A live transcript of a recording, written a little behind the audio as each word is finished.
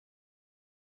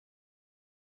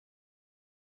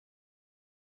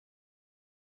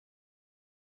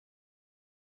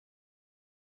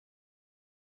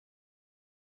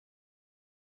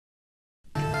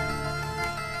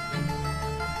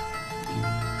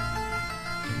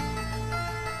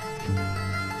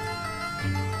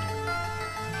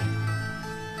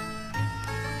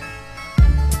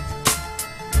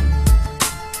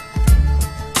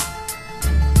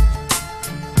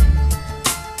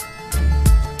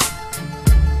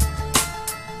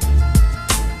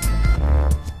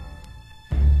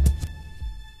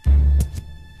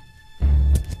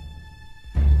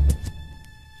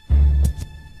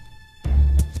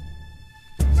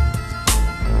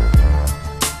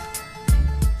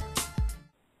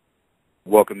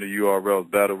Welcome to URL's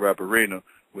Battle Rap Arena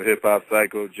with Hip Hop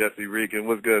Psycho, Jesse Regan.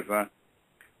 What's good, son?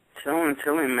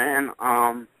 Chilling, man.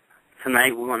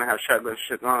 Tonight we're gonna have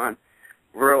Suge on.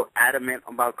 Real adamant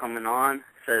about coming on.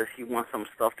 Says he wants some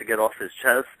stuff to get off his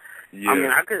chest. Yeah. I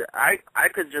mean, I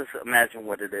could just imagine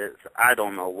what it is. I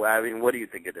don't know. I mean, what do you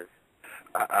think it is?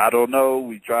 I don't know.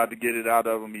 We tried to get it out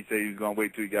of him. He said he was gonna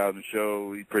wait till he got on the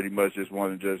show. He pretty much just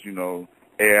wanted to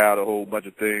air out a whole bunch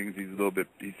of things. He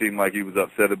seemed like he was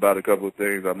upset about a couple of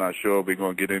things. I'm not sure. We're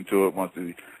going to get into it once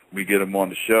we get him on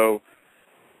the show.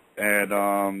 And,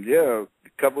 a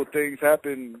couple of things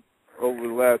happened over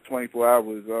the last 24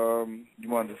 hours. You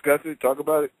want to discuss it? Talk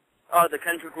about it? Oh, the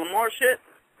Kendrick Lamar shit?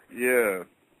 Yeah.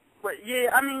 But, yeah,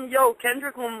 I mean,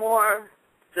 Kendrick Lamar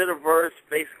did a verse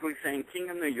basically saying King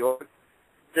of New York,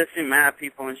 dissing mad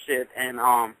people and shit, and,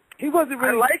 he wasn't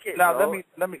really. I like it, Now, though.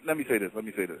 let me say this.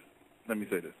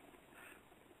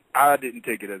 I didn't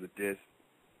take it as a diss.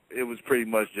 It was pretty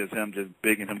much just him just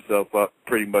bigging himself up,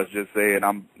 pretty much just saying,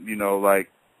 I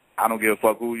don't give a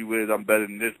fuck who you is, I'm better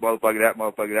than this motherfucker, that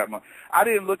motherfucker, that motherfucker. I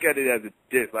didn't look at it as a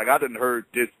diss. Like, I done heard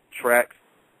diss tracks.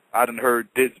 I done heard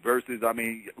diss verses. I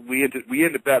mean, we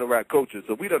into battle rap culture,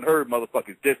 so we done heard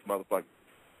motherfuckers diss motherfuckers.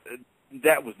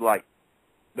 That was like,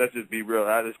 let's just be real.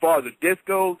 As far as the diss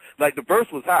goes, like, the verse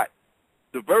was hot.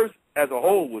 The verse as a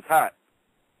whole was hot.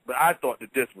 But I thought the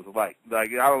diss was light. Like,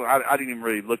 I didn't even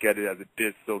really look at it as a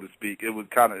diss, so to speak. It was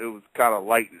kind of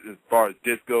light as far as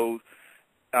diss goes.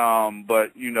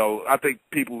 But I think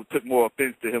people took more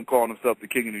offense to him calling himself the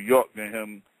King of New York than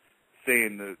him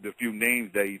saying the few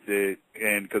names that he said.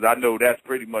 And because I know that's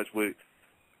pretty much what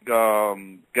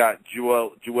got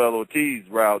Joel Ortiz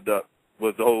riled up,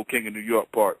 was the whole King of New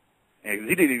York part. And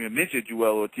he didn't even mention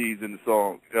Joel Ortiz in the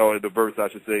song, or the verse, I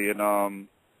should say. And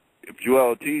if Joel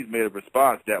Ortiz made a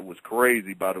response, that was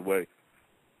crazy, by the way.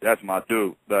 That's my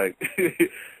dude. Like,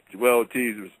 Joel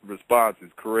Ortiz's response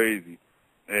is crazy.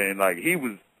 And, like, he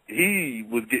was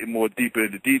getting more deeper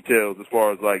into details as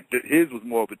far as, like, his was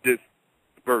more of a diss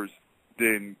verse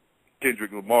than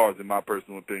Kendrick Lamar's, in my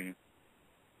personal opinion.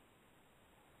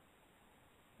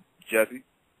 Jesse?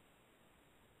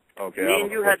 Okay. Me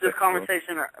and you had this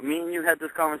conversation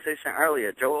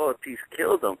earlier. Joel Ortiz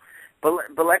killed him.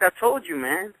 But like I told you,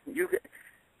 man, this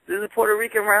is a Puerto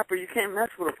Rican rapper. You can't mess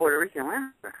with a Puerto Rican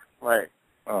rapper. Like,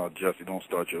 oh, Jesse, don't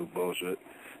start your bullshit.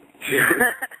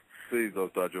 Please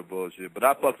don't start your bullshit. But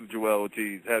I fuck with Joel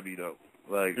Ortiz heavy, though.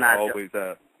 Like, I always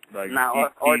have. Like,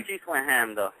 Ortiz went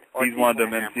ham, though. He's one of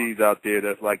them MCs out there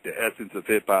that's like the essence of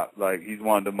hip-hop. Like, he's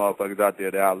one of them motherfuckers out there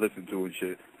that I listen to and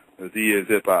shit. Because he is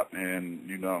hip-hop. And,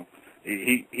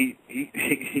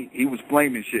 he was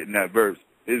flaming shit in that verse.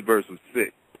 His verse was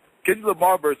sick. Kendrick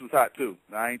Lamar verse was hot, too.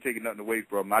 I ain't taking nothing away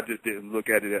from him. I just didn't look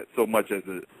at it so much as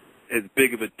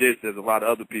big of a diss as a lot of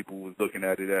other people was looking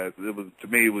at it as. To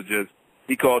me, it was just,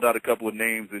 he called out a couple of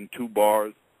names in 2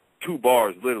 bars. 2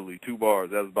 bars, literally, 2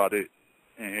 bars. That was about it.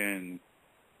 And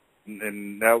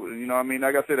that,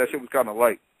 like I said, that shit was kind of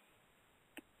light,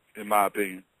 in my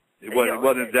opinion. It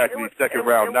wasn't exactly second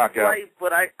round knockout. Light,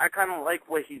 but I kind of like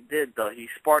what he did, though. He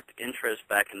sparked interest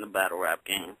back in the battle rap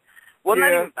game. Well, yeah.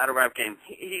 Not even battle rap game.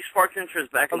 He sparked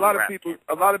interest back in the rap game.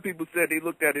 A lot of people said they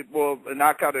looked at it more, and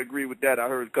I kind of agree with that. I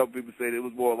heard a couple people say it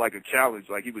was more like a challenge,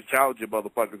 like he was challenging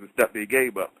motherfuckers to step their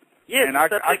game up. Yeah,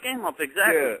 step their game up,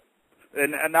 exactly. Yeah,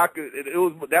 and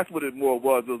that's what it more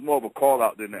was. It was more of a call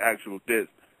out than the actual diss.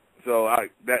 So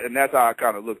that's how I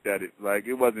kind of looked at it. Like,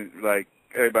 it wasn't like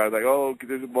everybody's like, oh,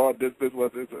 this is more this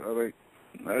was this. I mean,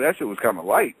 that shit was kind of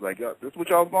light. Like, this what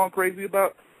y'all was going crazy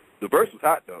about? The verse was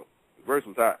hot though. The verse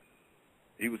was hot.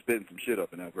 He was spitting some shit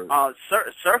up in that verse.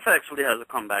 Surf actually has a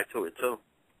comeback to it, too.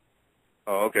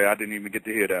 Oh, okay. I didn't even get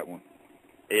to hear that one.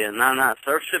 Yeah, nah.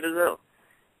 Surf shit is ill.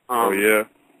 Oh, yeah?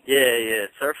 Yeah.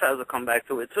 Surf has a comeback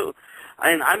to it, too.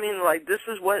 And, I mean, like, this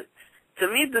is what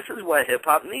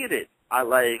hip-hop needed.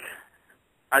 I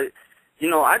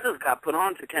just got put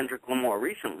on to Kendrick Lamar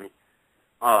recently.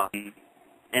 And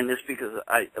it's because,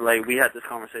 we had this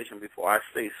conversation before. I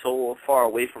stay so far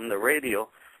away from the radio.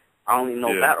 I only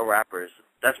know battle rappers.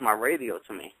 That's my radio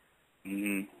to me.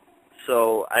 Mm-hmm.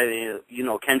 So,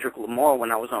 Kendrick Lamar,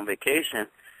 when I was on vacation,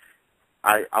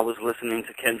 I was listening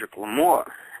to Kendrick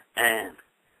Lamar, and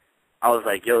I was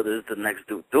like, yo, this is the next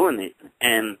dude doing it.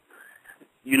 And,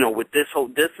 with this whole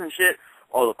diss and shit,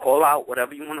 or the call-out,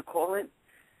 whatever you want to call it,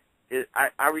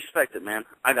 I respect it, man.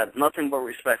 I got nothing but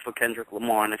respect for Kendrick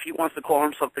Lamar, and if he wants to call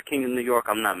himself the King of New York,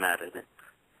 I'm not mad at it.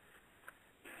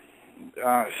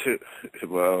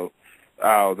 Well,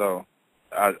 I don't know.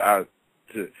 Until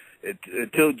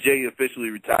Jay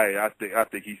officially retired, I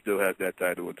think he still has that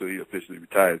title until he officially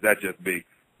retires. That's just me.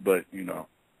 But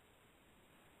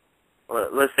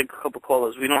let's take a couple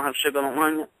callers. We don't have Suge on the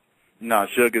line yet? Nah,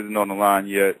 Suge isn't on the line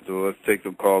yet, so let's take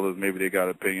some callers. Maybe they got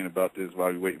an opinion about this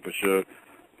while we're waiting for Suge.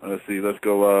 Let's see. Let's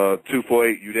go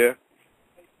 248. You there?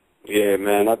 Yeah,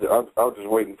 man. I was just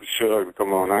waiting for Suge to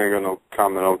come on. I ain't got no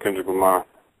comment on Kendrick Lamar.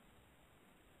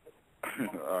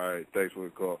 All right. Thanks for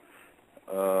the call.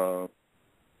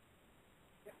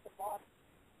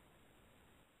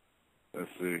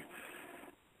 Let's see.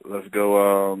 Let's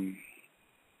go. Let's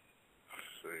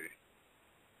see.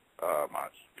 My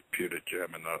computer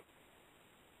jamming up.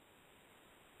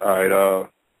 All right.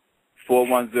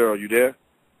 410. You there?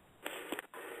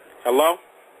 Hello?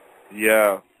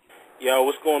 Yeah. Yo,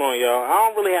 what's going on, y'all? I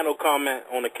don't really have no comment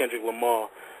on the Kendrick Lamar.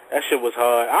 That shit was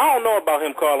hard. I don't know about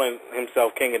him calling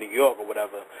himself King of New York or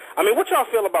whatever. I mean, what y'all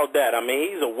feel about that? I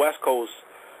mean, he's a West Coast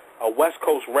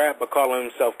rapper calling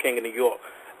himself King of New York.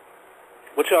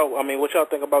 What y'all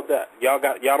think about that? Y'all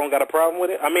don't got a problem with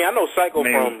it? I mean, I know Psycho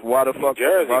from why the fuck,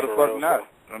 Jersey. why the fuck real, not?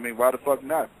 So. I mean, why the fuck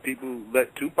not? People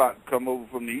let Tupac come over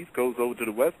from the East Coast over to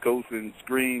the West Coast and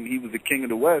scream he was the king of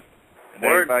the West. And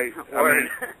everybody, I mean,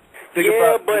 think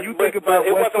about, but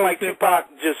it wasn't like Tupac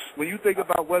just... When you think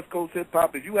about West Coast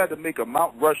hip-hop, if you had to make a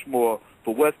Mount Rushmore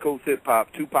for West Coast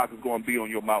hip-hop, Tupac is going to be on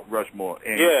your Mount Rushmore.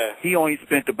 And he only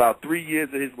spent about 3 years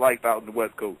of his life out in the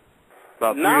West Coast.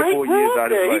 About 3 or 4 years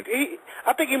out of his life.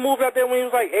 I think he moved out there when he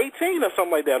was like 18 or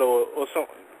something like that, or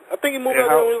something. I think he moved out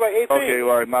there when he was like 18. Okay,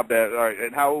 all right, my bad. All right,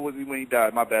 and how old was he when he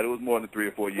died? My bad, it was more than 3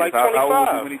 or 4 years. Like 25. How old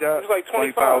was he when he died? He was like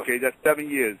 25. Okay, that's 7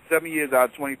 years. 7 years out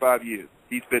of 25 years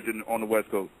he spent on the West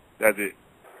Coast. That's it.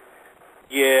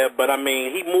 Yeah, but I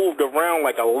mean, he moved around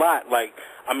like a lot. Like,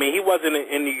 I mean, he wasn't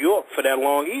in New York for that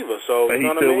long either. So, but you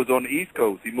know he still what I mean? was on the East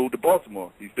Coast. He moved to Baltimore.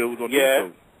 He still was on the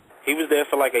East Coast. He was there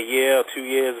for like a year or 2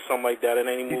 years or something like that, and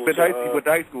then he moved. He went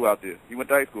to high school out there. He went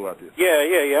to high school out there.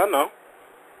 Yeah, I know.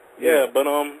 Yeah, but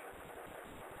I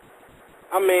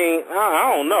mean,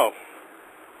 I don't know.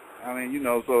 I mean, you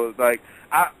know, so like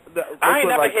I ain't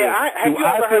never heard. Have you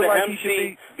ever heard of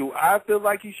MC? Do I feel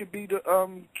like he should be the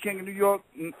king of New York,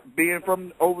 being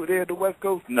from over there, the West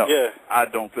Coast? No. Yeah. I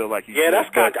don't feel like he should. Yeah, that's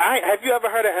kind of, have you ever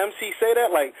heard of MC say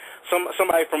that? Like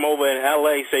somebody from over in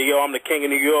L.A. say, yo, I'm the king of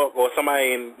New York, or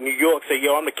somebody in New York say,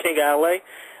 yo, I'm the king of L.A.?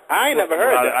 I ain't never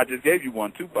heard that. I just gave you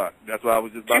one, Tupac. That's what I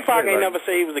was just about to say. Tupac ain't never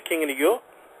say he was the king of New York?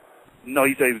 No,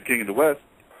 he said he was king of the West.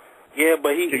 Yeah,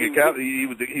 but King of Cali. He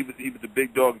was the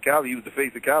big dog of Cali. He was the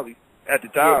face of Cali at the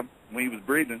time when he was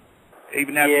breathing.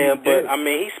 Even after he was dead. I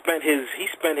mean, he spent his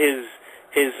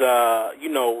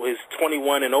you know, his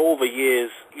 21 and over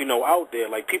years, you know, out there.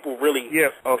 Like people really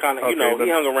kind of, you know, he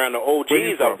hung around the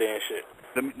OGs out there and shit.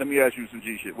 Let me ask you some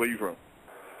G shit. Where you from?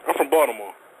 I'm from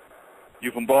Baltimore.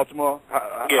 You from Baltimore?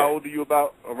 How old are you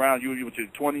about? Around you with your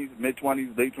 20s,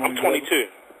 mid-20s, late 20s? I'm 22.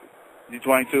 You're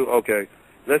 22? Okay.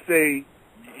 Let's say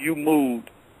you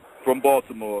moved from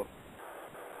Baltimore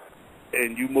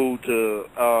and you moved to,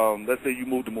 let's say you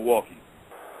moved to Milwaukee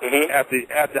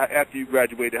after you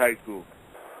graduated high school.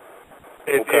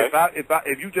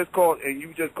 If you just called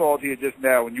here just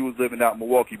now and you was living out in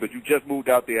Milwaukee, but you just moved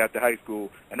out there after high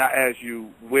school, and I asked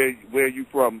you where you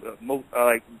from,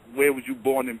 like where was you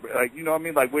born in, like you know what I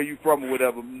mean, like where you from or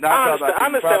whatever. I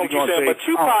understand what you're saying, but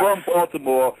Tupac, I'm from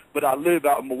Baltimore, but I live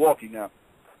out in Milwaukee now.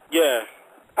 Yeah.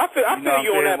 I feel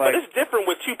you on that, but it's different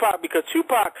with Tupac because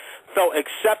Tupac felt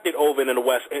accepted over in the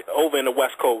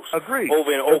West Coast. Agreed.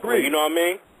 Over in Oakland, you know what I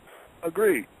mean?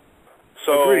 Agreed.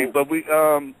 So agreed, but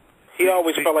he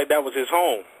always felt like that was his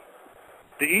home.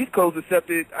 The East Coast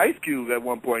accepted Ice Cube at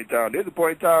one point in time. There's a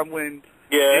point in time when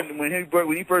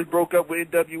when he first broke up with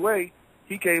NWA,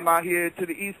 he came out here to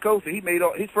the East Coast and he made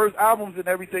all his first albums and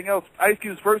everything else. Ice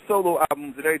Cube's first solo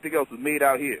albums and everything else was made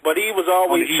out here. But he was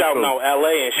always shouting out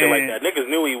L.A. and shit like that. Niggas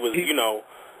knew he was, you know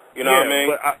what I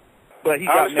mean? But he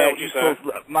got mad East Coast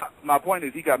love. My point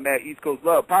is he got mad East Coast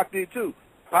love. Pac did too.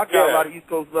 Pac got a lot of East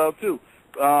Coast love too.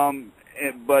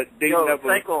 But they never.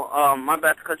 Psycho, my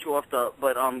bad to cut you off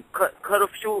but cut a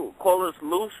few callers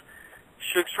loose.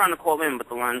 Suge's trying to call in, but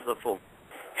the lines are full.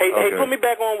 Hey, put me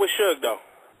back on with Suge though.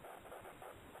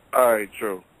 All right,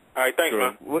 true. All right, thanks,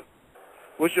 man.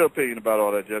 What's your opinion about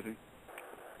all that, Jesse?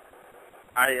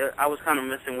 I was kind of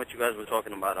missing what you guys were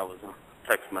talking about. I was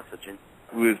text messaging.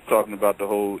 We was talking about the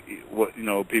whole,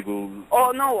 people.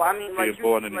 Oh no, I mean like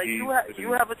born in the East,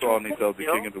 you have a true calling point, themselves the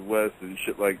king of the West and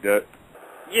shit like that.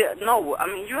 Yeah, no, I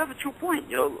mean you have a true point,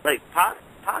 yo. Like Pac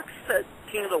said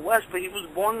king of the West, but he was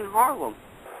born in Harlem.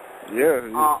 Yeah.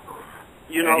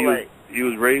 He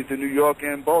was raised in New York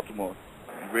and Baltimore.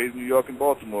 Raised in New York and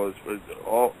Baltimore.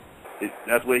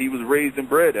 That's where he was raised and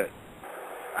bred at.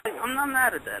 I'm not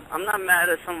mad at that. I'm not mad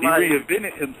at somebody. He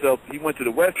reinvented himself. He went to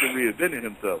the West and reinvented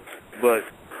himself. But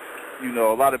you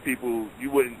know, a lot of people, you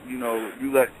wouldn't, you know, if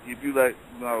you let, you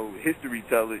know, history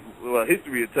tell it, well,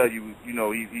 history will tell you, you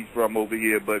know, he's from over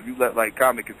here, but if you let, like,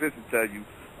 common consensus tell you,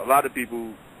 a lot of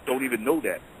people don't even know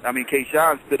that. I mean,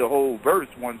 K-Shine spit a whole verse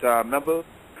one time, remember,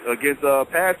 against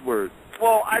Password.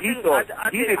 Well, I think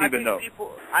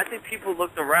people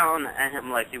looked around at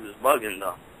him like he was bugging,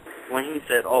 though, when he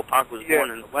said, "Oh, Pac was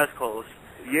born in the West Coast."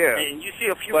 Yeah. And you see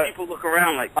a few people look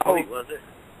around like, "Oh, was it?"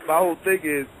 My whole thing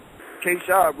is,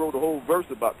 K-Shine wrote a whole verse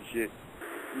about the shit.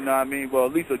 You know what I mean? Well,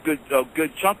 at least a good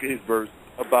chunk of his verse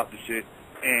about the shit.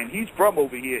 And he's from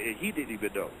over here, and he didn't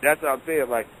even know. That's what I'm saying.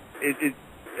 Like,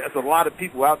 there's a lot of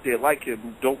people out there like him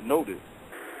who don't know this.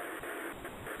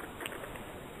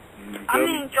 I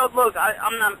mean, Joe, look,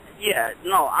 I'm not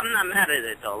mad at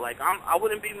it, though. Like, I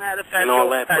wouldn't be mad if Fat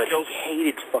Joe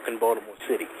hated fucking Baltimore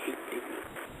City.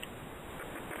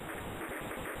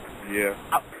 Yeah.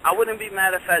 I wouldn't be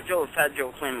mad at Fat Joe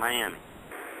claimed Miami.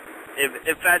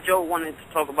 If Fat Joe wanted to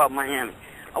talk about Miami,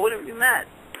 I wouldn't be mad.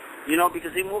 You know,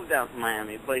 because he moved down to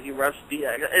Miami, but he rushed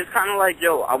DX. It's kind of like,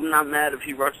 yo, I'm not mad if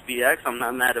he rushed DX. I'm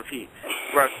not mad if he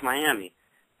rushed Miami.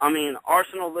 I mean,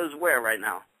 Arsenal lives where right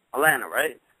now? Atlanta,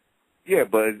 right? Yeah,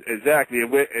 but exactly.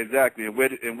 And where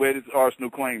does Arsenal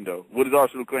claim, though? What does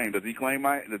Arsenal claim? Does he claim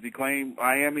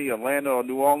Miami, Atlanta, or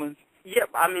New Orleans? Yeah,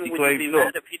 I mean, would you be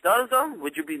mad if he does, though?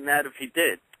 Would you be mad if he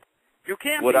did? You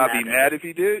can't Would I be mad if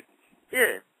he did?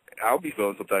 Yeah. I would be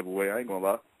feeling some type of way. I ain't gonna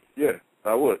lie. Yeah,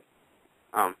 I would.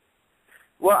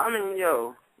 Well, I mean,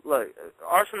 yo, look,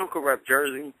 Arsenal could rep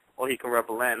Jersey, or he could rep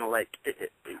Atlanta. Like,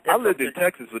 I lived in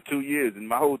Texas for 2 years, and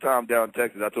my whole time down in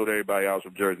Texas, I told everybody I was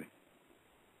from Jersey.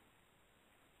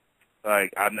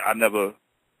 Like, I never,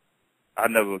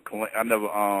 what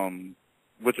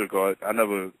you call it? I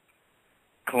never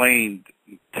claimed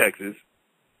Texas.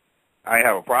 I ain't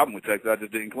have a problem with Texas. I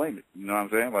just didn't claim it. You know what I'm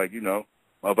saying? Like, you know,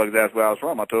 motherfuckers asked where I was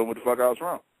from. I told them what the fuck I was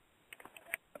from.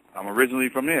 I'm originally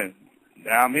from here.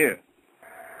 Now I'm here.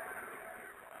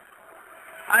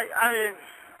 I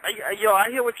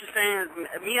hear what you're saying.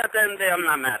 Me, at the end of the day, I'm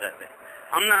not mad at it.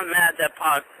 I'm not mad that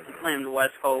Pac claimed the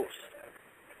West Coast.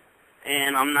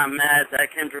 And I'm not mad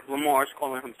that Kendrick Lamar is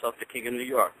calling himself the King of New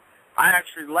York. I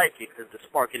actually like it because it's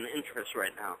sparking interest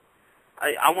right now.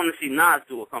 I want to see Nas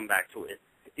do a comeback to it,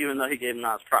 even though he gave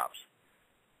Nas props.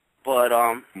 But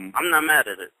I'm not mad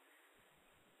at it.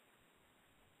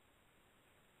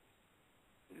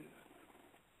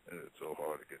 It's so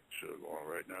hard to get Suge on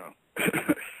right now.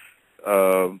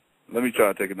 Let me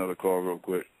try to take another call real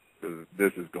quick, because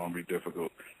this is going to be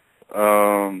difficult.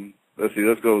 Let's see.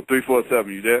 Let's go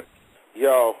 347. You there?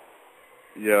 Yo.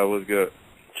 Yeah, what's good?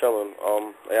 Chillin'.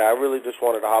 Yeah, I really just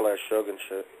wanted to holler at Suge and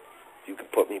shit. If you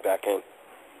could put me back in.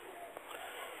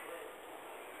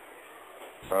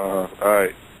 All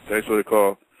right. Thanks for the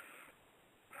call.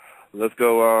 Let's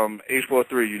go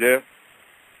 843. You there?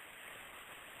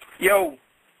 Yo.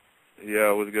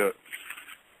 Yeah, what's good?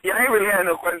 Yeah, I ain't really had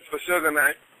no questions for Suge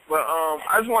tonight, but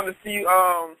I just wanted to see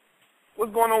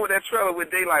what's going on with that trailer with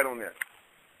Daylight on there.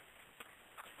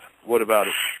 What about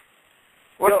it?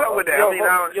 What's up with that?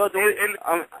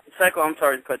 Psycho, I'm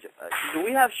sorry to cut you. Do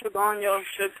we have Suge on, yo?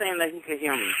 Suge saying that he could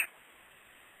hear me,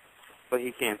 but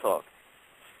he can't talk.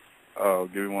 Oh,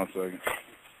 give me 1 second.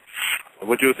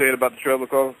 What you were saying about the trailer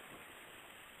call?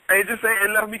 Hey, just saying,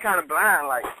 it left me kind of blind,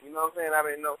 like, you know what I'm saying? I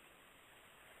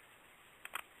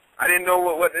didn't know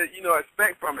what to,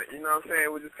 expect from it, you know what I'm saying?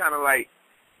 It was just kind of like,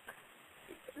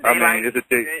 I mean, it's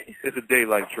a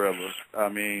Daylight trailer. I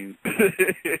mean,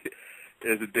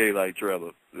 it's a Daylight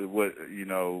trailer. What,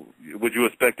 would you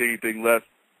expect anything less?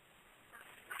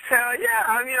 Hell yeah.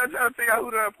 I mean, I'm trying to figure out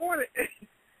who the opponent is.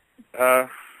 I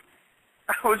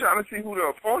was trying to see who the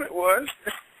opponent was.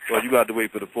 Well, you got to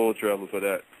wait for the full trailer for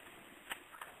that.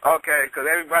 Okay, because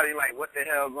everybody like, what the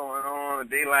hell going on?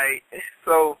 Daylight.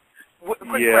 So,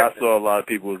 I saw a lot of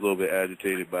people was a little bit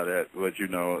agitated by that, but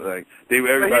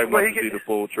everybody wants to see the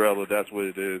full trailer. That's what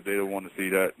it is. They don't want to see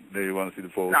that. They want to see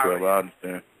the full trailer. I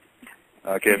understand.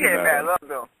 I can't be mad. Bad luck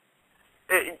though.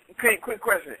 Hey, quick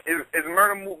question: Is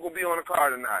Murder Mook gonna be on the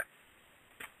card or not?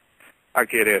 I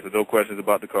can't answer no questions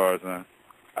about the cards, man.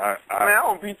 Man, I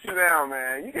won't beat you down,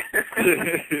 man.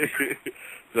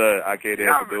 So I can't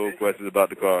answer no questions about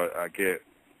the card. I can't.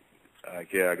 I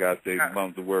gotta stay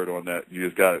mum's the word on that.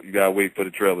 You gotta wait for the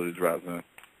trailer to drop, man.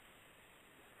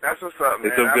 That's what's up, man.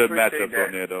 It's some good matchups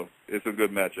on there, though. It's some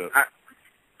good matchups. I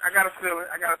got a feeling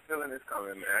it's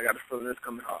coming, man. I got a feeling it's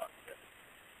coming hard.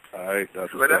 All right,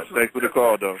 that's what's up. Thanks for the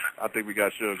call, though. I think we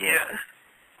got Suge on. Yeah.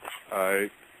 All right.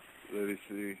 Let me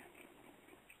see.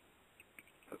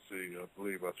 Let's see. I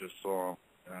believe I just saw him.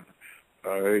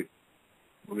 All right. I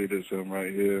believe there's him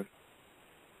right here.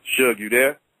 Suge, you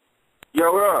there? Yo,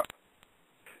 what up?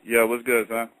 Yeah, what's good,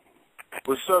 son?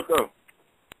 What's up, though?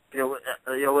 Yo,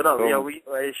 what up? Oh. Yo,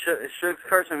 Suge's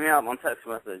cursing me out on text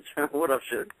message. What up,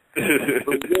 Suge?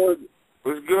 What's good?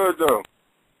 What's good, though?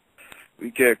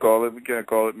 We can't call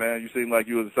it, man. You seem like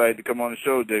you was excited to come on the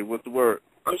show today. What's the word?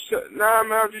 Nah,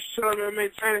 man, I'm just chilling, man,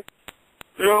 maintaining.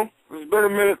 You know, it's been a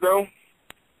minute, though.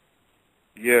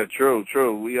 Yeah, true.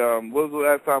 We what was the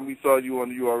last time we saw you on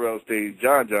the URL stage?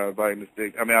 John, if I ain't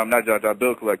mistaken. I mean, I'm not John,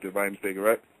 Bill Collector, if I ain't mistaken,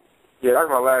 right? Yeah, that's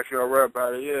my last year I read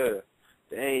about it, yeah.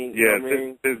 Dang, Yeah, I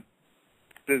mean, since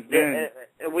then.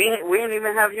 We didn't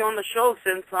even have you on the show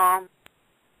since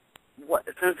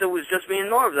since it was just me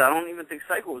and Norbs. I don't even think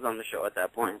Psycho was on the show at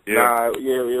that point. Yeah. Nah,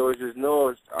 yeah, it was just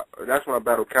Norbs. That's when I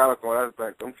battled Calico. That's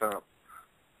back them time.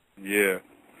 Yeah,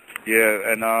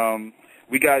 and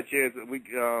we got a chance.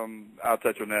 I'll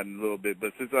touch on that in a little bit.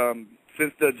 But since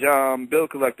the John Bill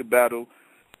Collector battle,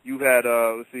 you had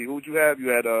let's see, who'd you have? You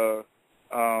had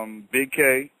Big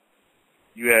K,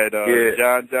 you had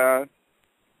John,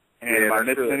 and am I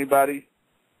missing anybody?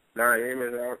 Nah, you ain't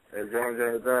missing out. And John,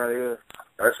 yeah,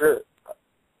 that's it.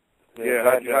 Yeah,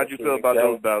 how'd you feel about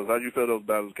those battles? How'd you feel those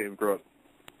battles came across?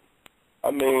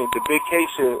 I mean, the Big K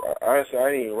shit, honestly, I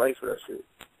ain't even right for that shit.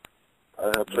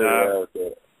 I played around with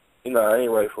that. You know, I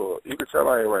ain't right for it. You can tell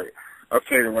I ain't right. I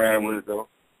played around with it, though.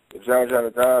 The John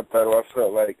battle, I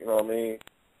felt like, you know what I mean,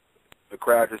 the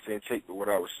crowd just didn't take what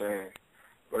I was saying.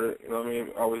 But, you know what I mean,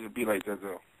 I always be like that,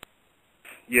 though.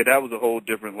 Yeah, that was a whole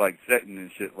different, like, setting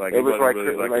and shit. Like, it was like,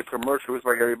 really like commercial. It was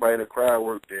like everybody in the crowd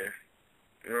worked there.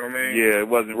 You know what I mean? Yeah, it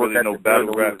wasn't really no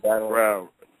battle rap crowd.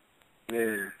 Yeah.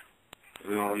 You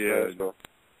know what I'm Yeah. saying? So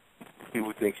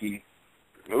people think it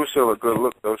was still a good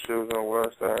look, though. Shit was on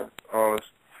West Side.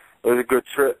 Honest. It was a good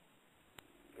trip.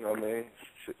 You know what I mean?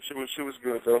 She was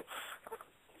good, though.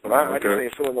 But I just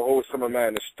ain't feeling the whole Summer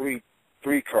Madness 3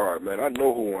 card, man. I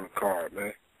know who won the card,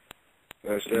 man. You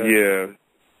know what I'm saying?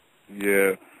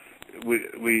 Yeah.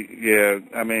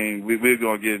 I mean, we're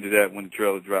gonna get into that when the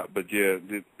trailer drops, but yeah.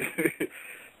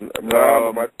 But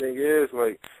my thing is,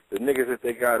 like, the niggas that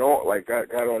they got on, like,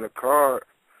 got on the card,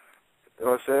 you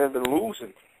know what I'm saying, been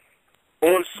losing.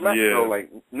 On Smack, though,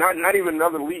 like, not even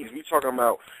other leagues. We talking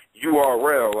about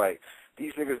URL, like,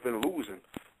 these niggas been losing.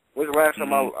 When's the last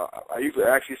time I used to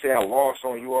actually say I lost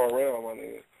on URL, my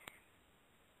nigga?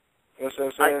 You know what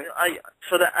I'm saying?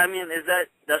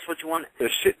 That's what you want the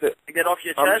shit that to get off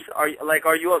your chest? Are you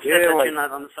upset that you're not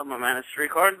on the Summer Madness 3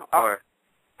 card? Or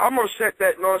I'm upset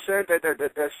that, you know what I'm saying,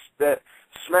 that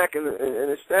Smack and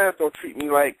the staff don't treat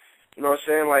me like, you know what I'm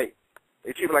saying, like,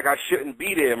 they treat me like I shouldn't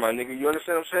be there, my nigga. You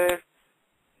understand what I'm saying?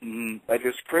 Mm-hmm. Like,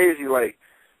 it's crazy, like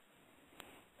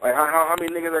how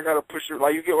many niggas I gotta push it,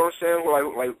 like, you get what I'm saying?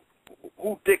 Like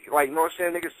who dick, like, you know what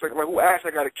I'm saying, niggas, like, who ass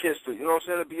I gotta kiss to, you know what I'm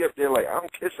saying, to be up there, like, I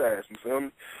don't kiss ass, you feel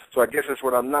me? So I guess that's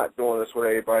what I'm not doing, that's what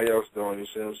everybody else doing, you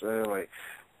see what I'm saying? Like,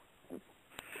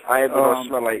 I ain't gonna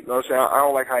smell like, you know what I'm saying, I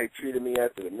don't like how he treated me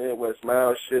after the Midwest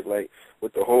Mile shit, like,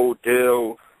 with the whole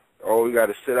deal, oh, you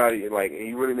gotta sit out here, like, and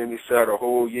he really made me sit out a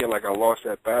whole year like I lost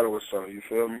that battle or something, you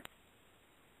feel me?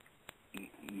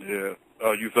 Yeah.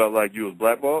 Oh, you felt like you was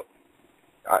blackballed?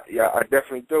 Yeah, I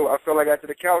definitely do. I feel like after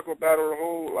the Calico battle,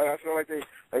 I feel like they,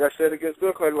 like I said against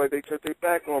Bill Clay, like they turned their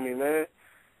back on me, man.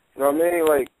 You know what I mean?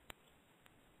 Like,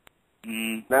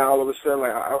 now all of a sudden,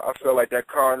 like, I feel like that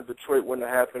car in Detroit wouldn't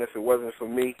have happened if it wasn't for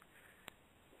me.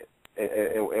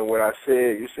 And what I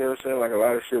said, you see what I'm saying? Like, a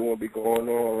lot of shit won't be going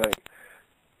on. Like,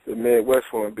 the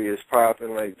Midwest won't be as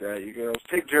popping like that. You know,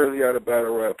 take Jersey out of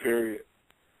battle rap, period.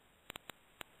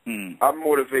 I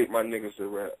motivate my niggas to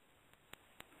rap.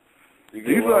 Do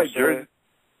you feel like Jersey?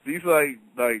 Do you feel like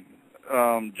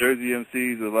Jersey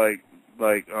MCs are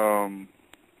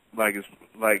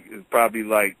it's probably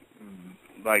like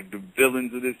the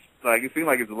villains of this? Like, it seems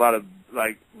like it's a lot of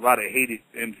hated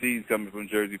MCs coming from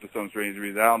Jersey for some strange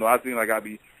reason. I don't know. I seem like I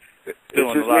be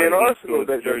feeling a lot of Arsenal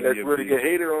that's really MCs. get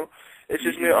hated on. It's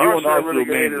just you me and Arsenal and really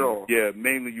get mainly. hated on. Yeah,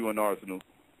 mainly you and Arsenal.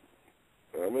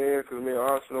 I mean, because me and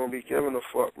Arsenal don't be giving a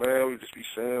fuck, man. We just be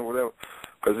saying whatever.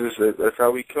 Because that's how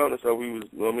we come. That's how we was,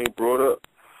 you know what I mean, brought up.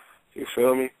 You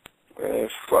feel me? Man,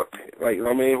 fuck. Like, you know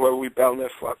what I mean? Whether we battling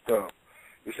that fucked up.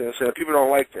 You see what I'm saying? People don't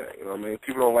like that. You know what I mean?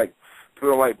 People don't like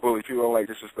bullies. People don't like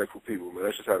disrespectful people, man.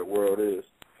 That's just how the world is.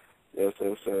 You know what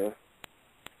I'm saying?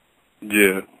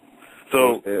 Yeah.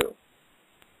 So,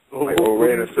 like,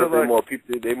 O'Reilly and stuff, they more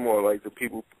people. They more like the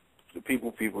people. You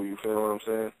feel what I'm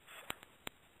saying?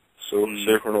 So,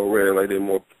 Circle and O'Reilly, like, they're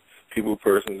more people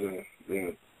persons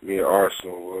than me and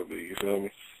Arsenal will be. You feel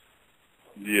me?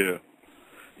 Yeah.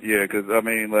 Yeah, because, I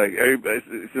mean, like, everybody,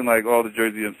 it seems like all the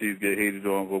Jersey MCs get hated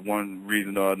on for one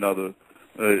reason or another.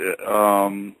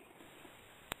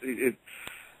 like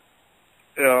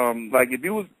if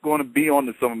you was going to be on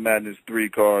the Summer Madness 3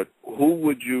 card, who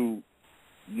would you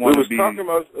want to be? We was talking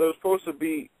about it was supposed to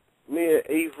be me and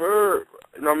A Verb.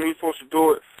 You know what I mean? We were supposed to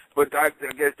do it, but I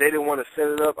guess they didn't want to set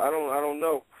it up. I don't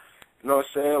know. You know what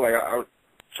I'm saying? Like I'm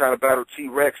trying to battle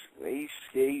T-Rex. He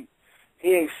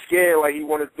ain't scared like he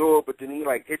want to do it, but then he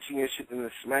like itching and shit and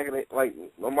then smacking it like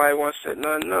nobody wants to set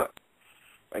nothing up.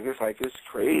 Like it's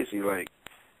crazy. Like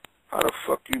how the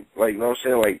fuck you like? You know what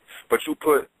I'm saying? Like but you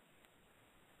put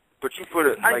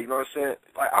it like you know what I'm saying?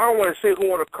 Like I don't want to say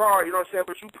who on the card. You know what I'm saying?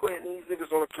 But you putting these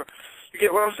niggas on the card. You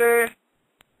get what I'm saying?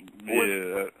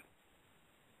 Yeah.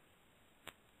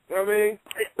 You know what I mean?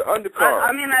 The undercard.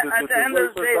 I mean, at the end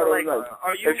of the day, like,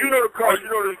 are you... If you know the card, you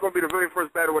know this is going to be the very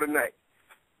first battle of the night.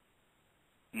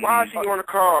 Why is he on the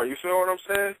card? You feel what I'm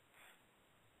saying?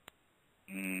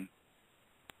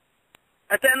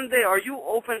 At the end of the day, are you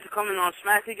open to coming on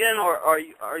Smack again, or are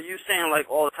you saying, like,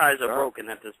 all ties are broken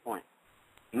at this point?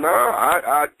 Nah,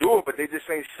 I do it, but they just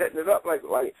ain't setting it up. Like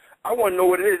I want to know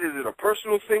what it is. Is it a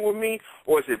personal thing with me,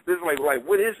 or is it business? Like,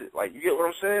 what is it? Like, you get what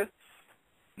I'm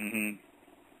saying?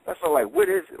 That's all. Like, what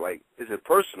is it? Like, is it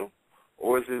personal,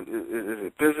 or is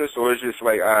it business, or is it just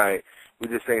like, all right, we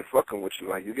just ain't fucking with you?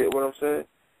 Like, you get what I'm saying?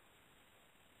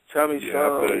 Tell me,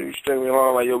 son, you string me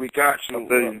along like, yo, we got you.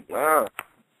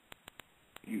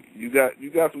 You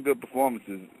got some good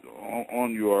performances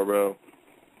on URL,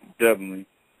 definitely.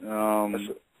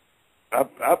 I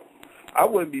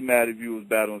wouldn't be mad if you was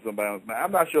battling somebody else.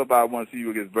 I'm not sure if I want to see you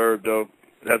against Verb though.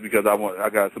 That's because I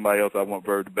got somebody else I want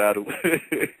Verb to battle.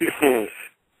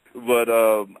 But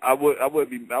I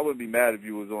wouldn't be mad if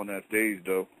you was on that stage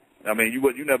though. I mean, you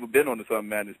never been on the Summer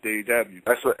Madness stage, have you?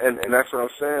 That's what, and that's what I'm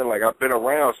saying. Like I've been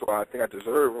around, so I think I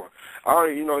deserve one. I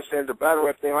don't, you know what I'm saying? The battle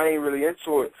rap thing, I ain't really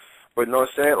into it. But you know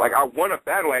what I'm saying? Like I want a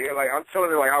battle. Like I'm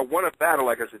telling you, like I want a battle.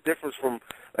 Like it's a difference from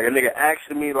like a nigga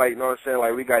asking me, like you know what I'm saying?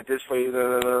 Like we got this for you,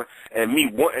 and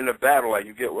me wanting a battle. Like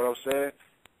you get what I'm saying?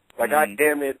 Like I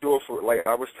damn near do it for. Like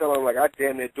I was telling him, like I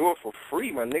damn near do it for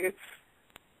free, my nigga.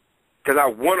 Cause I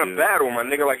want a battle, my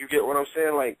nigga. Like you get what I'm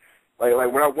saying? Like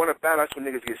when I want a battle, that's when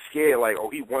niggas get scared. Like, oh,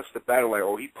 he wants the battle. Like,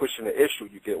 oh, he pushing the issue.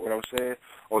 You get what I'm saying?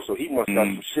 Oh, so he must got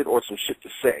some shit or some shit to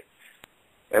say.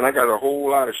 And I got a whole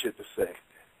lot of shit to say.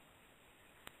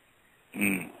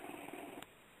 You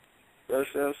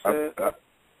understand what I'm saying?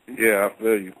 Yeah, I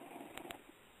feel you.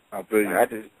 I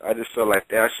just felt like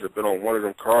that I should have been on one of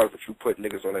them cards, but you put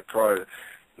niggas on that card.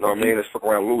 You know what I mean? Let's fuck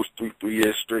around and lose three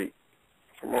years straight.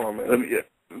 Come on, man.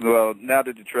 Well, now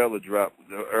that the trailer dropped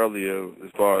earlier,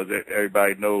 as far as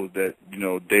everybody knows that, you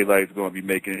know, Daylight's going to be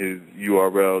making his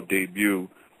URL debut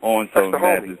on Summer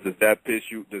Madness. Does that piss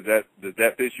you? Does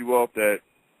that piss you off? That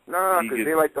nah, because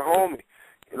they like the homie.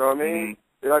 You know what I mean?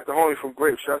 They like the homie from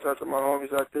Grape. Shout out to my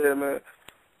homies out there, man.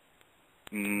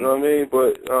 You know what I mean?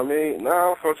 But, I mean,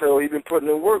 nah, I'm going to tell you, he been putting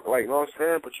in work, like, you know what I'm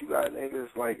saying? But you got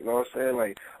niggas, like, you know what I'm saying?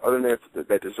 Like, other than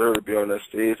that deserve to be on that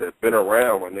stage, that been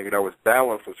around, my nigga, that was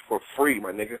battling for free,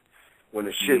 my nigga. When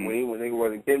the shit, when nigga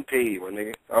wasn't getting paid, my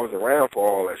nigga. I was around for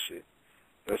all that shit.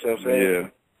 You know what I'm saying? Yeah.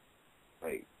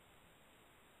 Like,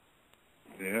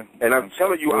 yeah. And I'm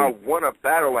telling you, I want a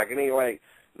battle, like, it ain't like,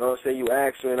 you know what I'm saying, you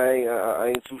ask me and I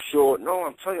ain't too sure. No,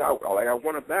 I'm telling you, I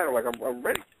want a battle, like, I'm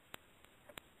ready.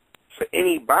 For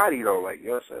anybody, though, like, you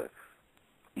know what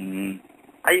I'm saying?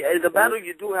 The battle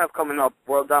you do have coming up,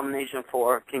 World Domination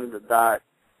 4, King of the Dot,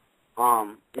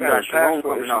 you got Sharon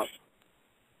coming up.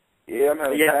 Yeah, I'm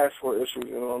having passport issues,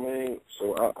 you know what I mean?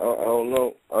 So, I don't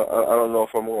know. I don't know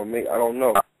if I'm going to make, I don't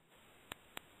know.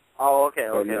 Oh, okay.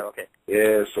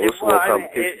 Yeah, so it's more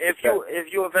complicated.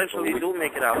 If you eventually do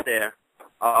make it out there,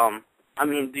 I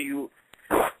mean, do you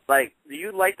like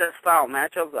that style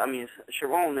matchup? I mean,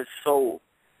 Sharon is so...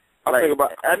 how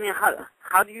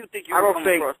do you think you're going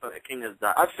to cross the King of the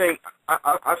Dot? I think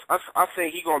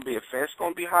he's gonna be a fan. It's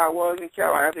gonna be how it was in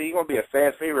Cali. I think he's gonna be a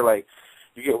fan favorite. Like,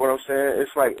 you get what I'm saying?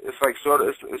 It's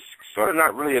sort of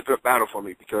not really a good battle for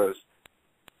me because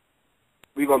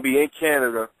we're gonna be in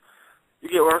Canada. You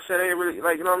get what I'm saying? They ain't really,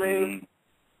 like, you know what I mean?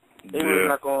 They really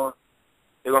not gonna.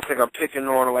 They're gonna think I'm picking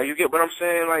on them. Like, you get what I'm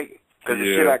saying? Like, cause the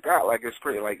shit I got, like, it's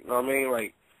pretty. Like, you know what I mean?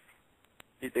 Like,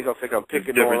 they gonna think I'm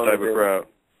picking on them. Different type of crowd.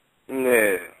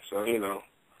 Yeah, so you know,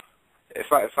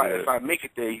 if I make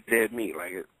it there, he's dead meat.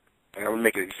 Like I'm gonna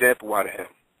make an example out of him.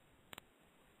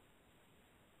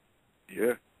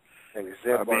 Yeah, an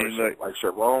example out of like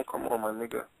Sharon. Come on, my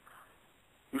nigga,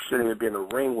 you shouldn't even be in the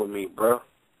ring with me, bro.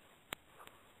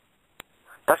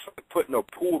 That's like putting a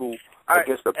poodle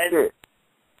against a pit.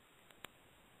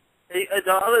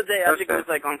 The other day, I think it was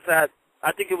like on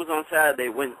I think it was on Saturday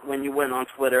when you went on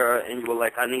Twitter and you were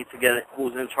like, I need to get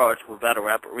who's in charge for Battle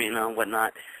Rap Arena and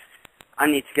whatnot. I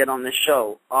need to get on this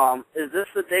show. Is this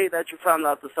the day that you found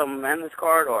out the Summer Madness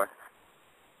card, or?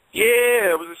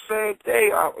 Yeah, it was the same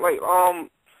day.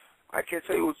 I can't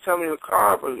tell you who's telling me the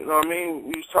card, but you know what I mean?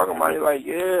 We was talking about it like,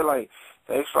 yeah, like,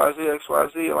 the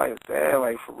XYZ, like, damn,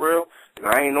 like, for real. And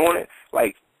I ain't on it.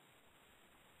 Like,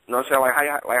 you know what I'm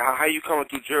saying? Like how you coming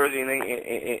through Jersey and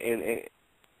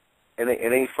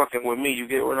ain't fucking with me? You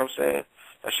get what I'm saying?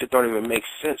 That shit don't even make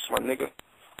sense, my nigga.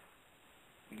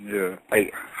 Yeah.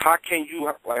 Like, how can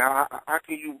you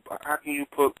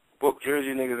book Jersey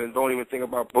niggas and don't even think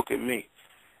about booking me?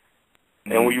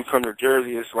 And when you come to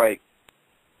Jersey, it's like,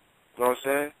 you know what I'm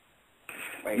saying?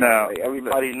 Like, now, like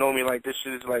everybody know me. Like, this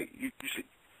shit is like you should.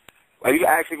 Like, you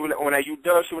actually when you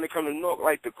do shit when it come to Newark,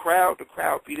 like the crowd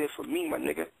be there for me, my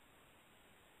nigga.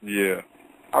 Yeah.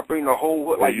 I bring the whole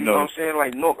like, well, you know what I'm saying?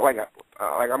 Like Newark, like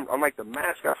I'm like the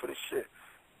mascot for this shit.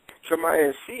 Come out here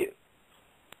and see it.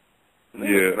 Yeah.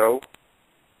 You know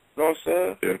what I'm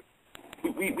saying? Yeah.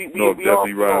 We definitely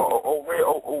all, right.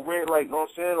 Over, like, you know what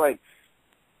I'm saying? Like,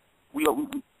 we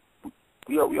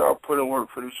all put in work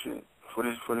for this shit, for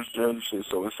this Jersey shit.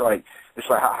 So it's like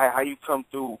how you come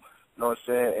through, you know what I'm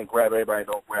saying, and grab everybody,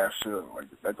 don't grab shit. Like,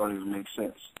 that don't even make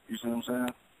sense. You see what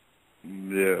I'm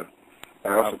saying? Yeah.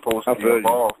 Like, I'm supposed to be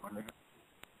involved, my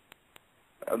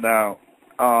nigga. Now,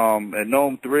 at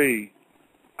Gnome 3,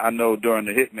 I know during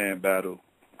the Hitman battle,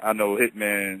 I know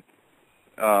Hitman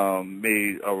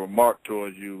made a remark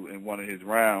towards you in one of his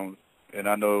rounds, and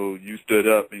I know you stood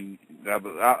up, and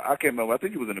I can't remember. I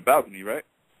think you was in the balcony, right?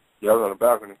 Yeah, I was on the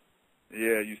balcony.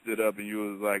 Yeah, you stood up and you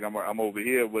was like, I'm over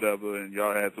here, whatever, and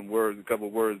y'all had some words, a couple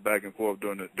of words back and forth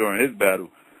during his battle.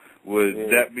 Would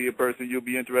that be a person you'll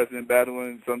be interested in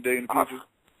battling someday in the future?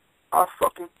 I'll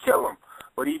fucking kill him.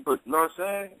 But you know what I'm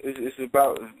saying? It's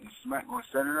about, is Smack going to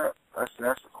set it up? That's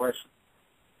the question.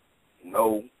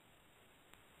 No.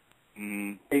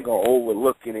 Mm-hmm. He going to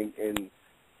overlook it and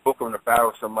book him to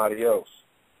battle somebody else.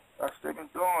 That's what they've been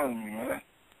doing, man.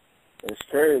 It's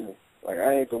crazy. Like,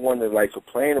 I ain't the one that, like,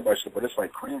 complain about shit, but it's,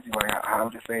 like, crazy. Like, I'm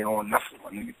just ain't on nothing,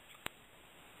 my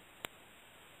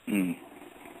nigga.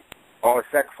 All the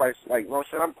sacrifice, like, you know what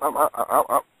I'm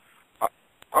saying?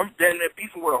 I'm damn near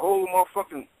beefing with a whole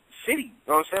motherfucking city, you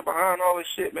know what I'm saying, behind all this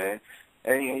shit, man.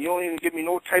 And you don't even give me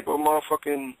no type of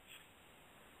motherfucking,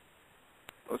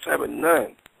 no type of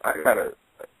none. I gotta,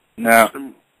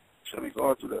 should be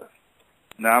going through that.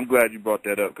 Now, I'm glad you brought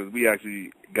that up, because we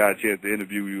actually got a chance to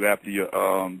interview you after your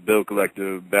bill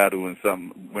collector battle and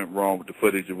something went wrong with the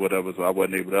footage or whatever, so I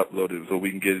wasn't able to upload it, so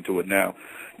we can get into it now.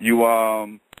 You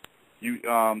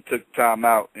took time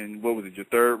out in, what was it, your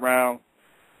third round?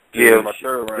 Yeah, my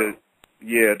third round.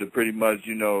 To pretty much,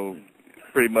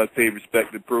 pay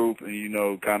respect to Proof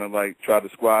and, kind of like try to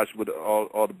squash with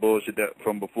all the bullshit that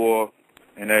from before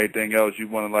and everything else. You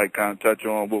want to, like, kind of touch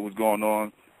on what was going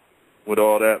on with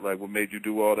all that, like what made you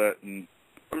do all that and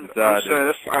decide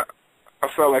I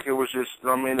felt like it was just, you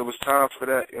know what I mean, it was time for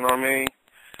that, you know what I mean?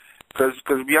 Because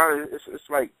to be honest, it's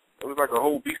like, it was like a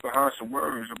whole beef behind some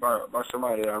words about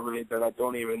somebody that I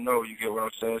don't even know, you get what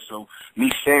I'm saying? So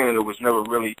me saying it was never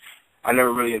really, I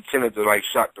never really intended to, like,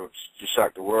 shock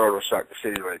the world or shock the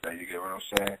city like that, you get what I'm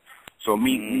saying? So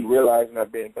me realizing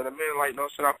that being better man, like, no,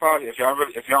 I apologize. If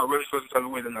y'all really supposed to tell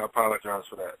me, then I apologize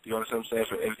for that. You understand what I'm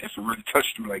saying? If it really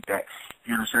touched you like that,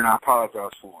 you understand? I apologize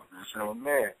for it. You understand? I'm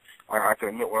man. I can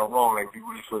admit when I'm wrong. Like, if you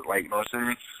really feel like, you know what I'm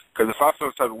saying? Because if I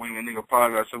feel the type of way a nigga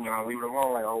apologize to me, I'll leave it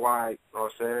alone. Like, oh, why? You know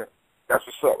what I'm saying? That's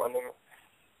what's up, my nigga.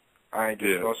 I ain't just,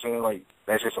 you know what I'm saying? Like,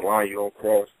 that's just a line you don't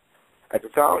cross. At the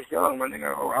time I was young, my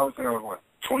nigga. I was thinking I was,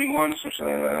 21 or some shit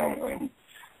like that. I'm like,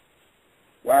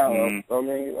 wow, I mean,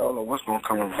 I don't know what's going to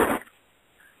come around.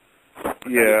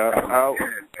 Yeah,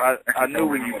 I knew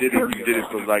when you did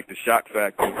it for, like, the shock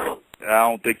factor. I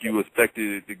don't think you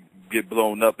expected it to get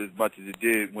blown up as much as it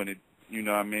did when it, you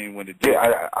know what I mean, when it did.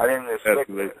 Yeah, I didn't expect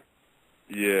that.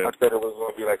 Yeah. I thought it was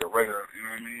going to be like a regular, you know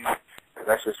what I mean? And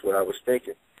that's just what I was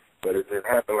thinking. But it didn't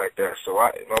happen like that. So,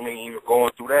 even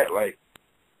going through that, like,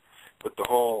 with the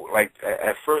whole, like,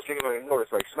 at first, niggas don't even know,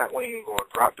 it's like, Smack, when you going to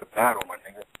drop the battle, my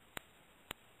nigga?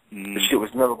 The shit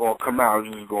was never going to come out. It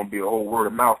was just going to be a whole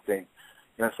word-of-mouth thing.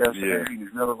 You know what I'm saying? Yeah. He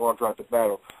was never going to drop the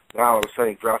battle. Now, all of a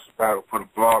sudden, he drops the battle, put a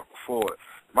blog before it.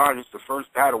 Mine is the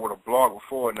first battle with a blog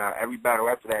before it. Now, every battle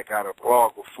after that got a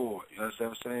blog before it. You understand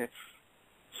what I'm saying?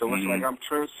 So it's like I'm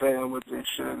trendsetting with this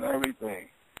shit and everything.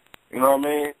 You know what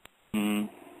I mean?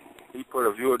 He put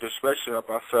a viewer discretion up.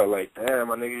 I felt like, damn,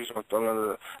 my nigga, just gonna throw me under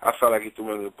the... I felt like he threw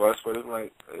me under the bus, but it's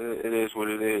like, it is what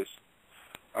it is.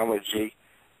 I'm a G.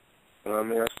 You know what I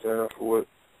mean? I stand up for what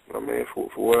I mean, for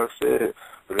what I said.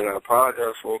 But then I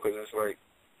apologize for it because it's like,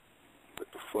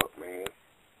 what the fuck, man?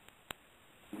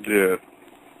 Yeah.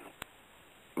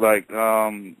 Like,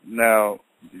 now,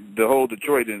 the whole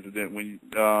Detroit incident, when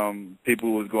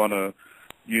people was going to,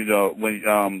 you know, when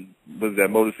was that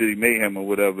Motor City Mayhem or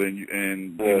whatever, and you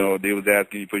know, they was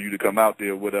asking for you to come out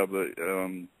there or whatever,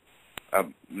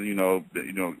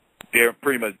 they're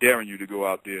pretty much daring you to go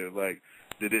out there. Like,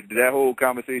 did that whole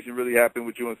conversation really happen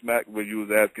with you and Smack, where you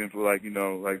was asking for, like, you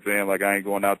know, like saying, like, I ain't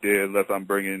going out there unless I'm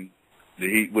bringing the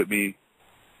heat with me?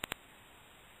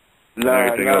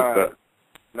 Nah.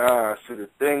 See, the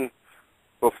thing,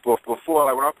 before,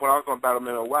 like, when I was on Battle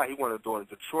Man Why, he wanted to do it in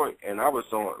Detroit, and I was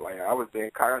there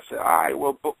in Chicago. I said, all right,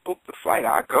 well, book the flight.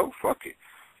 I'll go. Fuck it.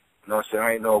 You know what I'm saying?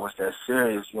 I didn't know it was that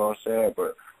serious, you know what I'm saying?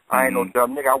 But I ain't no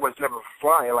dumb nigga. I was never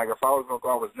flying. Like, if I was going to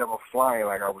go, I was never flying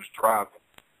like I was driving.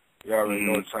 You already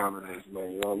know what time it is,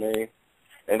 man. You know what I mean?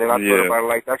 And then I thought about it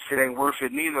like, that shit ain't worth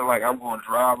it neither. Like, I'm going to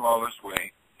drive all this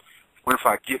way. What if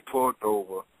I get pulled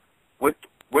over? With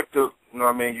the, you know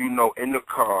what I mean, you know, in the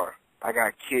car, I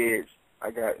got kids.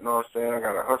 I got, you know what I'm saying? I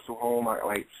got to hustle home.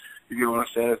 You get what I'm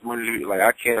saying? It's money. Like,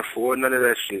 I can't afford none of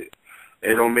that shit.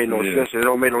 It don't make no sense. It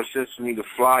don't make no sense for me to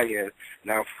fly in.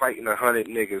 Now I'm fighting 100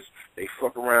 niggas. They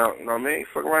fuck around, you know what I mean?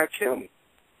 Fuck around and kill me.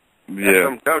 Yeah. That's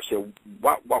some dumb shit.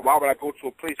 Why would I go to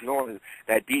a place knowing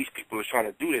that these people are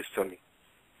trying to do this to me?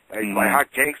 Like how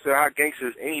gangster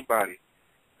is anybody?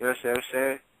 You know what I'm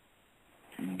saying?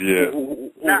 Yeah.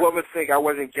 Whoever think I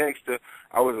wasn't gangster,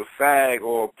 I was a fag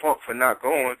or a punk for not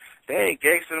going, they ain't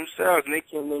gangster themselves, and they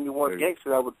can't name me one gangster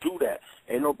that would do that.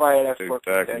 Ain't nobody that's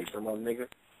fucking gangster, my nigga.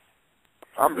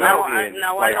 I'm out here in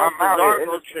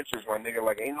the trenches, my nigga.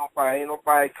 Like, ain't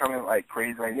nobody coming like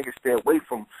crazy. Like, niggas stay away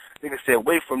from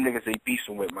niggas they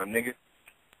beefing with, my nigga.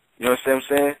 You know what I'm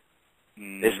saying?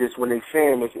 It's just when they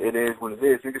say it is what it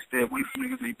is. Niggas stay away from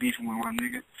niggas they beefing with, my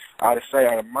nigga. Out of sight,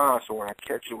 out of mind. So when I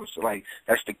catch it, it's like,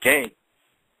 that's the game.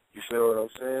 You feel what I'm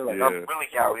saying? Like, I'm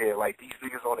really out here. Like, these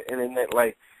niggas on the internet,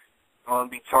 like, gonna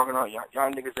be talking on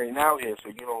y'all niggas ain't out here, so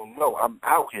you don't know. I'm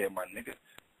out here, my nigga.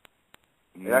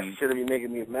 And that shit be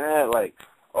making me mad. Like,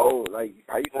 oh, like,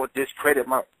 how you gonna discredit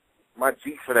my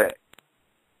G for that?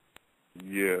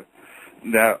 Yeah.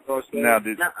 Now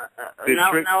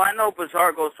I know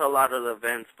Bizarre goes to a lot of the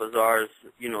events. Bizarre's,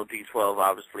 you know, D12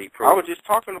 obviously proves. I was just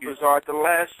talking to Bizarre at the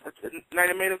night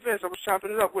of made events. I was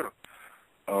chopping it up with him.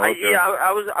 Oh, okay.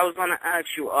 I was gonna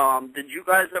ask you, did you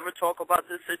guys ever talk about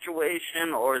this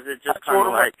situation, or is it just kind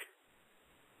of like?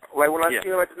 Like, when I see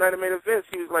him at the night of made events,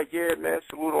 he was like, yeah, man,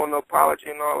 salute on the apology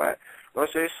and all that. You know what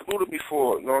I'm saying? He saluted me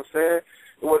for it, you know what I'm saying?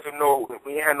 It wasn't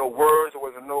we ain't had no words, it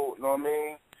wasn't no, you know what I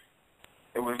mean?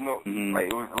 It was no,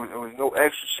 like, it was no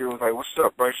extra shit. It was like, what's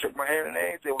up, bro? He shook my hand and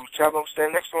everything. We was chopping up,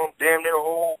 standing next to him, damn near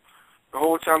the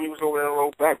whole time he was over there in the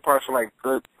low back part for like a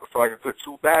good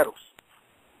 2 battles.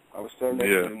 I was standing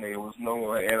next to him, there was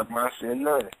no animosity and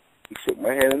nothing. He shook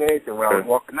my hand and everything when I was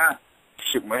walking out.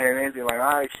 Shook my hand and everything, like,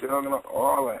 all right, shit,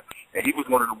 all that. And he was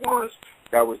one of the ones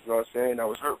that was, you know what I'm saying, that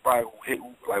was hurt by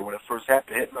like, when it first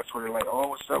happened, hit my Twitter, like, oh,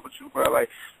 what's up with you, bro?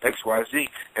 Like, XYZ.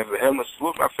 And for him to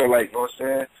salute, I felt like, you know what I'm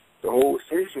saying, the whole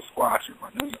city should squash it, my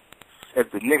nigga.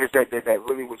 If the niggas that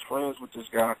really was friends with this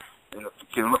guy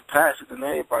can look past it, then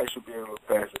everybody should be able to look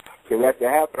past it. Because after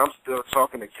that happened, I'm still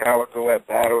talking to Calico at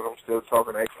Battles, I'm still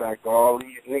talking to X-Factor, all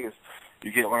these niggas.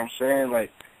 You get what I'm saying?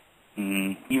 Like,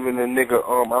 even the nigga,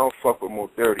 I don't fuck with Mo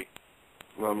Dirty.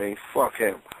 You know what I mean? Fuck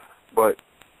him. But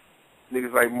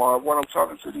niggas like Marv, when I'm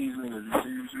talking to these niggas, you see what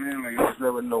I'm saying? Like, there's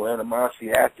never no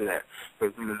animosity after that.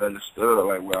 Because niggas understood,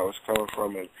 like, where I was coming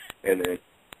from and the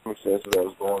sense that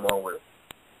was going on with it.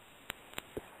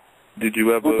 Did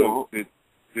you ever,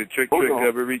 did Trick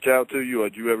ever reach out to you, or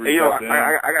did you ever reach out to him?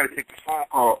 I got to take the phone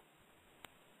call.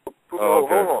 Oh,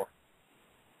 okay. Hold on.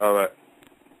 All right.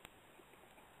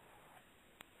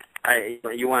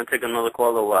 You want to take another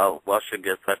caller while Suge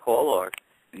gets that call, or?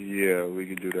 Yeah, we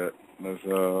can do that. Let's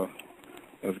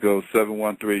go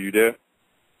 713. You there?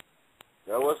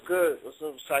 Yo, what's good? What's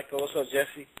up, Psycho? What's up,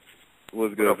 Jesse?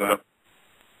 What's good, man?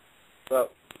 What's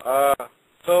up?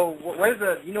 So when's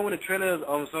when the trailer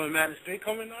of Summer Madness 3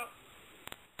 coming out?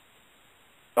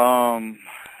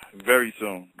 Very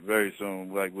soon,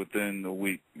 like within a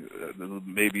week,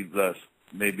 maybe less.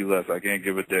 I can't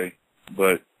give a day,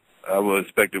 but I will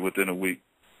expect it within a week.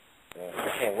 Yeah, I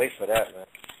can't wait for that, man.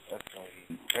 That's gonna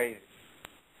be crazy.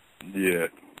 Yeah.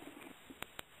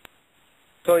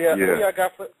 So who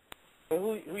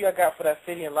y'all got for that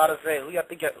city in Lauderdale? Who y'all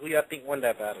think won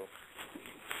that battle?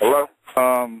 Hello?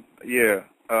 Yeah.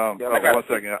 1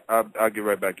 second. I'll get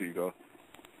right back to you, go.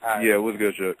 Right. Yeah, what's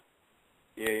good, Chuck?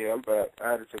 Yeah, I'm back.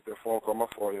 I had to take that phone call. My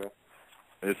fault, yeah.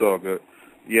 It's all good.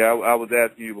 Yeah, I was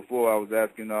asking you before. I was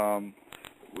asking,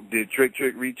 did Trick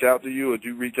reach out to you, or did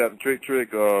you reach out to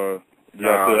Trick, or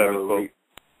y'all still haven't spoken?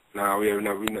 Nah, we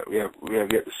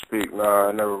have yet to speak. Nah,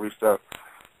 I never reached out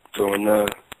to him.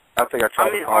 I think I tried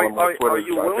to call him on Twitter. Are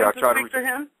you willing to speak to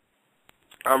him?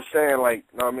 I'm saying, like,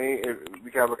 you know what I mean?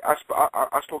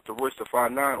 I spoke to Royce the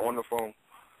 5'9" on the phone.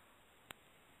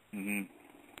 Mm-hmm.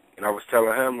 And I was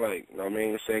telling him, like, you know what I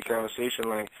mean, the same conversation,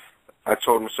 like, I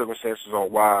told him the circumstances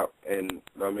on why and, you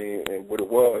know what I mean, and what it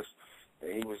was.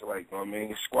 And he was like, you know what I mean,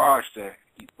 he squashed it.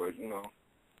 But, you know,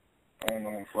 I don't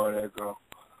know how far that go.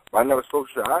 But I never spoke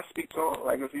to him. I speak to him,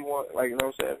 like, if he want, like, you know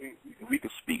what I'm saying? If we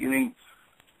could speak and he,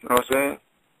 you know what I'm saying?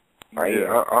 Like,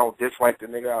 Yeah. I don't dislike the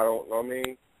nigga. I don't, you know what I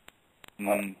mean?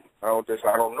 Mm. I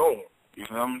don't know him. You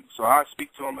feel me? So I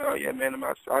speak to him. Oh yeah, man.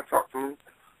 I talk to him.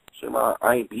 Shit,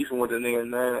 I ain't beefing with the nigga,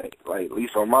 man. Like at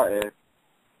least on my end.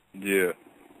 Yeah.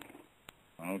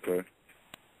 Okay.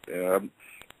 Yeah,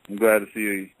 I'm glad to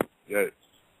see that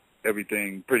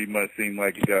everything pretty much seemed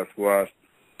like it got squashed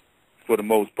for the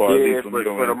most part. Yeah, at least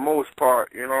for the most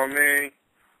part. You know what I mean?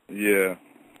 Yeah.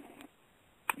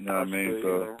 You know what I mean?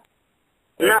 So.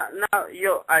 Now,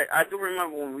 yo, I do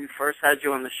remember when we first had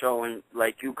you on the show and,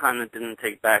 like, you kind of didn't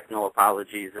take back no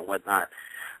apologies and whatnot.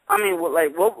 I mean, what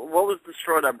was the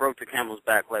straw that broke the camel's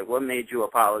back? Like, what made you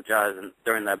apologize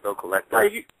during that bill collector?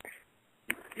 Like,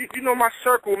 you know, my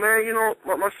circle, man, you know,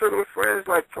 my circle of friends,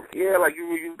 like, yeah, like,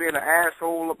 you being an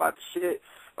asshole about the shit.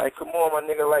 Like, come on, my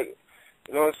nigga, like,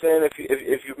 you know what I'm saying?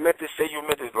 If you meant to say you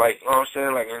meant to, like, you know what I'm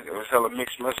saying? Like, it was hella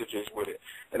mixed messages with it.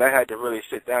 And I had to really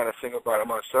sit down and think about it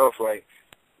myself, like,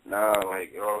 nah,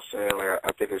 like, you know what I'm saying? Like,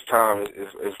 I think it's time.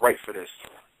 It's right for this.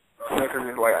 Because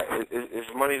it's like, it's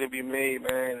money to be made,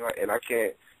 man, like, and I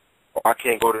can't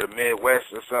go to the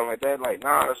Midwest or something like that. Like,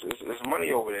 nah, it's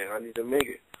money over there. I need to make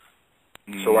it.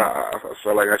 Mm-hmm. So I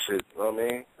felt like I should, you know what I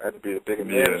mean? I had to be the bigger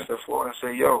man and stuff for it and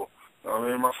say, yo, you know what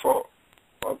I mean? My fault.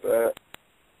 My bad.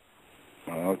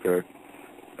 Oh, okay.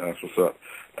 That's what's up.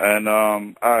 And,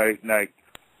 all right, like,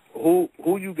 who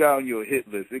you got on your hit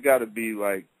list? It got to be,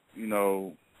 like, you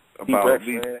know, about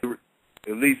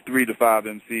at least 3 to 5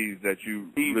 MCs that you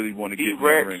really want to get in the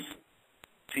ring.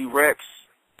 T-Rex,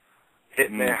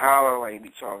 Hitman Holler, like,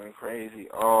 be talking crazy.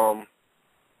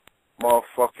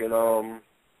 Motherfucking,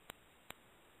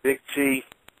 Big T,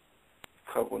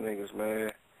 couple niggas,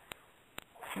 man.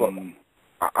 Fuck.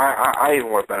 I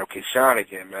even want to battle K-Shine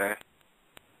again, man.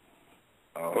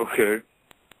 Okay.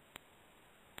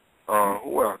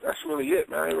 Well, that's really it,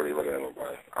 man. I ain't really looking at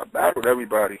nobody. I battled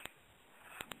everybody.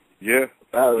 Yeah.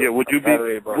 Would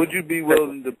you be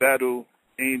willing to battle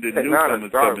any of the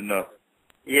newcomers coming up?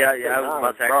 Yeah. I was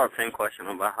about to ask the same question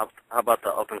about how about the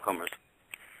up and comers?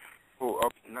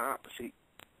 See.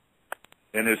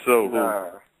 And if so,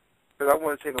 who? Because I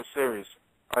wouldn't take them serious.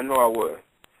 I know I would.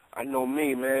 I know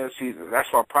me, man. See,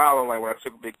 that's my problem. Like, when I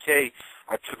took Big K,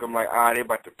 I took them like, they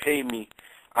about to pay me.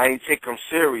 I ain't take them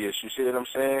serious. You see what I'm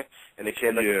saying? And they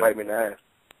can't let you fight me in the ass.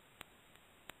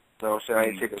 You know what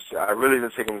I'm saying? I really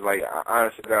didn't take him, like,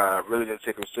 honest to God, I really didn't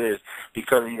take him serious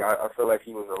because I feel like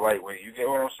he was a lightweight. You get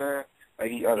what I'm saying?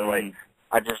 Like, like,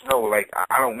 I just know, like,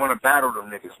 I don't want to battle them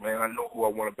niggas, man. I know who I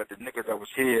want to battle. The niggas that was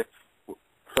here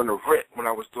from the rip when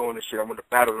I was doing this shit, I want to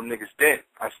battle them niggas then.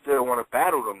 I still want to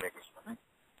battle them niggas, man.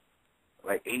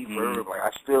 Like, Verb, like, I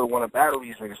still want to battle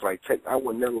these niggas. Like, I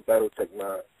would never battle Tech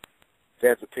 9. They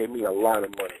have to pay me a lot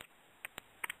of money.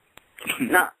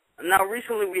 Now,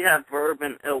 recently we have Verb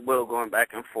and Ill Will going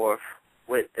back and forth,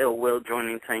 with Ill Will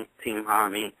joining Team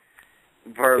Hami.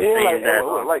 Verb saying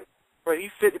that, but he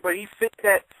fit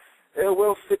that. Ill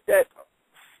Will fit that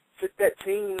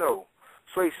team though.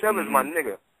 Sway 7's my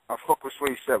nigga. I fuck with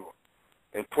Sway 7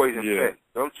 and Poison Fett.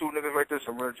 Them two niggas right there,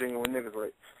 some real genuine niggas,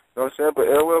 right? You know what I'm saying? But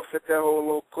Ill Will fit that whole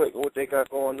little clique, what they got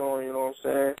going on. You know what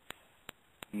I'm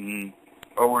saying?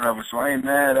 Or whatever. So I ain't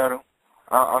mad at him.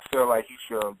 I feel like he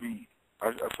should be.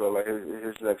 I feel like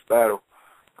his next battle,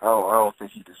 I don't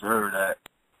think he deserved that.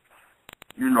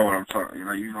 You know what I'm talking,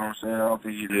 like, you know what I'm saying? I don't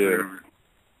think he deserved it.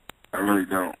 I really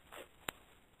don't.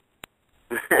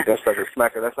 That's like a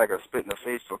smacker. That's like a spit in the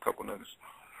face to a couple niggas.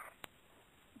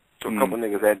 To a couple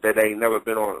niggas that ain't never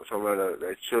been on something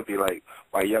that should be like,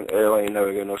 why Young L ain't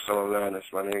never get no Summer Madness,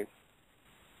 my nigga.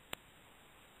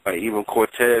 Like, even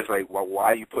Cortez, like,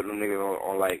 why you putting them niggas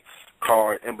on like,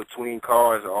 cars, in between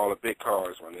cars and all the big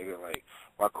cars, my nigga? Like,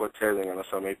 why Cortez ain't got no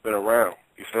something? Ain't been around.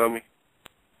 You feel me?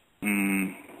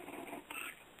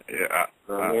 Yeah.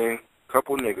 You know what I mean?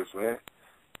 Couple niggas, man.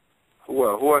 Who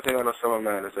else ain't got no Summer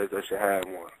Madness that should have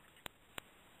one?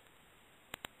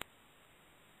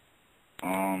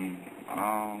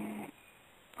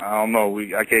 I don't know.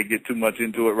 I can't get too much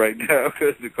into it right now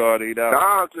because the card ain't out.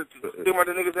 Nah, just think about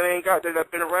the niggas that ain't got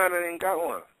that been around and ain't got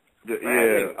one.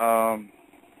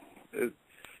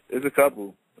 It's a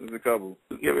couple. It's a couple.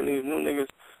 Giving these new niggas,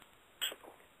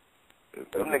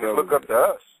 them niggas look up to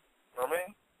us. You know what I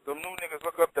mean? Them new niggas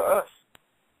look up to us.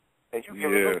 And you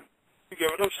giving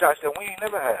them shots that we ain't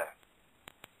never had.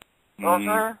 You know what I'm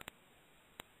saying?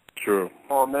 True.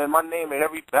 Oh, man, my name in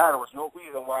every battle is no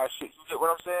reason why shit. You get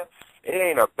what I'm saying? It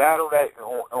ain't a battle that,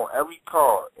 on every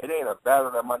card, it ain't a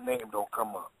battle that my name don't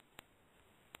come up.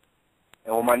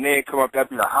 And when my name come up, that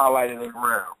be the highlight of the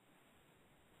round.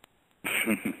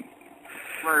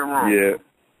 Very wrong. Yeah.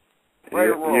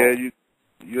 Very wrong. Yeah,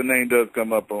 your name does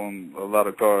come up on a lot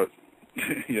of cards.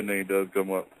 Your name does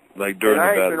come up, like during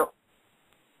the battle.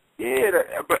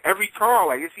 But every card,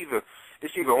 like it's either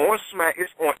on Smack,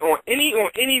 it's on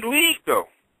any league though.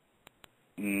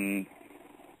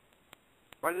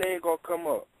 My name gonna come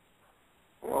up.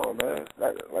 Come on, man.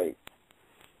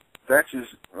 That's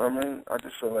just, I mean, I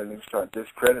just feel like niggas trying to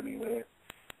discredit me, man.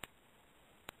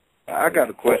 I got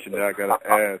a question that I gotta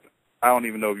ask. I don't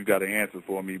even know if you got an answer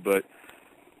for me, but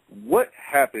what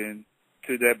happened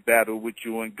to that battle with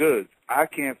you and Goods? I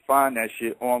can't find that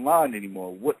shit online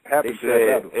anymore. What happened to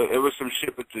that battle? It was some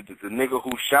shit with the nigga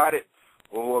who shot it,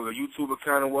 or whoever YouTube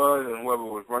account it was, and whoever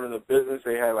was running the business,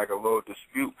 they had like a little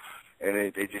dispute, and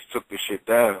they just took the shit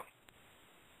down.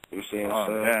 You see what I'm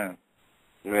saying? Man.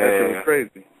 Man. That shit was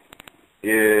crazy.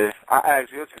 Yeah. I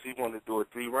asked him because he wanted to do it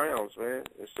 3 rounds, man,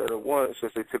 instead of 1.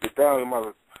 Since they took it down, he might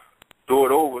have do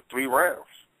it over 3 rounds.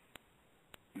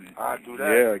 I'd do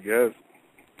that. Yeah, I guess.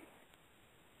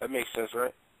 That makes sense,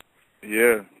 right?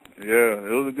 Yeah.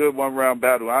 It was a good 1-round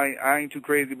battle. I ain't too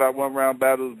crazy about 1-round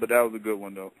battles, but that was a good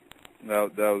one, though.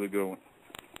 That was a good one.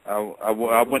 I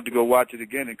went to go watch it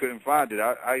again and couldn't find it.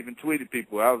 I even tweeted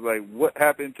people. I was like, what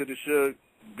happened to the Suge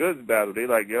Goods battle? They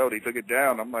like, yo, they took it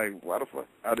down. I'm like, why the fuck?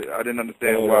 I didn't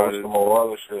understand why. Some more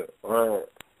other shit. Right.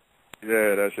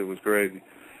 Yeah, that shit was crazy.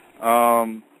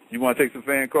 You want to take some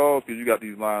fan calls? Because you got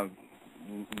these lines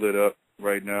lit up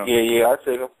right now. Yeah, I'll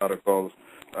take them. A lot of calls.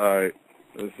 All right,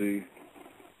 let's see.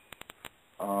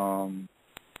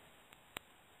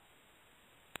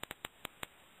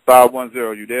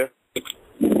 510, you there?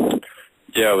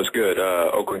 Yeah, it was good.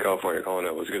 Oakland, California calling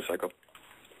it. What's good, Psycho?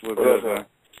 What's good, man?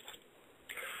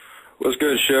 What's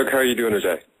good, Suge? How are you doing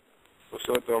today? What's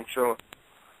up, though? I'm chilling.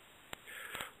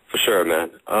 For sure,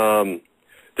 man.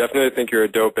 Definitely think you're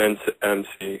a dope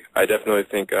MC. I definitely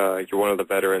think you're one of the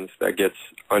veterans that gets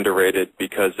underrated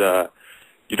because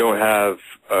you don't have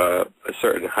a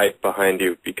certain hype behind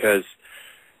you, because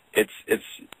it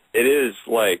is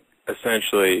like,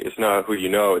 essentially, it's not who you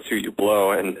know, it's who you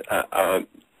blow, and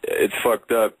it's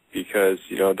fucked up because,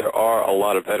 you know, there are a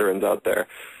lot of veterans out there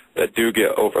that do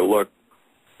get overlooked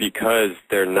because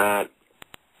they're not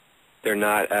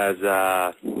as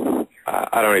I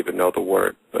don't even know the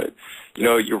word, but, you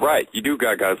know, you're right. You do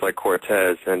got guys like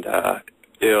Cortez and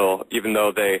Ill, even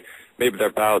though maybe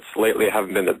their bouts lately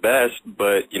haven't been the best,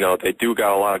 but, you know, they do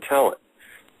got a lot of talent.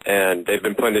 And they've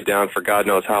been putting it down for God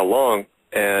knows how long,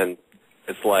 and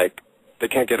it's like they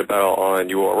can't get a battle on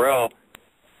URL.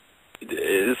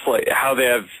 It's like how they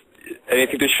have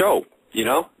anything to show, you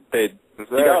know? You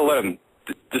gotta let them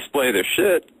display their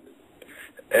shit.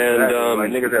 And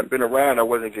like niggas that been around, I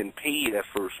wasn't getting paid at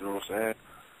first, you know what I'm saying?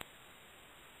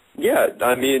 Yeah,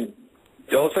 I mean,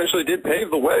 y'all essentially did pave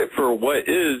the way for what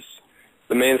is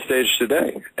the main stage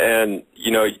today. And,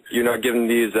 you know, you're not giving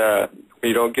these,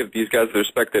 you don't give these guys the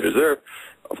respect they deserve.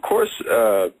 Of course,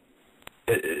 I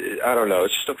don't know,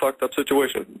 it's just a fucked up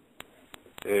situation.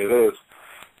 Yeah, it is.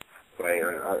 Like,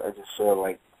 I just feel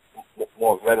like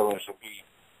more veterans should be,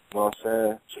 you know what I'm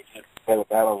saying? Should get better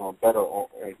battles on better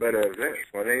events,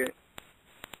 my nigga.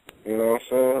 You know what I'm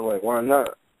saying? Like, why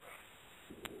not?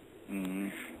 Mm-hmm.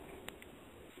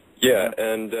 Yeah,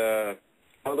 and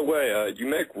by the way, you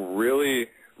make really,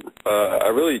 I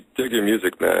really dig your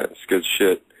music, man. It's good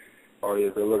shit. Oh, yeah,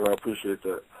 good looking. I appreciate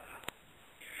that.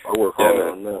 I work hard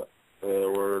on that.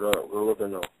 Yeah, word up. Good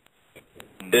looking, though.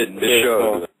 It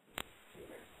shows.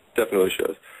 Definitely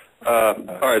shows. All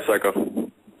right, Psycho.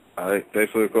 All right,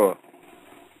 thanks for the call.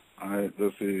 All right,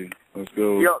 let's see. Let's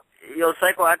go. Yo,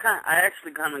 Psycho, I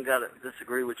actually kind of gotta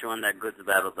disagree with you on that Goods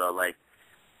battle, though. Like,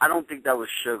 I don't think that was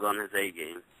Suge on his A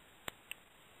game.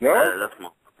 No, that's my.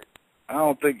 I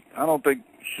don't think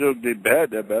Suge did bad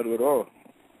that battle at all.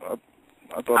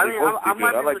 I thought they both did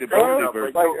good. I like the both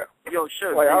did good. Yo,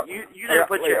 Suge, you didn't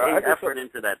put your effort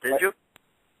into that, did you?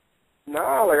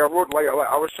 Nah, like I wrote, like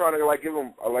I was trying to like give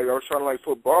them, like I was trying to like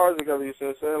put bars together. You see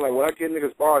what I'm saying? Like when I get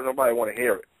niggas bars, nobody want to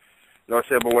hear it. You know what I'm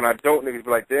saying? But when I don't, niggas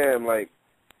be like, damn, like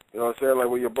You know what I'm saying? Like,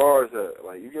 where your bars at?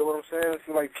 Like, you get what I'm saying? It's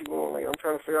like people, like, I'm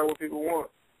trying to figure out what people want.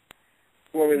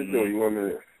 What you want me to do? You want me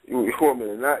to, you want me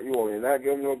to not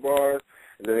give them no bars?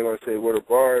 And then they're going to say where the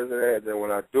bars are at. Then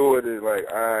when I do it, it's like,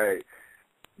 all right,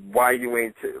 why you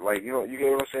ain't, like, you know, you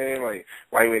get what I'm saying? Like,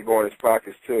 why you ain't going in his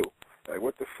pockets too? Like,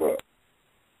 what the fuck?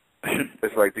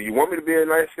 It's like, do you want me to be a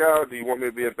nice guy or do you want me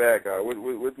to be a bad guy? What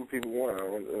do people want?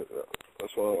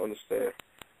 That's what I don't understand.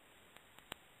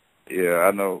 Yeah,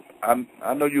 I know.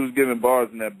 I know you was giving bars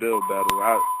in that build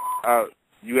battle.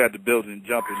 You had to build and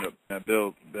jump in that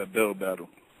build battle.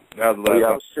 That was the last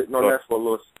I was sitting on that for a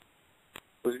little.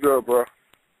 What's good, bro?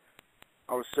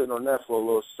 I was sitting on that for a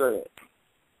little second.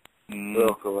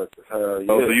 Real collective. Hell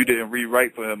yeah. Oh, so you didn't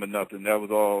rewrite for him or nothing? That was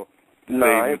all. No,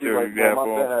 I ain't rewrite for him.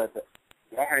 My bad.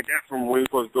 I had that from when we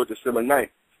supposed to go to December 9th.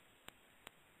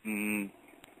 I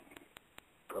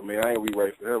mean, I ain't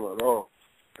rewrite for him at all.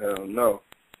 Hell no.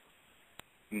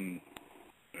 Yeah,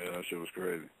 that shit was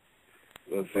crazy.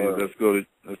 Let's see.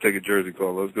 Let's take a Jersey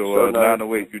call. Let's go. So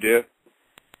 908. You there?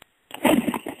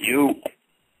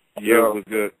 Yeah, what's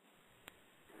good?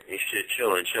 Ain't shit,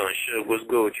 chillin'. Shit, what's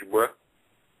good with you, bro?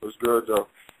 What's good, though?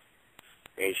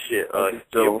 Ain't shit.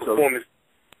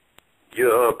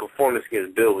 Your performance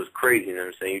against Bill was crazy. You know what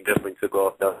I'm saying? You definitely took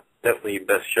off. That was definitely your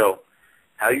best show.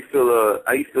 How you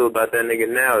feel about that nigga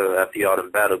now after y'all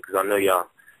done battled? Because I know y'all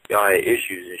had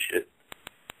issues and shit.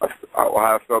 How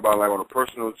I feel about, like, on a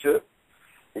personal tip?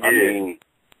 Yeah. I mean,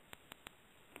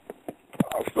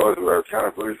 I kind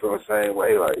of really feel the same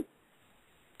way, like,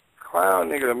 clown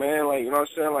nigga, man, like, you know what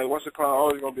I'm saying? Like, once a clown,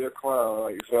 always gonna be a clown,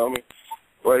 like, you feel me?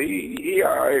 But he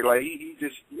alright, like, he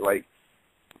just, like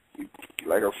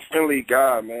a friendly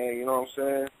guy, man, you know what I'm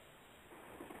saying?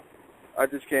 I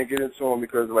just can't get into him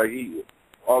because, like,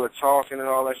 all the talking and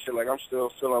all that shit, like, I'm still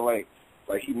feeling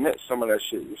like he meant some of that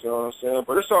shit, you know what I'm saying?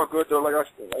 But it's all good, though, like,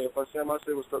 if I say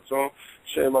what's up to him,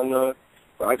 shame on none.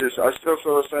 But I still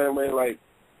feel the same way, like,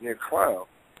 you're a clown.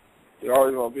 You're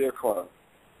always gonna be a clown.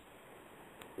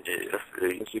 Yeah, that's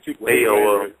good. Hey,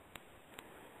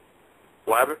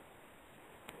 what happened?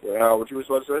 Yeah, what you was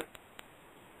about to say?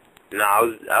 Nah, I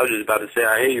was just about to say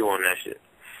I hear you on that shit.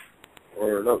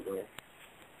 Word up, man.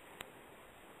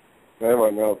 Man,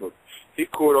 right now, but he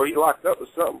cool though. He locked up or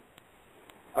something.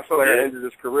 I feel like I ended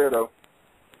his career though.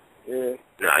 Yeah.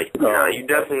 Nah, you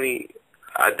definitely.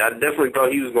 I definitely thought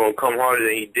he was gonna come harder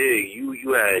than he did.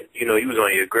 You had, you was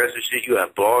on your aggressive shit. You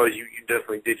had bars. You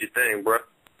definitely did your thing, bro.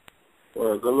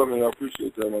 Well, good looking. I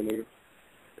appreciate that, my nigga.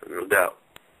 No doubt.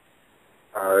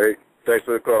 All right. Thanks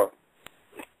for the call.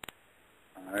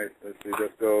 All right. Let's see.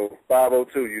 Let's go.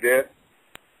 502. You there?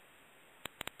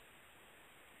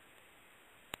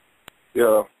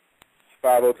 Yeah.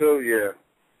 502. Yeah.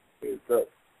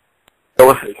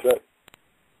 What's up?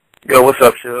 Yo, what's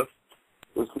up, Suge?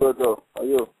 What's good though? How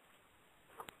you?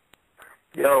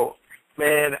 Yo,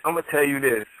 man, I'm gonna tell you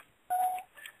this.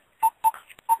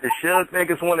 The Suge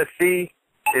niggas want to see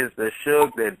is the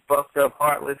Suge that fucked up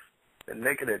Heartless, the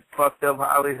nigga that fucked up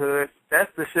Hollywood.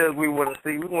 That's the Suge we want to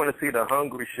see. We want to see the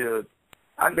hungry Suge.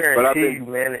 I guarantee you,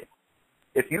 man,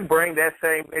 if you bring that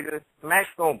same nigga, Max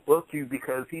gonna book you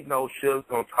because he knows Suge's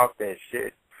gonna talk that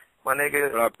shit. My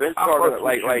nigga, but I've been talking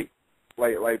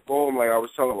like boom, like I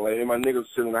was telling, like my niggas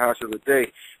sitting in the house the other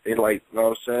day, they like, you know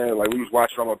what I'm saying? Like we was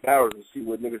watching all my battles and see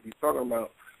what niggas be talking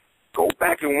about. Go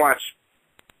back and watch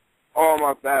all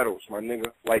my battles, my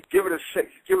nigga. Like give it a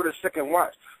second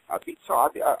watch. I've been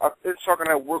talking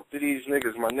at work to these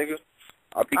niggas, my nigga.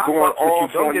 I be going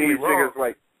off on these niggas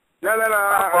like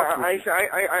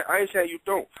I ain't saying you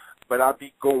don't. But I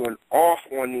be going off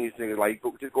on these niggas. Like,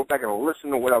 just go back and listen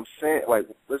to what I'm saying. Like,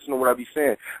 listen to what I be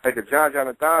saying. Like the John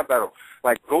and Don battle.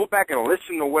 Like, go back and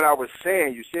listen to what I was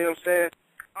saying. You see what I'm saying?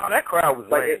 Oh, that crowd was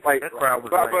lame. That crowd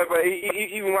was lame. But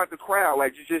even like the crowd,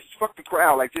 like, just fuck the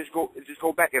crowd. Like, just go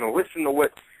back and listen to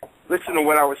what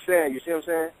I was saying. You see what I'm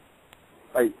saying?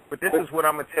 Like, but this is what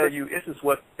I'm gonna tell you. This is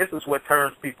what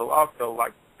turns people off though.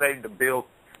 Like, say the Bill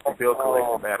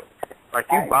Collector battle. Like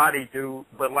you body dude,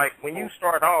 but like when you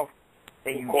start off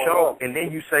and you choke and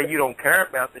then you say you don't care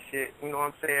about the shit, you know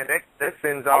what I'm saying? That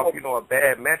sends off, a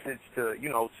bad message to,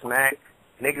 Smack.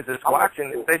 Niggas that's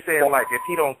watching. If they saying like, if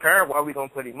he don't care, why we gonna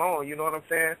put him on? You know what I'm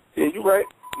saying? Yeah, you right.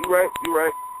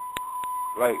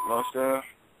 Like, you know what I'm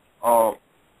saying?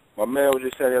 My man was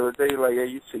just saying the other day, like, yeah,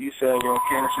 you saying you don't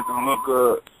care, that shit don't look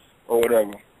good or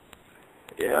whatever.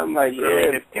 Yeah, I'm like,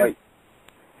 yeah,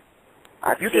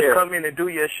 if you just come in and do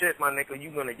your shit, my nigga,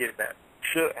 you gonna get that.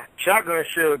 Shotgun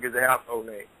Suge is a household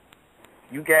name.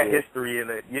 You got history in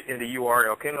the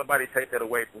URL. Can't nobody take that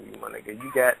away from you, my nigga.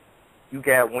 You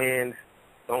got wins.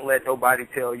 Don't let nobody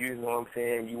tell you, you know what I'm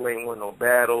saying, you ain't won no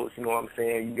battles, you know what I'm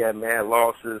saying, you got mad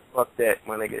losses. Fuck that,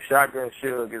 my nigga. Shotgun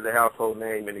Suge is a household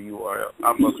name in the URL.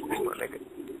 I fuck with you, my nigga.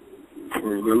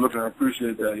 Good looking. I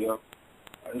appreciate that, yo.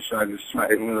 I just trying to get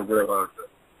smacked in the real about that.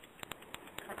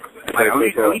 Like, at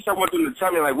least I want them to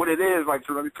tell me, like, what it is. Like,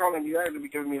 so they be calling me, they be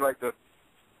giving me, like, the,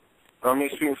 I mean,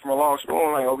 speaking from a long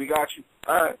spoon, like, oh, we got you.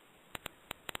 All right.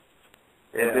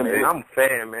 Yeah, man, I'm a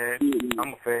fan, man.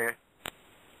 I'm a fan.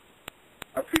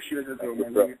 I appreciate that, though,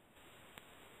 man. All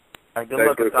right, good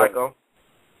luck, Psycho.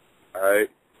 All right.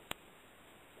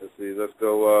 Let's see. Let's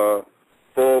go,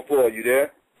 404. You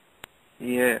there?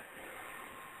 Yeah.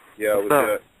 Yeah, what's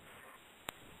up?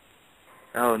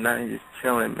 Oh, nothing, just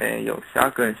chilling, man. Yo,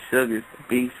 Shotgun Suge is the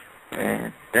beast,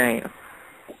 man. Damn.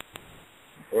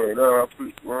 Word up.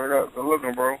 Good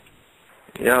looking, bro.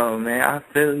 Yo, man, I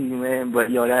feel you, man. But,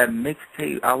 yo, that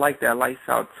mixtape, I like that Lights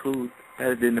Out 2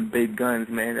 better than the Big Guns,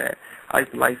 man. I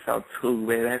like the Lights Out 2,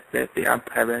 man. That's that thing. I'm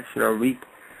having that shit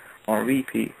on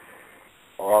repeat.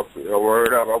 Oh,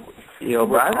 word up. Yo,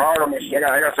 but I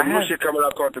got some new shit coming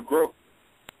up called The Group.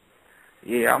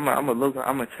 Yeah, I'm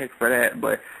gonna check for that.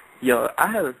 But yo,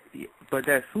 but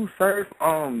that Sue Surf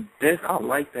this, I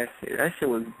like that shit. That shit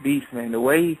was beast, man. The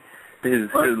way his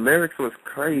lyrics was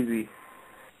crazy.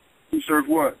 Sue Surf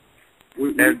what?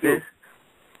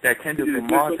 That Kendrick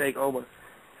Lamar take over.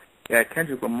 Yeah,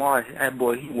 Kendrick Lamar, that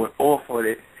boy, he went off on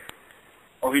it.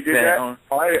 Oh, he did that? I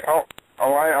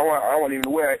wasn't even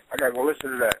aware. I gotta go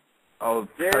listen to that. Oh,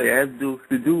 yeah, the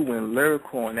dude went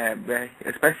lyrical on that, man.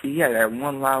 Especially, he had that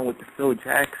one line with the Phil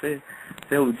Jackson,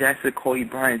 Kobe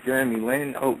Bryant, Jeremy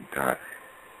Lin. Oh, God.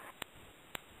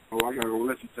 Oh, I gotta go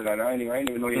listen to that. I didn't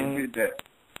even know he did that.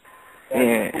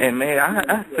 Yeah, and man,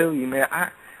 I feel you, man.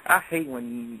 I hate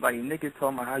when, like, niggas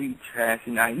talking about how you trash.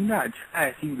 You not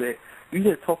trash. You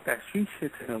just talk that street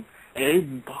shit to them. And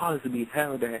it bothers me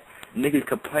hell that niggas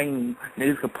complaining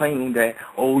that,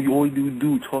 oh, you always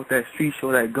do talk that street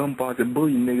show, that gun bars and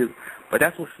bully niggas. But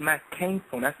that's what Smack came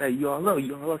from. That's that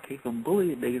URL came from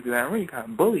bullying niggas, and I really kind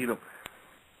of bullied them.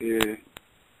 Yeah.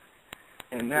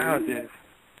 And now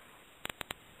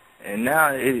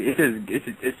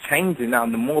it's changing now.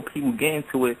 The more people get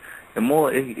into it, the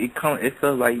more it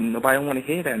feels like nobody want to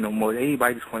hear that no more.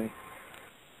 Everybody just want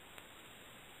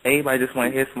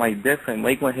to hear somebody different.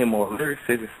 They want to hear more lyrics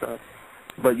and stuff.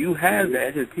 But you have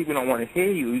that, just people don't want to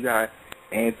hear you. You got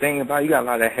a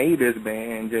lot of haters,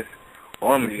 man. And just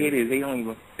all them haters, they don't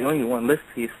even want to listen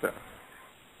to your stuff.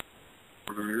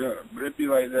 Yeah, but it be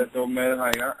like that though, man.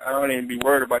 Like I don't even be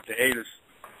worried about the haters.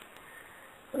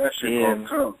 That shit gonna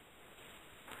come.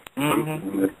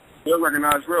 Mm-hmm. They'll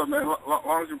recognize real, man. As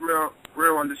long as you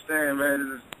real understand,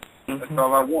 man. That's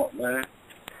all I want, man.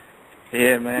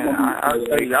 Yeah, man. I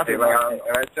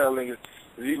tell niggas,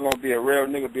 if you gonna be a real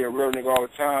nigga all the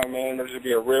time, man. Let's just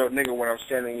be a real nigga when I'm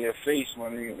standing in your face, my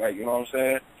nigga. Like, you know what I'm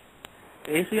saying?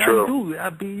 Yeah, see, you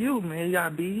gotta be you, man. You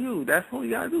gotta be you. That's what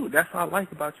you gotta do. That's what I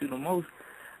like about you the most.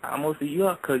 Most of you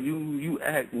are, cause you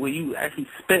act when you actually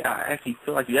spit. I actually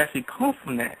feel like you actually come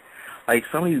from that. Like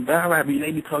some of these battle rappers,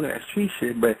 they be talking that street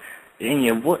shit, but in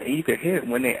your voice, you can hear it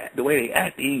when the way they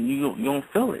act. You don't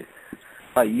feel it.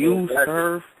 Like you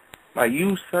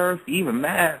surf, even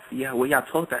math. Yeah, when y'all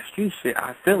talk that street shit,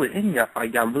 I feel it in y'all.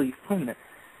 Like y'all really from that.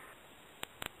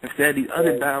 Instead of these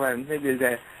other battle rappers, niggas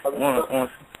that on.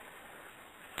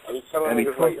 I be telling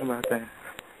niggas talking about that.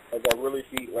 Like I really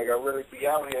be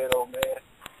out here though, man.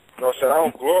 You know what I'm saying? I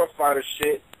don't glorify the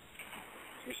shit.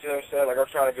 You see what I'm saying? Like I'm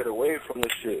trying to get away from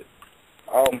this shit.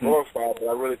 I don't glorify it, but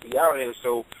I really be out here.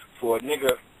 So for a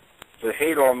nigga to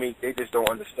hate on me, they just don't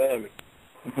understand me.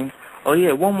 Mm-hmm. Oh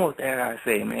yeah, one more thing I gotta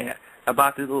say, man,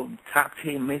 about this little top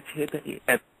 10 mid-tier thing.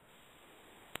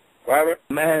 What?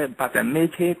 Man, about that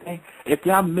mid-tier thing. If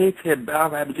y'all mid-tier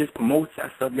battle rappers just promote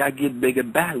yourself, y'all get bigger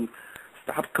battles.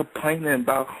 Stop complaining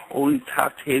about all these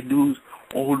top 10 dudes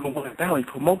on who don't want to battle.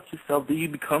 Promote yourself, then you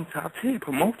become top 10.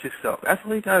 Promote yourself. That's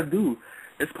what you gotta do.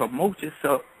 Just promote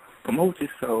yourself. Promote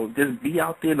yourself. Just be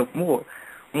out there more.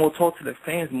 Talk to the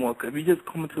fans more. Cause if you just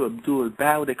come to do a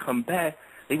battle, they come back,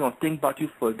 they gonna think about you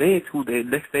for a day or 2 days.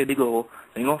 Next day they gonna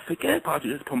forget about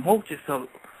you. Just promote yourself.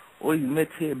 Or you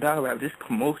mid-tier battle rap, just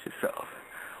promote yourself.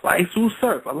 Like Sue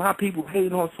Surf. A lot of people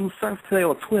hate on Sue Surf today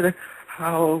on Twitter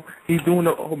how he's doing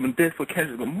the open this for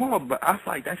Kendrick Lamar, but I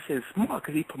feel like that shit is smart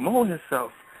because he promoting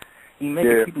himself. He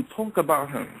making people talk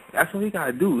about him. That's what he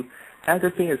gotta do. Have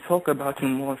the fans talk about you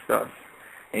more stuff.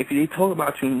 And if they talk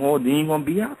about you more, then you're gonna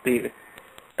be out there.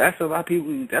 That's what a lot of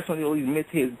people. That's what all these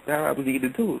mid-tier battle rappers need to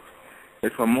do.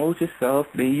 Just promote yourself,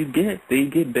 then you get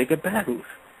bigger battles.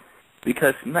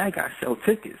 Because Smack got to sell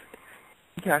tickets.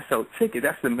 He got to sell tickets.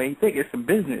 That's the main thing. It's a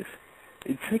business.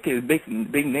 the ticket is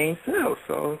big name sales.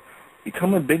 So you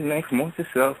come with big names, promote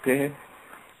yourself, then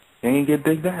you get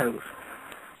big battles.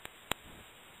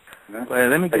 Yeah. But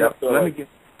let me get.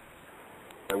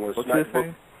 Like when Smack book,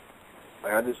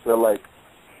 like I just feel like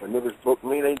when niggas book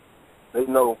me, they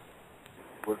know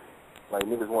what, like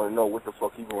niggas want to know what the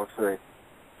fuck he gonna say.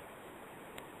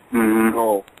 Mm-hmm. You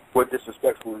know, what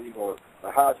disrespectful is he gonna?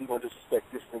 Like, how is he gonna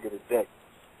disrespect this nigga today?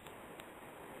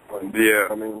 Like, yeah.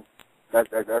 I mean, that's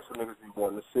what niggas be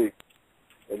wanting to see.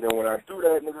 And then when I do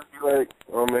that, niggas be like,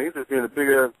 oh man, he's just being a big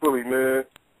ass bully, man.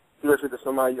 He listen to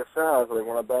somebody your size, like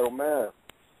when I battle Mav.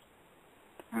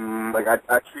 Mm-hmm. Like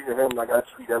I treated him like I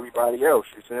treat everybody else.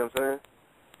 You see what I'm saying?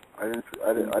 I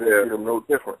didn't treat him no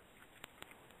different.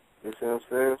 You see what I'm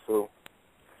saying? So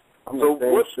I'm so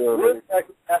the same what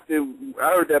exactly happened?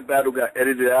 I heard that battle got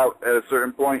edited out at a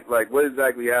certain point. Like, what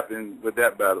exactly happened with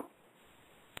that battle?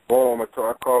 I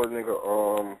called a nigga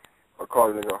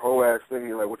a whole ass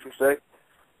nigga. Like, what you say?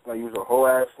 Like, you was a whole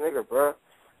ass nigga, bruh.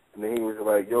 And then he was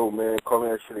like, yo, man, call me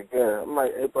that shit again. I'm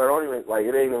like, hey, but don't even, like,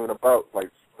 it ain't even about, like,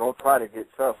 don't try to get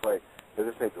tough. Like,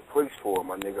 this ain't the place for it,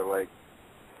 my nigga. Like,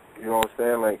 you know what I'm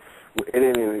saying? Like, it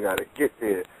ain't even got to get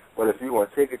there. But if you want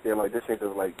to take it there, like, this ain't the,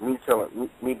 like, me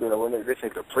being a winner, this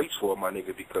ain't the place for it, my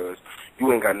nigga, because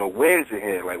you ain't got no wins in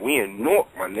here. Like, we in North,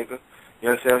 my nigga. You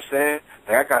understand what I'm saying?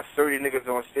 Like, I got 30 niggas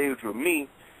on stage with me.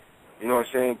 You know what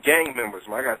I'm saying? Gang members,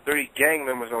 man. I got 30 gang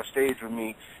members on stage with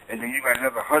me, and then you got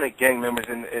another 100 gang members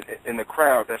in the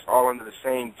crowd that's all under the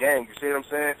same gang. You see what I'm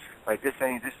saying? Like, this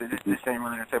ain't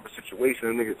really the type of situation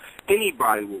a nigga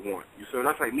anybody would want. You see?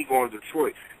 That's like me going to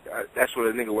Detroit. That's what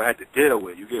a nigga would have to deal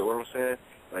with. You get what I'm saying?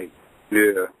 Like,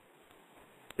 yeah.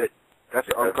 That's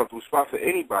an uncomfortable spot for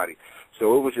anybody.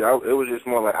 So it was just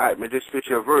more like, all right, man, just spit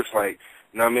your verse, like.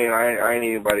 You know what I mean? I ain't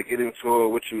even about to get into it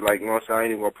with you, like, you know what I'm saying? I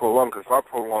ain't even going to prolong, because if I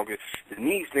prolong it, then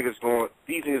these niggas going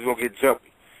to get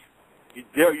jumpy.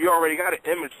 You already got an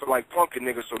image for, like, punkin'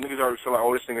 niggas, so niggas already feel like,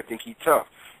 oh, this nigga think he tough.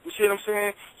 You see what I'm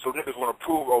saying? So niggas want to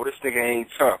prove, oh, this nigga ain't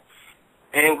tough.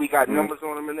 And we got numbers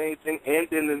on him and everything, and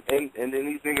then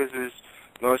these niggas is,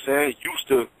 you know what I'm saying, used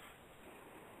to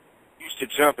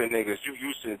jumping niggas, you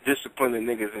used to disciplining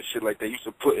niggas and shit like that, used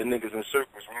to putting niggas in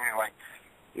circles, man, like,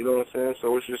 you know what I'm saying?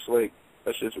 So it's just like,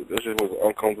 That just was an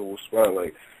uncomfortable spot.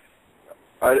 Like,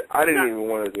 I didn't even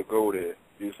want it to go there.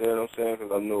 You see what I'm saying?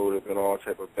 Because I knew it would have been all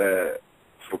type of bad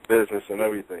for business and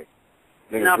everything.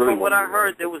 Now, from what I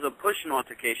heard, there was a pushing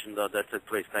altercation, though, that took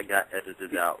place that got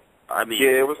edited out. I mean,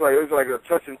 yeah, it was like a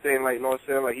touching thing. Like, you know what I'm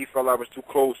saying? Like, he felt I was too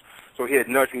close, so he'd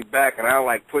nudge me back, and I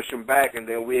like push him back, and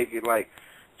then we'd get like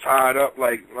tied up.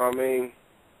 Like, you know what I mean?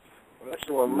 Well, that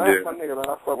shit wasn't mad, my nigga. Man,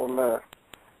 I fuck with man.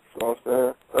 You know what I'm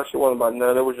saying? That shit wasn't about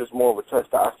nothing. It was just more of a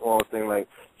testosterone thing. Like,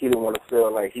 he didn't want to feel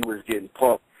like he was getting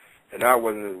pumped, and I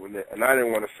wasn't, and I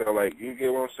didn't want to feel like, you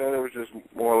get what I'm saying? It was just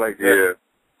more like that.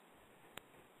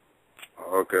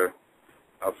 Yeah. Okay.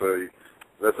 I feel you.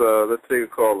 Let's take a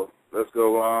caller. Let's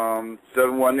go,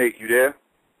 718, you there?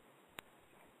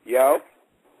 Yo.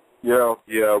 Yo.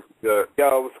 Yeah, good.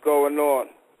 Yo, what's going on?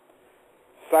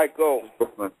 Psycho.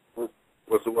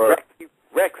 What's the word?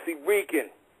 Rexy Reekin.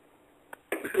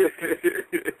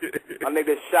 My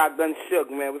nigga Shotgun Suge,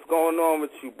 man. What's going on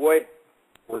with you, boy?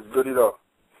 What's goody though?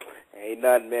 Ain't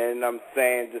nothing, man. You know what I'm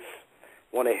saying? Just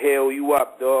want to heal you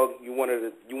up, dog. You one of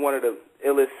the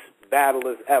illest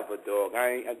battlers ever, dog.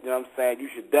 You know what I'm saying? You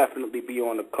should definitely be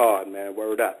on the card, man.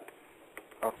 Word up.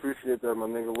 I appreciate that, my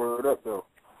nigga. Word up, though.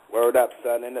 Word up,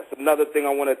 son. And that's another thing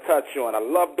I want to touch on. I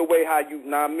love the way how you,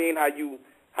 know what I mean, how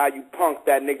you punked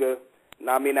that nigga,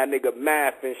 know what I mean, that nigga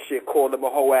Math and shit, called him a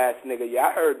whole ass nigga. Yeah,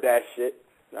 I heard that shit.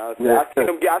 You know what I'm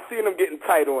saying? Yeah. I seen him getting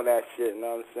tight on that shit. You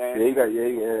know what I'm saying?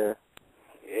 Yeah.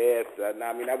 Yeah, son.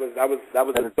 I mean, that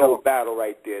was a dope battle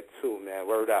right there too, man.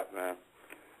 Word up, man.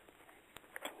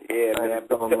 Yeah,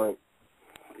 man.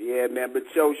 Yeah, man. But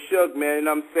yo, Suge, man, you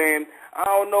know what I'm saying? I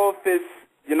don't know if it's,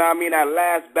 you know what I mean, that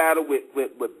last battle with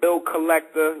Bill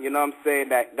Collector, you know what I'm saying,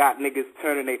 that got niggas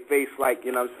turning their face like,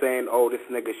 you know what I'm saying, oh, this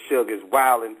nigga Suge is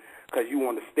wildin', because you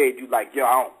on the stage, you like, yo,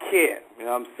 I don't care. You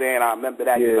know what I'm saying? I remember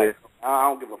that. You like, I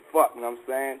don't give a fuck, you know what I'm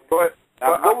saying? But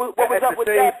what was up with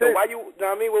that, though? thing. Why you know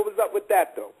what I mean? What was up with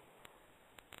that, though?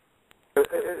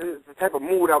 It's the type of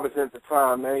mood I was in at the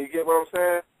time, man. You get what I'm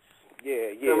saying?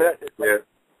 Yeah.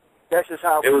 That's just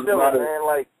how I was feeling, man.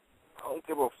 Like, I don't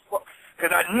give a fuck.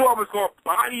 Because I knew I was going to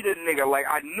body the nigga. Like,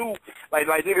 I knew, like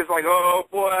niggas like, oh,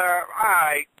 boy,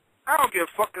 I don't give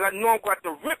a fuck because I know I'm going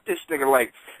to rip this nigga.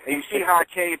 Like, and you see how I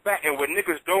came back. And what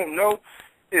niggas don't know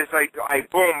is, like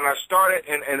boom, when I started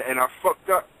and I fucked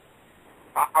up,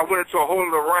 I went into a whole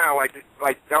other round.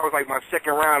 Like that was like my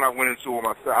second round I went into with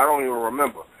myself. I don't even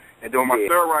remember. And then when my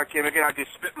third round came again, I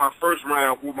just spit my first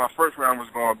round, who my first round was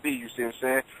going to be, you see what I'm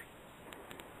saying?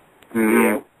 Mm-hmm.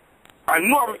 Yeah. I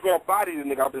knew I was going to body the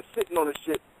nigga. I've been sitting on this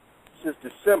shit since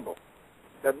December.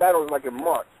 That battle was like in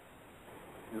March.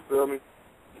 You feel me?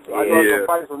 So I know I was going to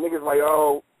fight some niggas like,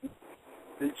 oh,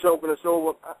 they choking us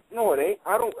over. No, it ain't.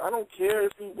 I don't care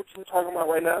what you talking about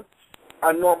right now.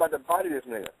 I know I'm about to body this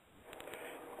nigga.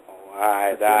 All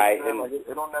right. And like,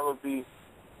 it don't never be.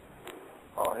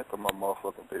 Oh, here come my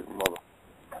motherfucking baby mother.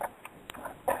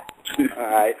 All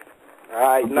right.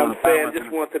 You know what I'm saying?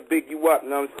 Just want to big you up, you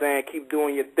know what I'm saying? Keep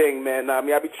doing your thing, man. I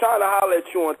mean, I be trying to holler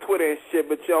at you on Twitter and shit,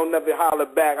 but you don't never holler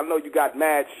back. I know you got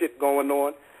mad shit going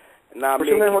on. What's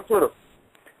your name on Twitter?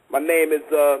 My name is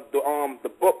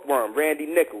the bookworm, Randy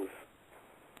Nichols.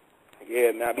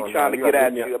 Yeah, man, I be trying to get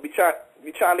at you. I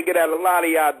be trying to get at a lot of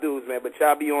y'all dudes, man, but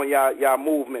y'all be on y'all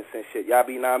movements and shit. Y'all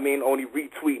be, you know what I mean, only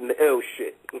retweeting the ill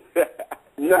shit.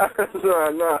 Nah.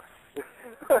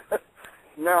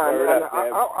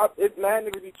 If man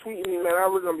niggas be tweeting me, man, I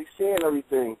really gonna be seeing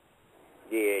everything.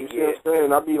 Yeah, you see what I'm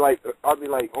saying? I'll be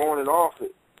like on and off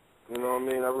it. You know what I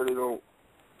mean? I really don't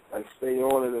like stay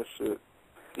on it and shit.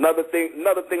 Another thing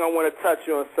I want to touch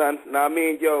on, son. Now I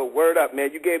mean, yo, word up,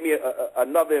 man. You gave me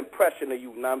another impression of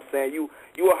you. Know what I'm saying? You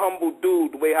a humble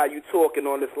dude. The way how you talking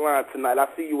on this line tonight, I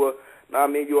see you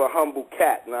you're a humble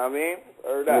cat. Know what I mean?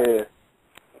 Word up. Yeah.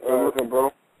 Good looking,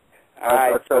 bro.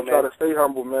 I try to stay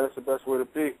humble, man. It's the best way to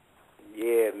be.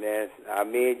 Yeah, man. I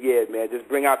mean, yeah, man. Just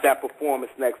bring out that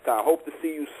performance next time. Hope to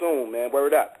see you soon, man.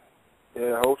 Word up.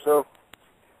 Yeah, I hope so.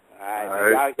 All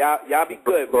right. Y'all be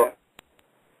good, man.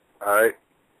 All right.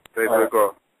 Take a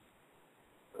call.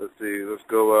 Let's see. Let's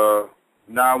go.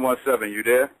 917. You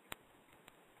there?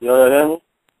 Yo, hear me?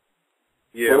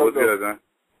 Yeah. What's good, man?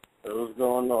 Yo, what's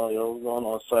going on? What's going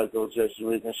on? Psycho, Jesse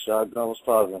Regan, Shotgun. What's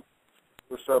poppin'?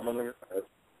 What's up, my nigga?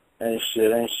 Ain't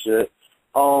shit.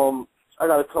 I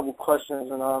got a couple questions,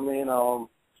 you know what I mean?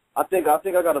 I think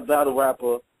I got a battle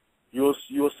rapper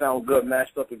you'll sound good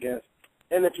matched up against.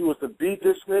 And if you was to beat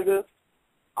this nigga,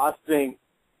 I think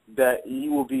that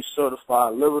you will be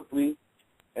certified lyrically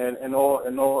and in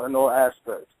all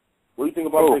aspects. What do you think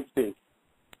about Big T?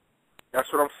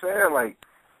 That's what I'm saying. Like,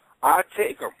 I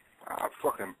take him. I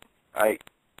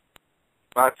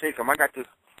take him. I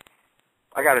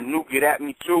got a new Get At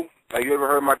Me too. Like, you ever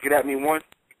heard my Get At Me one?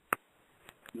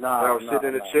 Nah. When I was sitting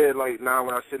in the chair, when I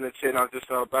was sitting in the chair, and I was just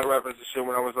battle rapping and shit.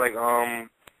 When I was like,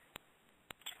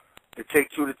 it take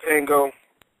two to tango.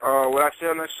 What I say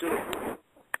on that shit?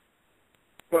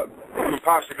 But from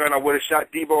Popsicle, gun, I would have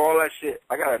shot Debo, all that shit.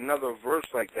 I got another verse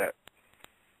like that.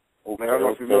 Okay, I don't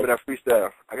know if you remember that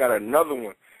freestyle. I got another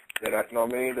one that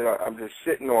I'm just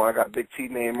sitting on. I got Big T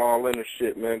name all in and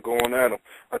shit, man, going at him.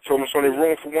 I told him it's only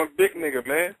room for one big nigga,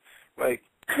 man. Like,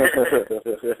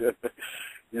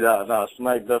 yeah,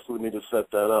 Smack definitely need to set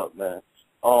that up, man.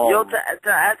 Yo, to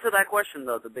add to that question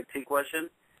though, the Big T question.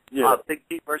 Yeah. Big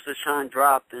T versus Shine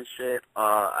dropped and shit.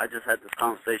 I just had this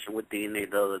conversation with DNA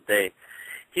the other day.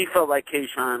 He felt like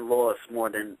K-Shine lost more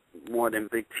than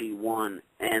Big T won,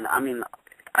 and I mean,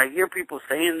 I hear people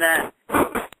saying that,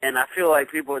 and I feel like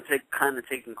people are kind of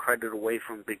taking credit away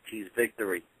from Big T's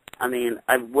victory. I mean,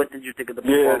 what did you think of the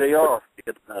performance? Yeah, they are.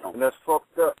 And that's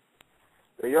fucked up.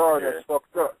 They are. Yeah. That's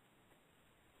fucked up.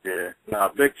 Yeah. Nah,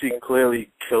 Big T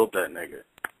clearly killed that nigga.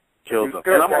 Killed him.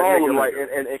 And I'm all like,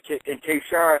 and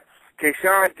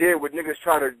K-Shine did what niggas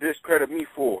try to discredit me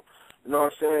for. You know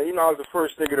what I'm saying? You know, I was the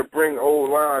first nigga to bring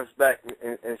old lines back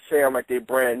and say them like they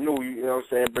brand new, you know what I'm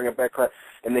saying, bring it back.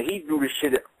 And then he do this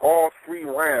shit at all 3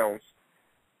 rounds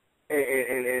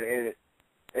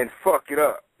and fuck it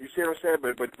up. You see what I'm saying?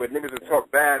 But niggas will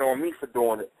talk bad on me for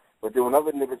doing it. But then when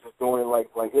other niggas was doing it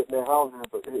like Hitman Housen,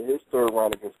 but his third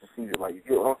round against the season, like, you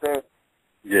get what I'm saying?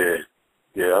 yeah.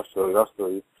 Yeah, I feel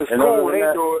you. It's cool when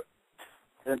they do it.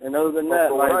 And other than that,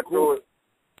 when like, I do it,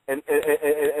 and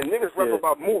niggas rap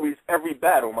about movies every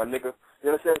battle, my nigga.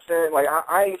 You know what I'm saying? Like,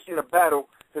 I ain't seen a battle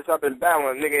since I've been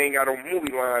battling. A nigga ain't got no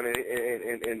movie line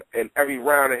in every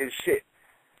round of his shit.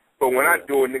 But when I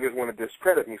do it, niggas want to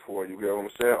discredit me for it. You get what I'm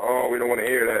saying? Oh, we don't want to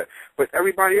hear that. But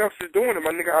everybody else is doing it,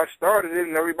 my nigga. I started it,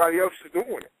 and everybody else is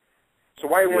doing it. So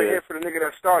why you want to hear for the nigga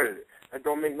that started it? That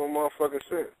don't make no motherfucking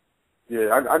sense. Yeah,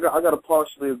 I got to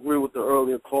partially agree with the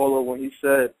earlier caller when he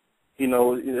said, you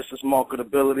know, it's just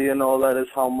marketability and all that is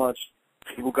how much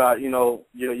people got, you know,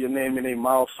 your name in their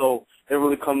mouth. So it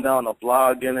really come down to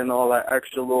blogging and all that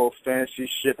extra little fancy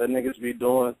shit that niggas be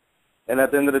doing. And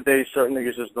at the end of the day, certain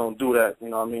niggas just don't do that, you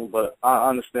know what I mean? But I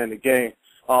understand the game.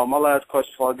 My last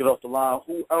question before I get off the line,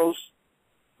 who else,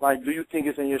 like, do you think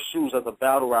is in your shoes as a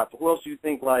battle rapper? Who else do you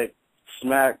think, like,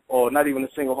 Smack, or not even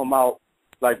to single him out,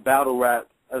 like, battle rap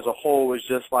as a whole is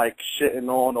just like shitting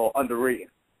on or underrated?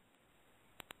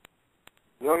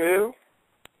 Young Hill.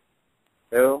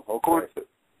 Hill, okay.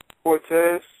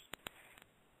 Cortez.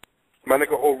 My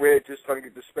nigga O-Red just started to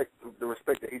get the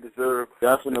respect that he deserved.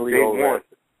 Definitely O-Red.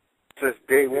 Since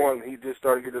day one, he just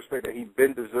started to get the respect that he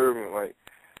been deserving. Like,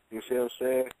 you see what I'm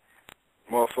saying?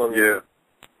 Motherfucker. Yeah.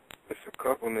 It's a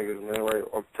couple niggas, man, right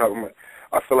off the top of my...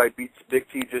 I feel like Big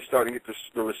T just started to get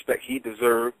the respect he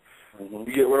deserved. Mm-hmm.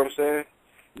 You get what I'm saying?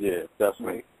 Yeah,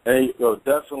 definitely. Hey, yo,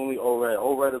 definitely O-Red.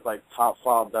 O-Red is like top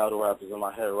 5 battle rappers in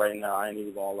my head right now. I ain't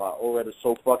even gonna lie. O-Red is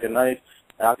so fucking nice.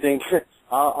 And I think...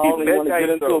 I don't even want to get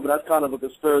into it, but that's kind of a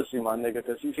conspiracy, my nigga,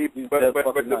 because he's dead fucking nice.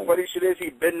 But the funny shit is he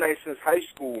been nice since high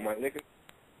school, my nigga.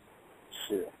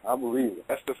 Shit, I believe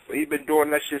it. He been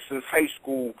doing that shit since high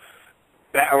school,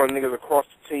 battling niggas across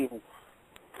the table,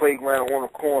 playground on the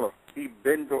corner. He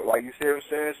been doing, like, you see what I'm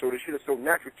saying? So the shit is so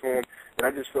natural to him, and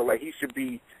I just feel like he should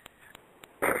be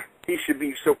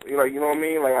so, like, you know what I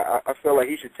mean? Like, I feel like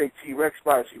he should take T-Rex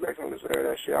spot. T-Rex don't deserve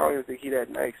that shit. I don't even think he that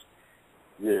nice.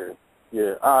 Yeah.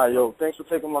 Yeah. All right, yo. Thanks for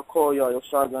taking my call, y'all. Yo,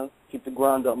 Shotgun. Keep the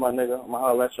grind up, my nigga. I'm going to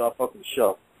holler at y'all fucking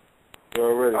show. You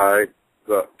already. All right.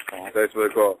 Good. Thanks for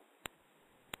the call.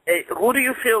 Hey, who do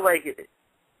you feel like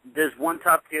there's one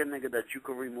top tier nigga that you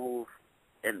could remove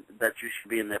and that you should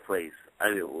be in their place?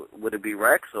 I mean, would it be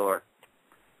Rex or?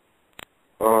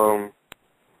 Who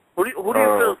do you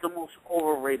feel is the most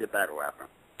overrated battle rapper?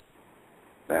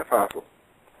 Matt Hoffa.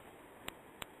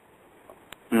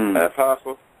 Matt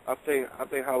Hoffa. I think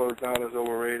Hollow Don is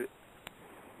overrated.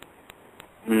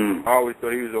 I always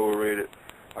thought he was overrated.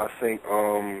 I think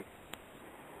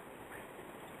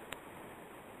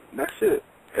that's it.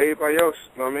 Everybody else,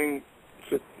 you know what I mean,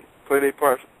 play their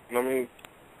part. You know what I mean?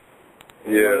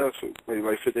 Everybody else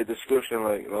like fit their description.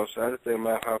 Like, you know what I'm saying? I just think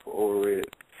Matt Hoffa overrated.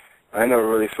 I never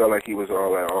really felt like he was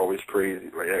always crazy,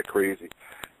 like that crazy.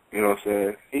 You know what I'm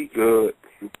saying? He good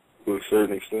to a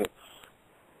certain extent.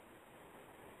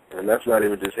 And that's not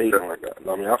even just hating like that.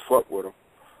 I mean, I fuck with him,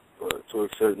 but to a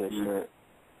certain extent,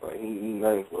 like he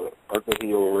nice, but I think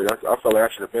he overrated. I feel like I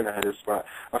should have been at his spot.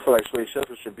 I feel like Sway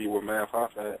Sheffield should be where Matt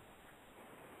Hoffa at.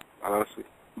 Honestly.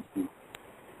 You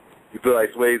feel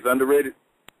like Sway's underrated?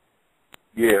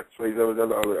 Yeah, Sway's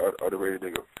another underrated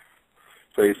nigga.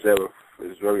 Sway Sheffield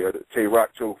is very underrated.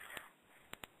 Tay-Rock too.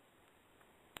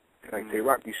 Like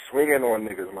Tay-Rock be swinging on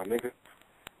niggas, my nigga.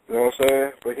 You know what I'm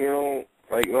saying? But he don't.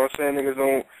 Like, you know what I'm saying? Niggas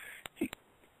don't...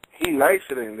 He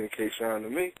nicer than K-Shine to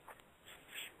me.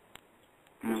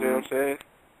 You see what I'm saying?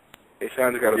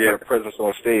 K-Shine just got a better presence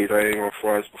on stage. I ain't gonna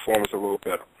front his performance a little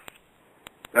better.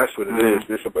 That's what it is.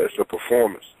 It's a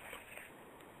performance.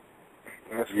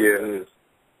 That's what it is.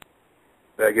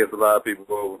 That gets a lot of people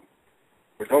over.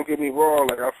 But don't get me wrong.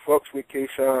 Like, I fucks with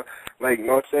K-Shine. Like, you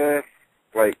know what I'm saying?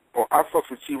 Like, I fucks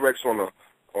with T-Rex on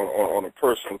a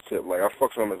personal tip. Like, I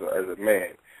fucks with him as a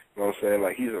man. You know what I'm saying?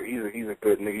 Like, he's a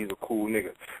good nigga. He's a cool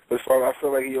nigga. But as far as I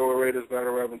feel like he overrated as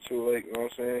battle rapping too. Like, you know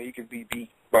what I'm saying? He can be beat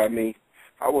by me.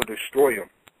 I will destroy him.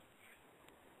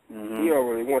 He don't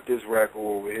really want this racker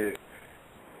over here.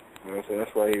 You know what I'm saying?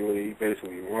 That's why he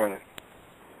basically running.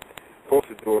 Supposed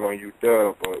to do it on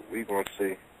UW, but we gonna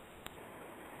see.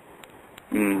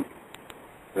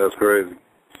 That's crazy.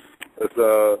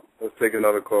 Let's take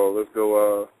another call. Let's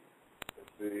go.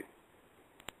 Let's see.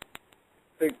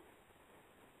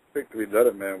 I think Three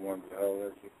Letter Man won the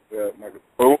hell. Michael.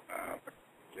 Who?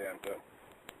 Jammed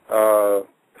up.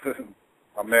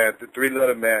 My man, the Three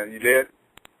Letter Man. You there?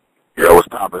 Yeah, what's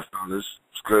poppin', fellas?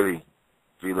 It's goody.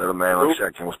 Three Letter Man on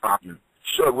section. What's poppin'?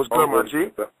 Suge, what's good, my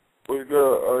G? What's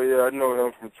good? Oh, yeah, I know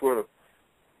him from Twitter.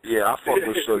 Yeah, I fuck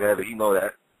with Suge Heavy. He know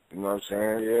that. You know what I'm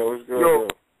saying? Yeah, what's good? Yo,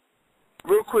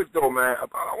 real quick, though, man,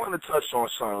 I want to touch on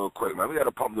something real quick, man. We got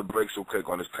to pump the brakes real quick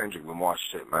on this Kendrick Lamar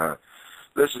shit, man.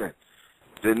 Listen,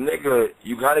 the nigga,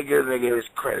 you got to give the nigga his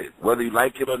credit. Whether you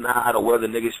like it or not, or whether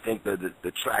niggas think that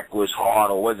the track was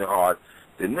hard or wasn't hard,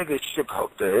 the nigga shook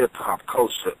up the hip-hop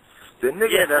culture. The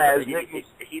nigga has niggas...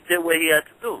 He did what he had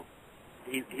to do.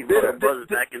 He brought brothers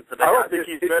back into the... I don't think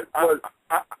he's better.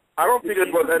 I don't think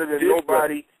he's better than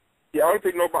nobody. Yeah, I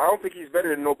don't think he's better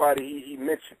than nobody he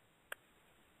mentioned.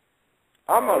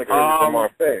 I'm not a Kendrick Lamar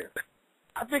fan.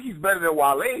 I think he's better than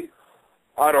Wale.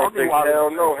 I don't think.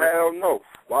 Hell no.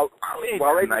 Wale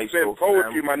be spitting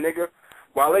poetry, my nigga.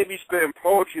 Wale be spitting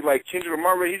poetry like Kendrick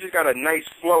Lamar. He just got a nice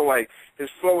flow. Like his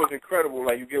flow is incredible.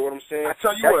 Like you get what I'm saying? I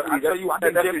tell you what.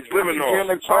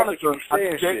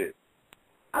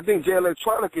 I think Jay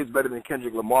Electronica is better than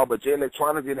Kendrick Lamar, but Jay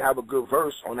Electronica didn't have a good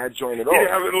verse on that joint at all.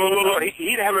 He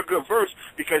didn't have a good verse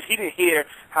because he didn't hear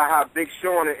how Big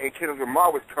Sean and Kendrick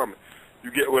Lamar was coming.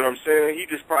 You get what I'm saying? He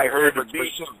just probably heard the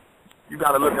beat. You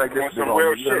gotta look like this. Some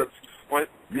real shit.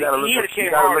 You gotta look he at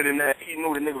came harder than that. He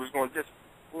knew the nigga was going to just,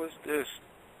 what's this?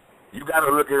 You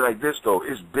gotta look at it like this though.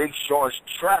 It's Big Sean's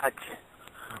track,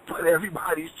 but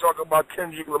everybody's talking about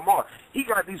Kendrick Lamar. He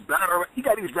got these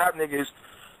rap niggas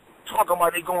talking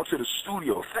about they going to the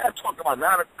studio. Fab talking about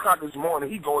 9 o'clock this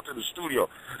morning. He going to the studio.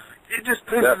 It just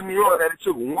pisses me off that it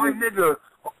took one nigga.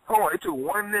 Hold on, it took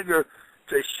one nigga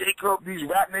to shake up these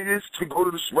rap niggas to go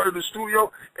to the studio.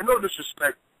 And no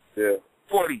disrespect. Yeah.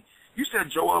 40. You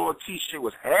said Joel Ortiz shit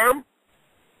was ham?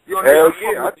 You know, hell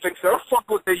yeah, I think so. I fuck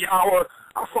with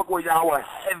Yawa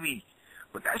heavy.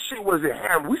 But that shit wasn't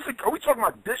ham. Are we talking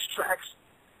about diss tracks?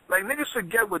 Like, niggas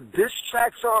forget what diss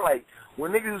tracks are. Like,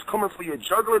 when niggas is coming for your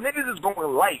juggler, niggas is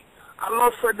going light. I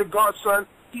love Fred the Godson.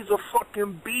 He's a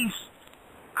fucking beast.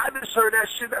 I just heard that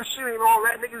shit. That shit ain't all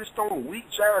that. Niggas just throwing weak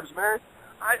jabs, man.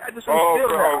 I just don't feel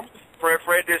that.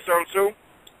 Fred did something too?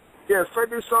 Yeah, Fred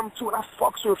did something too, and I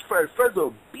fucks with Fred. Fred's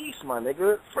a beast, my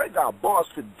nigga. Fred got bars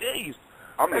for days.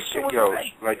 I'm the shit, yo.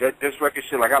 Like, this record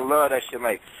shit, like, I love that shit.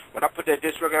 Like, when I put that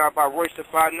disc record out by Royce the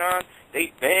 5'9",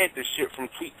 they banned the shit from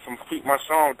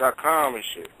tweetmysong.com and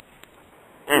shit.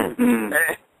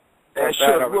 And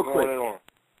shit, real quick.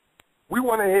 We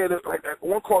want to hear the, like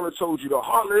one caller told you, the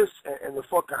Heartless and the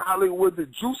fucking Hollywood, the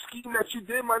juice scheme that you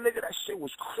did, my nigga, that shit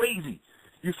was crazy.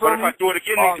 You feel me? If I do it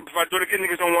again,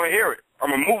 niggas don't want to hear it.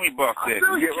 I'm a movie buff then.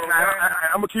 I'm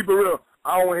going to keep it real.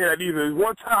 I don't want to hear that either.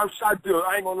 One time shot deal,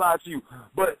 I ain't going to lie to you.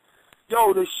 But,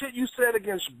 yo, the shit you said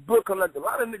against Brooklyn, like a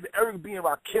lot of niggas, Eric being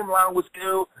about Kim Line was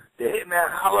ill, the Hitman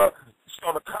Holla,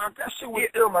 on the con, that shit was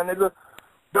ill, my nigga.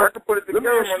 But I have to put it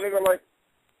together, my nigga, like.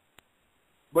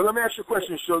 But let me ask you a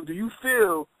question, Suge. Do you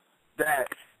feel that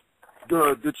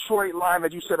the Detroit line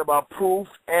that you said about Proof,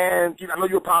 and I know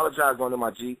you apologized on it,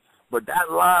 my G, but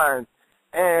that line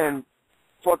and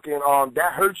fucking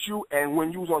that hurt you, and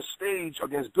when you was on stage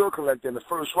against Bill Collector in the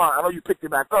first round, I know you picked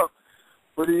it back up,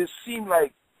 but it seemed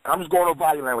like, I'm just going on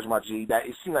body language, my G, that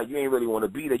it seemed like you ain't really want to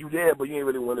be there. You there, but you ain't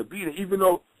really want to be there, even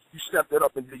though you stepped it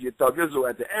up and did your Thug Izzle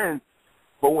at the end.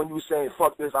 But when you were saying,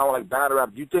 fuck this, I don't like battle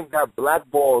rap, do you think that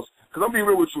blackballs, because I'm being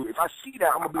real with you, if I see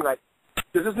that, I'm going to be like,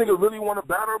 does this nigga really want to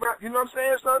battle rap? You know what I'm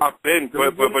saying, son? I've been, but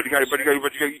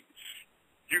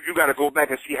you got to go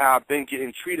back and see how I've been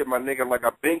getting treated, my nigga, like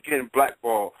I've been getting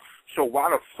blackballed. So why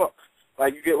the fuck?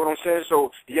 Like, you get what I'm saying?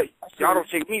 So, y'all don't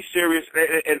take me serious,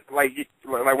 and like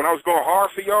when I was going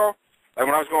hard for y'all, like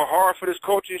when I was going hard for this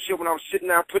culture and shit, when I was sitting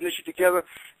down putting this shit together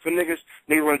for niggas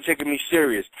weren't taking me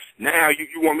serious. Now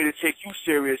you want me to take you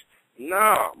serious?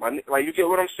 Nah, like you get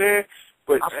what I'm saying?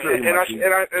 But I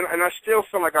still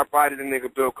feel like I bodied a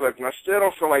nigga Bill Clinton. I still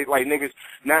don't feel like niggas,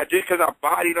 not just because I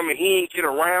bodied him and he ain't get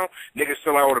around, niggas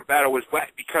feel like, oh, the battle was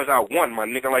whack because I won, my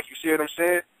nigga. Like, you see what I'm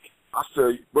saying? I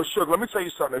feel you. But Suge, let me tell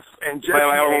you something. And Jesse,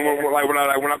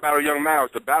 when I battled Young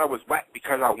Miles, the battle was whack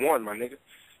because I won, my nigga.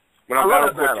 When I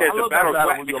battled Cortez, the battle was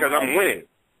whack because I'm winning.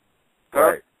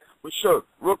 Right. But Suge,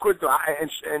 real quick though, and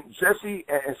Jesse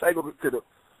and Psycho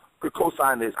could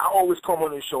co-sign this. I always come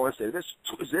on this show and say,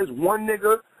 there's one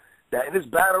nigga that in this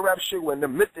battle rap shit, when the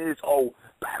myth is, oh,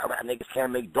 battle rap niggas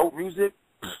can't make dope music,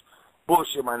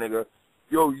 bullshit, my nigga.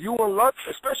 Yo, you and Lutz,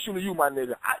 especially you, my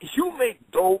nigga, you make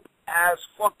dope-ass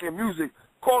fucking music.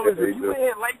 Call it, you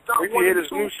ain't like that one. We hear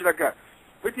this new shit I got.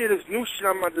 We hear this new shit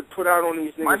I'm about to put out on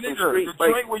these niggas. My nigga, the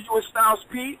joint where you and Styles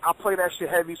P, I play that shit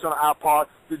heavy on the iPod.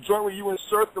 The joint where you and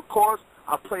Surf the Course,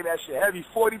 I play that shit heavy.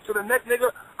 40 to the neck, nigga,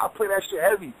 I play that shit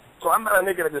heavy. So I'm not a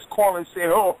nigga that just call and say,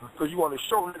 oh, because you on the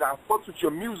show, nigga, I fucks with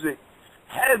your music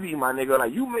heavy, my nigga.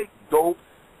 Like, you make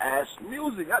dope-ass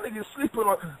music. That nigga sleeping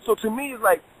on. So to me, it's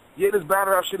like, yeah, this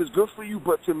battle rap shit is good for you,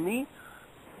 but to me,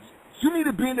 you need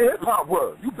to be in the hip-hop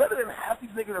world. You better than half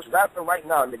these niggas that's rapping right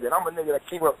now, nigga. And I'm a nigga that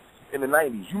came up in the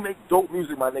 90s. You make dope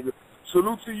music, my nigga.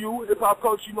 Salute to you, hip-hop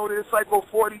coach. You know that it's Psycho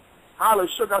 40. Holla,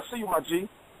 Suge, I see you, my G.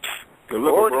 Good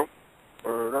looking, bro.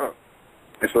 Word up.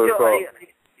 That's what it's called.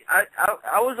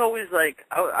 I was always like,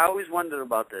 I always wondered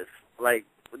about this. Like,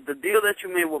 the deal that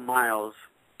you made with Miles,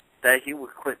 that he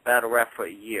would quit battle rap for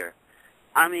a year.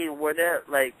 I mean, were there,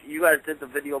 like, you guys did the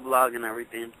video blog and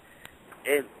everything.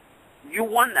 You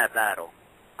won that battle.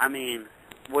 I mean,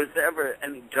 was there ever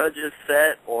any judges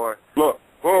set or... Look,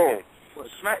 boom.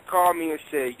 Smack called me and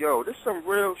said, yo, this some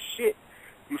real shit.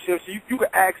 You see, so you could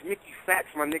ask Mickey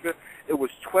Facts, my nigga. It was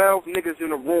 12 niggas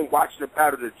in the room watching the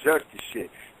battle to judge the shit.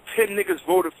 10 niggas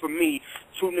voted for me,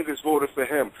 2 niggas voted for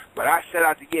him. But I set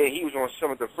out the year he was on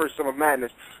the first Summer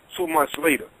Madness 2 months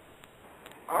later.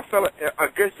 I fell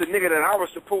against the nigga that I was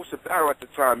supposed to battle at the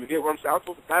time. You get what I'm saying? I was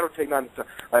supposed to battle take 9 at the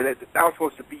time. Like, that was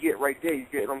supposed to be it right there. You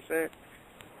get what I'm saying?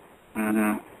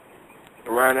 Mm-hmm.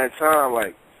 Around that time,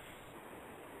 like,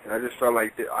 And I just felt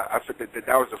like I felt that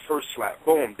was the first slap.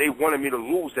 Boom. They wanted me to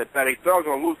lose that battle. They thought I was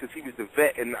going to lose because he was the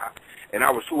vet and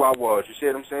I was who I was. You see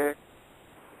what I'm saying?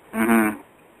 Mm-hmm.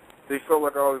 They felt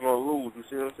like I was going to lose. You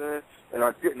see what I'm saying? And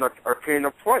I didn't. I came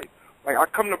to play. Like, I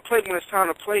come to play when it's time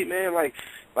to play, man. Like,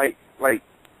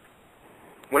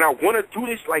 when I want to do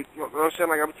this, like, you know what I'm saying?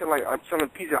 Like, I'm telling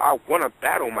people I want to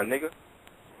battle, my nigga.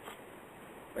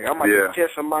 Like, I might tear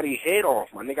somebody's head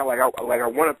off, my nigga. Like I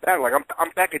want to battle. Like,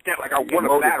 I'm back at that. Like, I want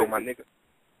to battle, my nigga.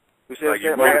 You see what I'm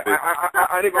saying? Like,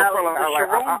 I didn't go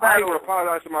front. I ain't gonna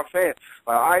apologize to my fans.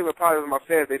 Like, I even apologize to my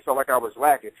fans. They felt like I was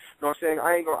lacking. You know what I'm saying?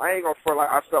 I ain't gonna front.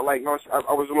 Like, I felt like, you know,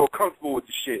 I was a little comfortable with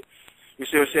the shit. You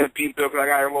see what I'm saying? Being Bill, because I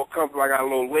got a little comfortable, I got a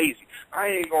little lazy. I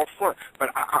ain't gonna front, but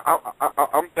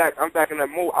I'm back in that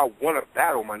mode. I want to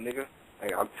battle, my nigga.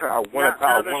 Like, I want to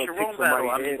battle. I want to take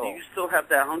somebody's head off. Do you still have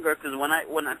that hunger? Because when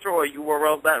I throw a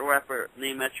URL battle rapper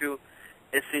name at you,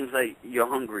 it seems like you're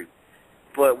hungry.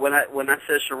 But when I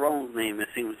said Sharon's name, it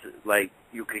seems like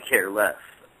you could care less.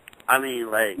 I mean,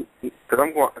 like, because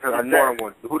I know I'm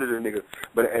going to do to the nigga,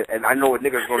 but and I know what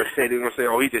niggas gonna say. They're gonna say,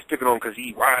 oh, he just picking on because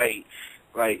he right.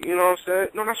 Like, you know what I'm saying?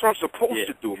 No, that's what I'm supposed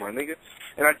to do, my nigga.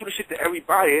 And I do this shit to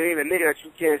everybody. It ain't a nigga that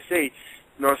you can't say, you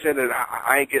know what I'm saying, that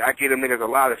I get them niggas a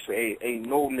lot of shit. Ain't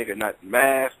no nigga, not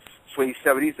Mass,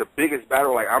 27. These the biggest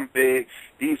battle. Like, I'm big.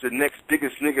 These the next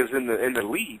biggest niggas in the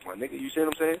league, my nigga. You see what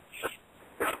I'm saying?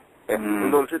 And you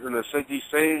know, these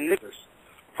same niggas.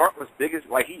 Heartless biggest,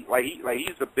 like he's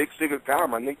the big figure guy,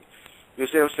 my nigga. You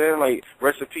see what I'm saying? Like,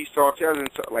 rest in peace, Sartell, and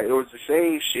like, it was the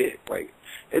same shit. Like,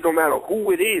 it don't matter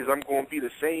who it is, I'm going to be the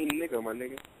same nigga, my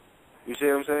nigga. You see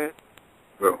what I'm saying?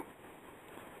 Bro,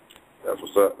 that's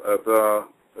what's up.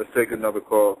 Let's take another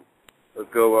call. Let's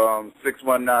go,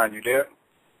 619, you there?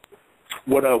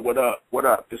 What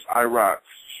up? This iRock.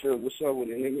 Sure, what's up with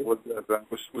it, nigga? What's up, man?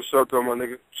 What's up, though, my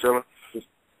nigga? Chillin'?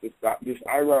 This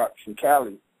iRock from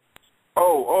Cali.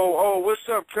 Oh, what's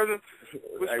up, cousin?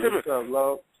 What's up,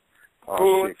 love? Oh,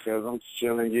 cool. Shit, cuz I'm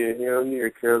chilling, hell yeah,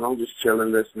 cuz I'm just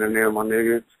chilling, listening there, my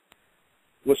nigga.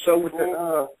 What's up with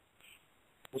the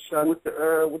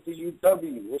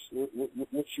UW?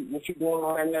 What you going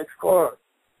on that next card?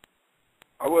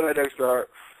 I want that next card.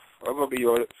 I'm gonna be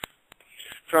on it.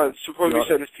 Supposed to be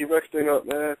setting this T-Rex thing up,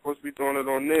 man. Supposed to be doing it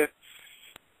on there. You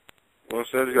know what I'm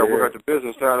saying? Just gotta work out the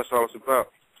business now. That's all it's about.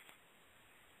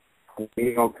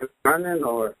 You gonna keep running,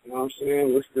 or you know what I'm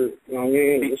saying? What's the, you know what I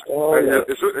mean? What's the whole?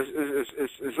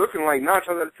 It's looking like 9 times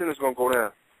out of 10 it's gonna go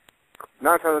down.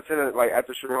 9 times out of 10, like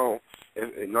after Sharon,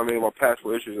 you know what I mean? My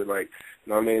passport issues are like,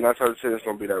 you know what I mean? 9 times out of 10 it's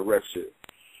gonna be that ref shit.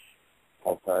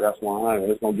 Okay, that's 100.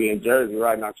 It's gonna be in Jersey,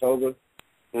 right, in October.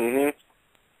 Okay,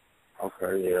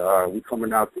 yeah, all right. We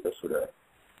coming out there for that.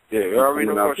 Yeah, you already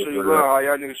know I'm gonna show you love. How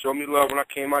y'all niggas show me love when I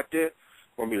came out there.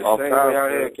 Gonna be the same way out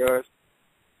here, guys.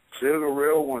 Still a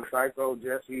real one, Psycho,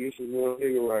 Jesse, it's a real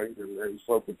nigga right here, man. You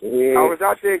fuck with the head. I was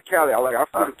out there in Cali. I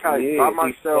flew to Cali by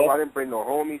myself. I didn't bring no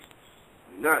homies.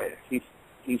 Nothing.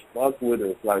 He fucked with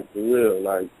us, like, for real,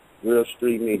 like, real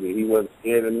street nigga. He wasn't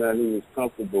scared of nothing. He was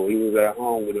comfortable. He was at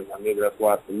home with it, my nigga. That's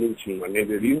why I salute you, my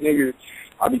nigga. These niggas,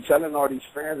 I be telling all these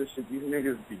fans and shit, these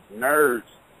niggas be nerds.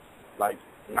 Like,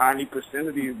 90%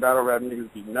 of these battle rap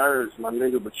niggas be nerds, my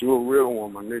nigga, but you a real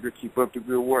one, my nigga. Keep up the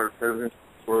good work, cousin.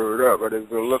 Word up, but it's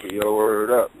good looking, yo.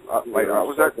 Word up. I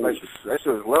was that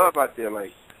shit was love out there.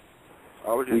 Like,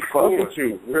 I was just fucking with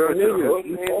you, real niggas.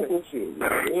 We fuck with you.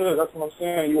 Yeah, that's what I'm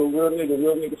saying. You a real nigga.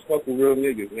 Real niggas fuck with real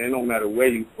niggas, man. No matter where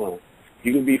you from.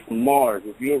 You can be from Mars.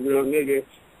 If you a real niggas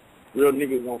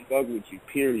gonna fuck with you.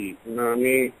 Period. You know what I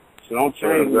mean? So don't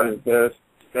change nothing, cuz.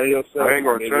 Stay yourself. I ain't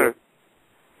gonna change.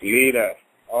 Leave that.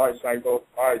 All right, Psycho.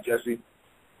 All right, Jesse.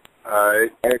 All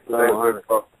right.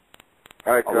 All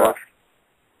right, cuz.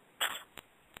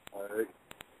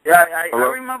 Yeah, I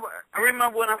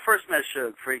remember when I first met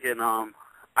Suge. Freaking,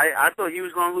 I thought he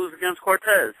was gonna lose against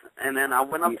Cortez, and then I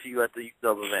went up to you at the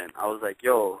UW event. I was like,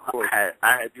 "Yo, I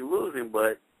had you losing,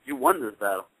 but you won this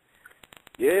battle."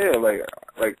 Yeah,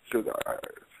 cause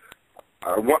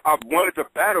I wanted to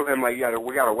battle him. Like,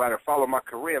 we gotta follow my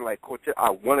career. Like Cortez, I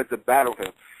wanted to battle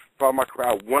him. Follow my career.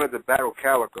 I wanted to battle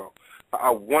Calico. I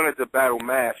wanted to battle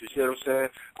Mass. You see what I'm saying?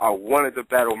 I wanted to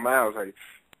battle Miles. Like,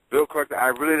 Bill Clark, I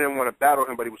really didn't want to battle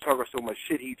him, but he was talking so much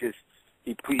shit. He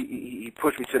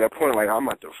pushed me to that point. Like, I'm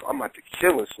about to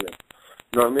kill this nigga.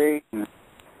 You know what I mean?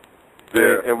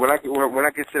 Yeah. And when I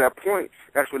get to that point,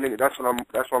 that's when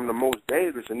I'm the most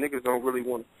dangerous. And niggas don't really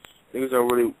want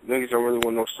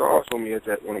no sauce on me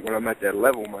when I'm at that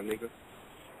level, my nigga.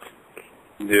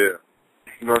 Yeah.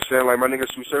 You know what I'm saying? Like, my nigga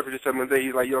Sue Surfer just said one day,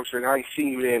 he's like, yo, Suge, I ain't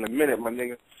seen you there in a minute, my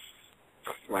nigga.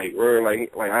 Like,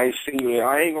 I ain't seen you.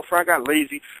 I ain't gonna front. I got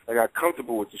lazy. I got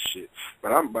comfortable with this shit.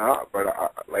 But I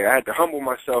had to humble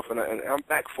myself, and I'm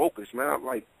back focused, man. I'm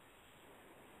like,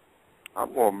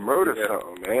 I'm gonna murder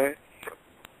something, man.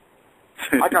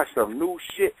 I got some new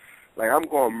shit. Like, I'm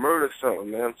gonna murder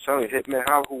something, man. I'm telling you, Hitman,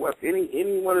 whoever,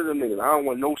 any one of them niggas. I don't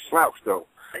want no slouch though.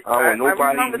 I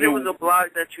remember there was a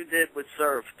blog that you did with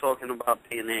Surf talking about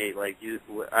DNA. Like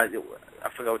I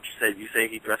forgot what you said. You say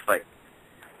he dressed like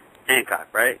Hancock,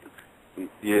 right?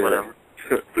 Yeah. Whatever.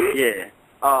 Yeah.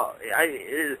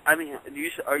 I mean,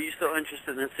 are you still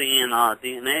interested in seeing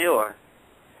DNA or?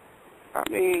 I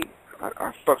mean,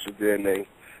 I fucks with DNA.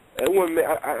 It wouldn't.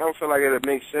 I don't feel like it'd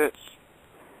make sense.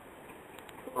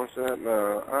 You know what I'm saying?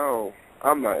 No,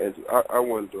 I'm not into. I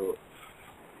wouldn't do it.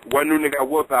 One new nigga I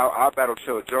would battle, I battle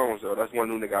Chilla Jones though. That's one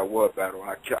new nigga I would battle.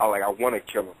 I want to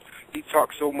kill him. He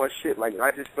talks so much shit. Like,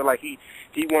 I just feel like he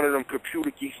one of them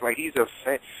computer geeks. Like, he's a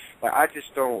fan. Like, I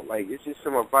just don't like. It's just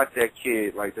something about that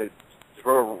kid. Like, that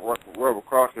rub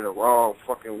across me the wrong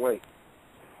fucking way.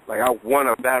 Like, I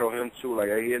want to battle him too. Like,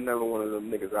 he another one of them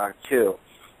niggas I kill.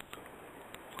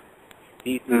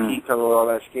 He coming with all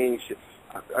that scheme shit.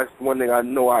 That's one thing I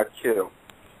know I'd kill.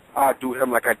 I'd do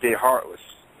him like I did Heartless.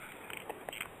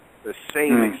 The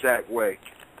same exact way.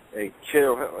 And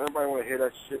kill him. Everybody want to hear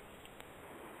that shit?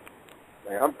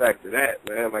 Like, I'm back to that,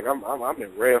 man. Like, I'm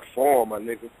in rare form, my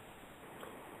nigga.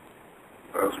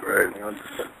 That's great.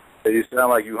 You sound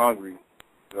like you hungry.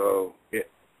 So, yeah.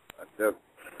 I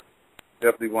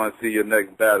definitely want to see your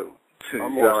next battle. You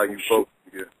sound like you focused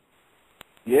again.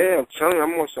 Yeah, I'm telling you,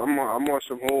 I'm on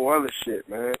some whole other shit,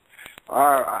 man.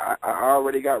 I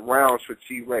already got rounds for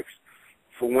T-Rex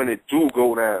for when it do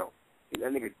go down.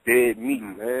 That nigga dead meat,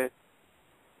 man.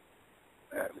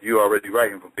 You already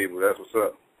writing for people. That's what's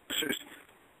up.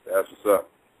 That's what's up.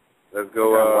 Let's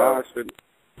go.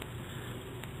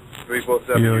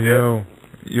 347. Yo,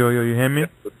 you hear me?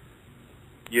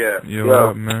 Yeah. Yo, what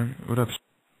up, man? What up?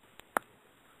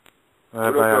 What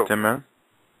up, out there, man?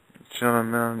 Chilling,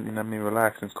 man. You know what I mean?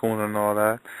 Relaxing, cooling, and all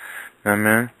that. You know what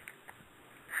I mean?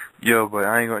 Yo, but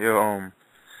I ain't gonna.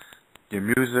 Your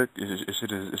music, it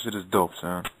shit is dope,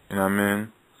 son. You know what I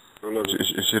mean?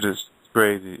 It shit is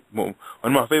crazy. One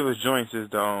of my favorite joints is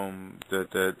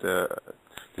the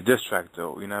diss track,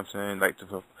 though. You know what I'm saying? Like the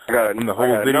whole video.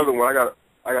 Another one.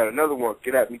 I got another one.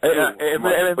 Get at me too. If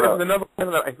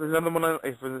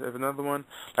another one,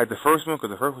 like the first one,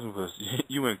 because the first one was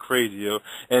you went crazy, yo.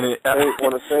 And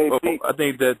on the same beat. I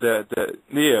think that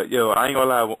yo, I ain't gonna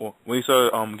lie. When you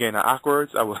saw getting the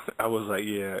awkwards, I was like,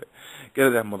 yeah, get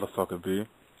at that motherfucker, B.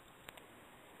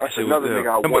 That's another nigga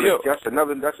I want to.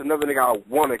 That's another nigga I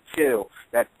want to kill.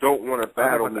 That don't want to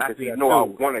battle me because he know I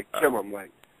want to kill him.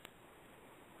 Like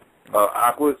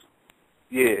awkwards.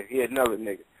 Yeah, another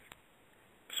nigga.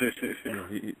 I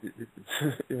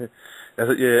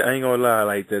ain't gonna lie.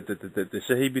 Like the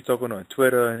shit he be talking on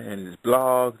Twitter and his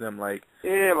blogs. I'm like,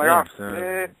 man,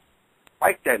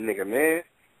 like that nigga, man.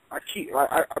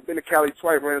 I've been to Cali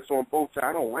twice, ran into him both times.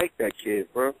 I don't like that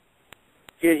kid, bro.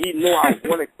 He know I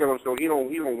want to kill him, so he don't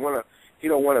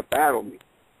want to battle me.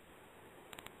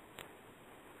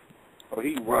 So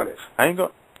he running. I ain't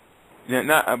gonna.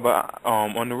 Yeah, but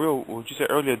on the real, what you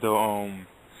said earlier though,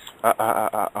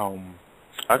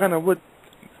 I kind of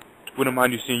wouldn't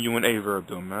mind you seeing you in A-Verb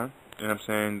though, man. You know what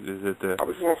I'm saying? Is it I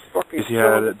was gonna fucking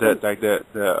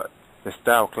the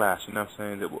style clash? You know what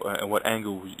I'm saying? And what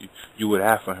angle you would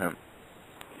have for him?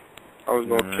 I was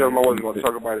gonna kill him. I wasn't gonna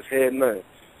talk about his head, nothing.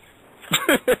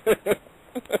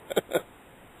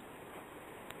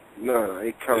 No,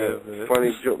 he coming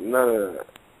funny joke. None of that.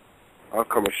 I'm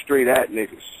coming straight at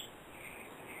niggas.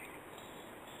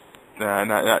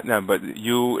 Nah, but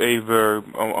you, A-Verb,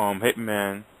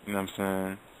 Hitman, you know what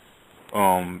I'm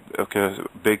saying? Okay,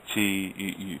 Big T,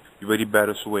 you ready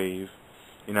battle Swave,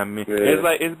 you know what I mean?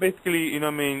 Yeah. It's basically, you know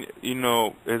what I mean,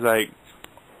 it's like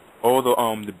all the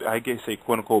I guess say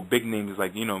quote unquote big names is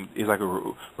like, it's like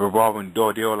a revolving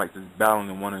door. They all like just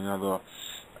battling one another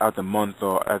out the month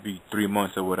or every 3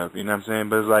 months or whatever, you know what I'm saying?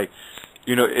 But it's like,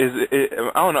 I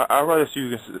don't know, I'd rather see you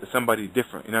against somebody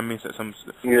different, you know what I mean?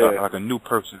 Like a new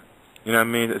person. You know what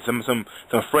I mean? Some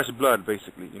fresh blood,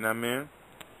 basically. You know what I mean?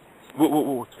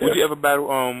 Would you ever battle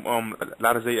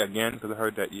Latazay again? Because I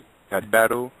heard that you had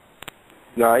battle.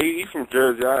 Nah, he from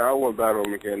Jersey. I won't battle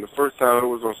him again. The first time it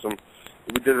was on some,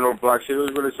 we did it on block shit. It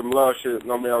was really some love shit. I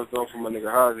mean, I was doing for my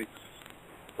nigga Hazy.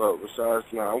 But besides,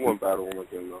 I won't battle him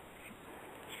again though.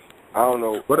 I don't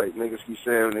know. Like niggas keep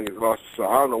saying niggas lost. So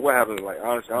I don't know what happened. Like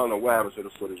honestly, I don't know what happened to the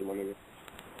footage of my nigga.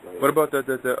 Like, what about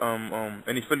the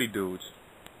any Philly dudes?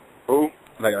 Who?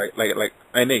 Like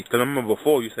NH. Because I remember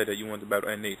before you said that you wanted to battle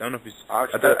NH. I don't know if it's. I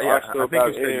still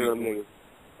battle any of them niggas.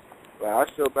 Like,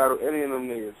 I still battle any of them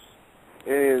niggas.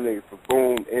 Any of them niggas. For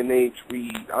Boom, NH,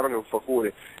 Reed. I don't give a fuck who it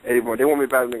is. Anymore. They want me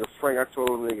to battle nigga Frank. I told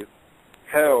them niggas,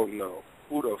 hell no.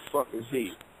 Who the fuck is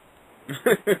he?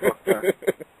 Fuck that.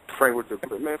 Frank with the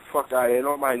man. Fuck out here.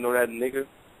 Nobody know that nigga.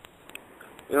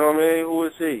 You know what I mean? Who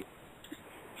is he?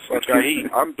 Fuck out here.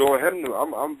 I'm doing him.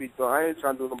 I ain't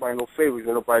trying to do nobody no favors.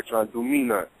 Ain't nobody trying to do me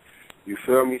nothing. You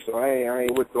feel me? So I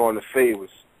ain't with doing the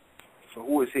favors. So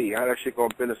who is he? How that shit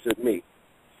gonna benefit me?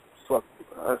 Fuck.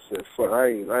 I said, fuck. I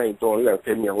ain't doing. You gotta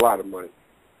pay me a lot of money.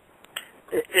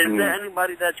 Is there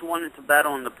anybody that you wanted to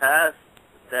battle in the past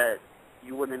that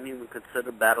you wouldn't even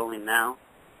consider battling now?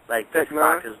 Like the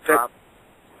stock is dropped.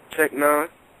 Tech 9.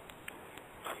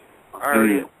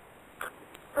 I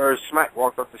heard Smack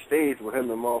walked up the stage with him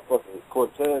and motherfucking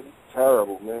Cortez.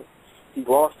 Terrible, man. He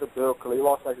lost the bill because he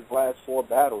lost like his last 4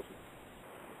 battles.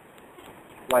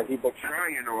 Like he been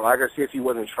trying, or like I said, if he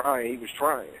wasn't trying, he was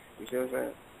trying. You see what I'm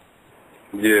saying?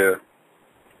 Yeah.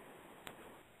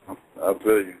 I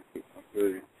feel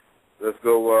you. Let's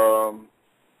go,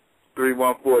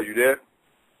 314, you there?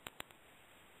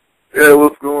 Yeah,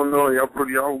 what's going on? Y'all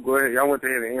go ahead. Y'all went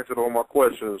ahead and answered all my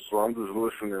questions, so I'm just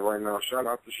listening right now. Shout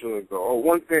out to Suge, though. Oh,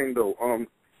 one thing, though.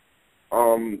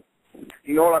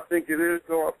 You know what I think it is,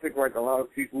 though? I think, like, a lot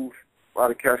of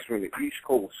cats from the East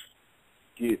Coast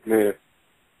get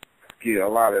a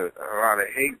lot of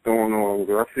hate going on.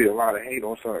 I see a lot of hate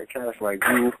on certain cats like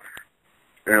you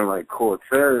and, like,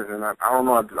 Cortez, and I don't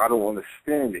know. I don't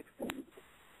understand it.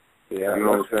 Yeah, you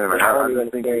know what I'm saying? Like, I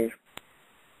just think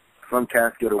some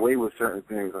cats get away with certain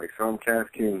things. Like, some cats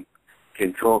can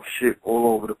talk shit all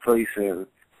over the place, and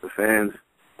the fans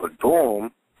adore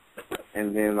them.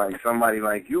 And then, like, somebody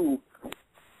like you,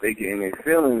 they get in their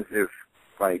feelings if,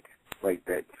 like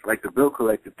that, like the bill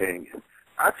collector thing.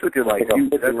 I took it like you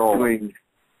picking on.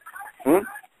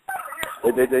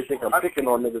 They think I'm picking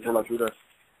on niggas when I do that.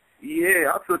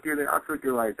 Yeah, I took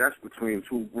it like that's between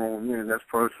 2 grown men. That's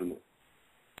personal.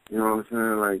 You know what I'm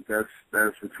saying? Like,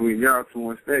 that's between y'all 2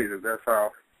 on stage. If that's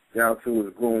how y'all 2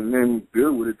 as grown men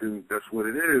deal with it, then that's what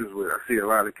it is. But I see a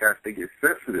lot of cats, they get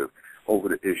sensitive over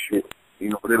the issue. You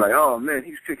know, they're like, oh, man,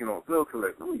 he's kicking on bill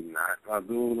collector. No, he's not. My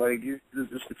dude, like, it's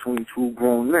just between 2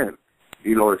 grown men.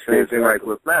 You know, the same thing like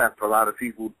with Math. A lot of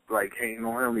people, like, hating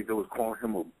on him. They was calling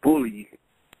him a bully.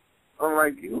 I'm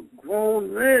like, you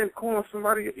grown man calling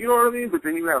somebody, you know what I mean? But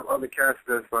then you have other cats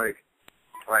that's like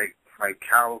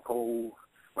Calico,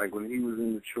 like when he was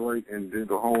in Detroit and did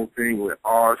the whole thing with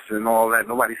arts and all that.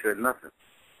 Nobody said nothing.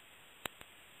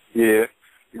 Yeah,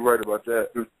 you're right about that.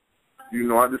 You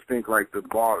know, I just think, like, the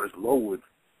bar is lowered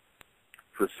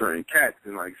for certain cats.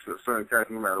 And, like, for certain cats,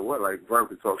 no matter what, like, Verb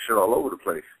can talk shit all over the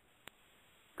place.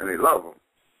 And they love them.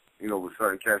 You know, with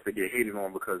certain cats, they get hated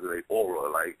on because of their aura.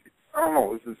 Like, I don't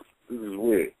know. This is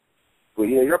weird. But,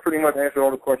 yeah, y'all pretty much answered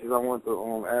all the questions I wanted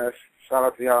to ask. Shout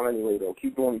out to y'all anyway, though.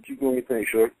 Keep doing your thing,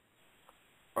 sure.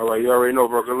 All right, you already know,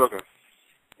 bro. Good looking.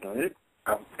 All right.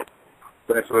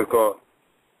 Thanks for the call.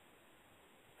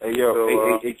 Hey, yo,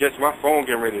 So, hey, just my phone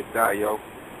getting ready to die, yo.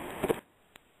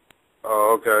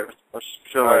 Oh, okay. I'm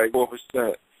sure like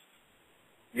 4%.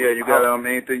 Yeah, you got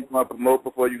anything you want to promote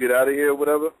before you get out of here or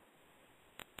whatever?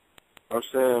 I'm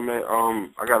saying, man,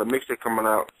 I got a mixtape coming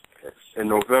out in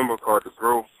November called The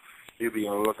Growth. You'll be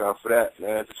on the lookout for that,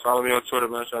 man. Just follow me on Twitter,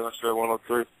 man. Shout out to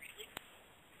 103.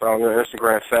 Follow me on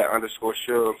Instagram,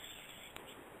 fat_Suge.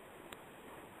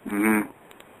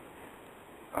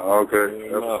 Okay,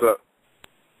 that's what's up.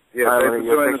 Yeah,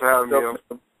 thanks for having me,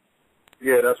 yo.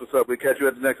 Yeah, that's what's up. We'll catch you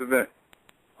at the next event.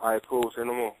 All right, cool. Say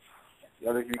no more.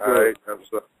 Y'all think you good? All right, that's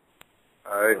what's up.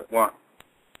 All right, one.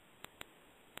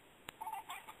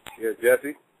 Yeah,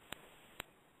 Jesse?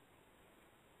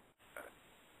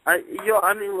 I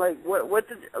mean, like, what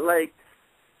did, like,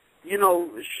 you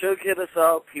know, Suge hit us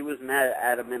up. He was mad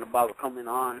adamant about coming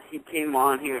on. He came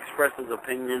on. He expressed his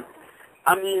opinion.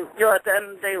 I mean, at the end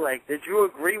of the day, like, did you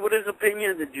agree with his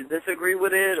opinion? Did you disagree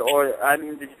with it? Or, I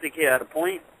mean, did you think he had a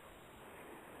point?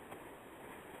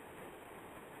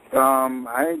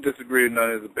 I ain't disagree with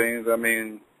none of his opinions. I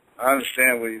mean, I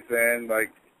understand what he's saying.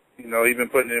 Like, you know, he's been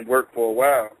putting in work for a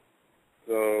while.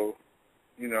 So,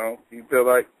 you know, he feel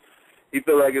like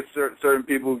if certain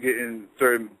people getting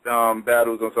certain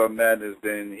battles on Something Madness,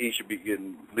 then he should be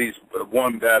getting at least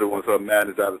 1 battle on Something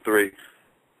Madness out of 3.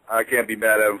 I can't be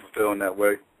mad at him for feeling that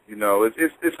way. You know,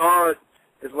 it's hard.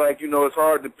 It's like, you know, it's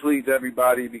hard to please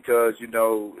everybody because, you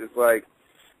know, it's like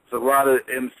it's a lot of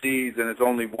MCs and it's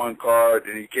only 1 card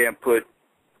and you can't put.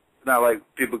 It's not like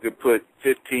people could put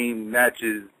 15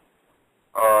 matches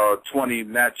 20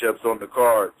 matchups on the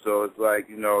card. So it's like,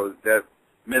 you know, that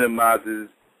minimizes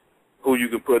who you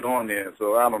can put on there.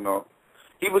 So I don't know.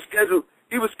 He was scheduled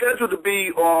to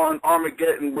be on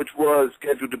Armageddon, which was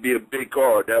scheduled to be a big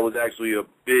card. That was actually a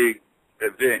big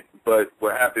event. But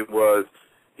what happened was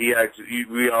we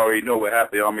already know what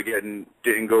happened. Armageddon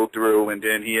didn't go through, and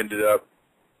then he ended up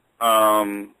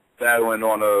battling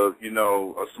on a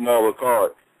smaller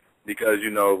card because, you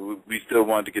know, we still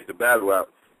wanted to get the battle out.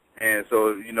 And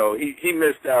so, you know, he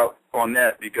missed out on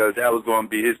that because that was going to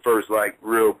be his first, like,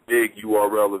 real big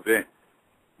URL event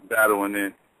battling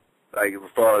in, like, as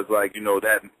far as, like, you know,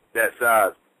 that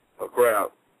size of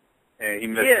crowd. And he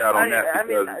missed out on that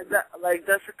because...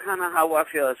 that's kind of how I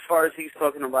feel. As far as he's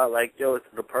talking about, like, yo, it's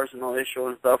the personal issue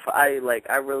and stuff, I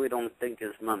really don't think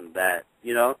it's none of that,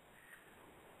 you know?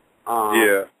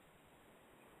 Yeah.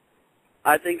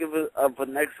 I think if a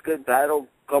next good battle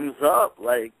comes up,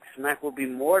 like, Smack will be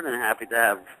more than happy to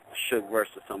have Suge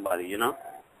versus somebody, you know?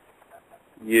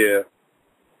 Yeah.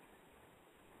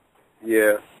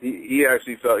 Yeah. He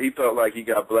actually felt like he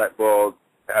got blackballed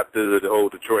after the whole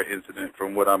Detroit incident,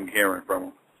 from what I'm hearing from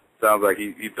him. Sounds like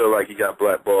he felt like he got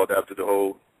blackballed after the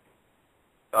whole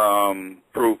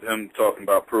him talking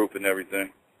about proof and everything.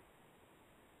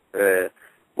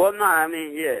 Well, no, I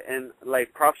mean, yeah, and,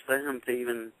 like, props to him to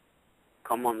even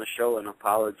come on the show and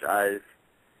apologize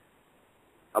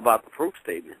about the proof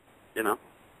statement, you know?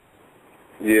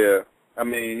 Yeah. I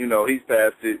mean, you know, he's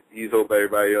past it. He's hope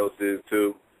everybody else is,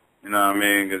 too. You know what I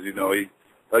mean? Because, you know,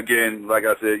 again, like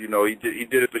I said, you know, he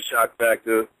did it for shock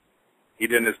factor. He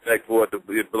didn't expect for it to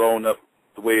be blown up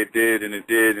the way it did,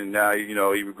 and now, you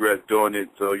know, he regrets doing it.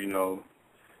 So, you know,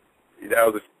 that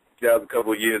was a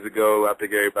couple of years ago. I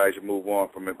think everybody should move on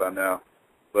from it by now.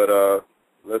 But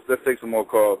let's take some more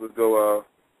calls. Let's go.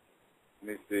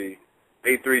 Let me see.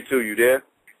 832, you there?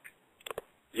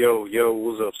 Yo,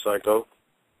 what's up, Psycho?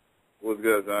 What's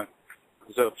good, son?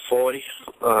 What's up, 40?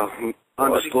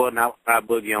 Underscore now I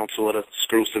boogie on Twitter.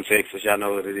 Screw some Texas, y'all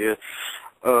know what it is.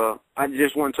 I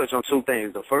just want to touch on two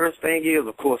things. The first thing is,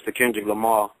 of course, the Kendrick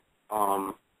Lamar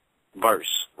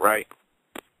verse, right?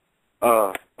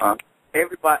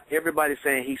 Everybody's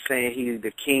saying he's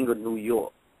the king of New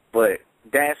York, but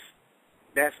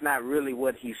that's not really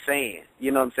what he's saying.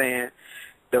 You know what I'm saying?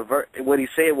 What he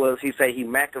said was, he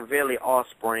Machiavelli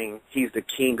offspring, he's the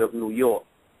king of New York.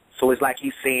 So it's like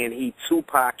he's saying he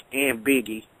Tupac and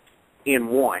Biggie in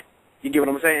one. You get what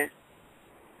I'm saying?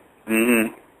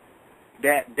 Mm-hmm.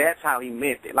 That's how he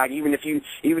meant it. Like, even if you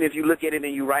look at it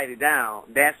and you write it down,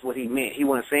 that's what he meant. He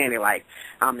wasn't saying it like,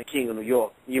 I'm the king of New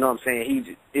York. You know what I'm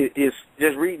saying?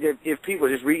 If people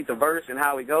just read the verse and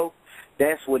how it goes,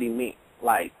 that's what he meant.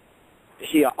 Like,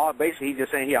 basically he's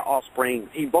just saying he an offspring.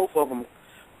 Both of them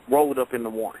rolled up into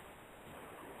one.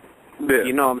 Yeah.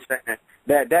 You know what I'm saying?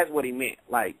 That's what he meant.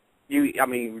 Like,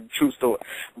 true story.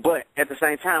 But at the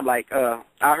same time, like, I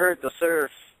heard the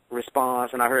Surf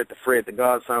response, and I heard the Fred the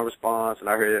Godson response, and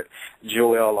I heard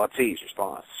Joel Ortiz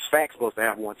response. Spac's supposed to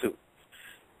have one too.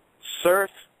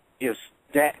 Surf is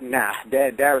that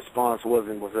response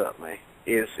wasn't what's up, man.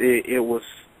 It was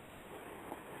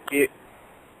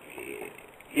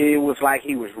like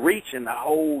he was reaching the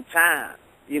whole time.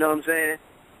 You know what I'm saying?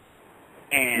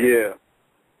 And yeah.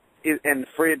 And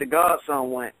Fred the Godson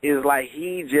one is like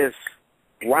he just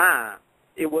rhymed.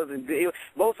 It wasn't good.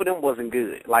 Both of them wasn't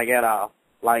good, like, at all.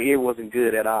 Like, it wasn't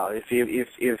good at all.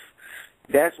 If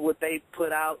that's what they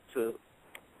put out to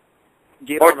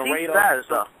get on the radar.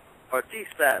 Ortiz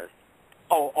status.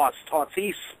 Oh,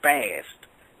 Ortiz spazzed.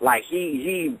 Like,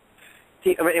 he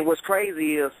and what's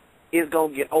crazy is it's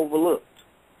gonna get overlooked.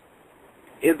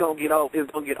 It's gonna get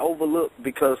overlooked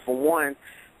because, for one,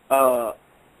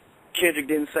 Kendrick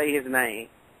didn't say his name.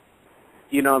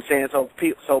 You know what I'm saying?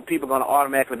 So people are gonna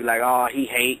automatically be like, oh, he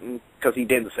hating because he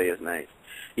didn't say his name.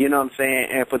 You know what I'm saying?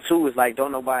 And for two, it's like,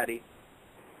 don't nobody,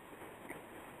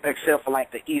 except for,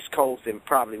 like, the East Coast and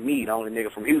probably me, the only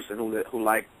nigga from Houston who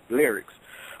like lyrics,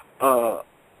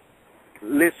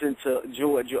 listen to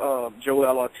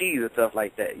Joel Ortiz and stuff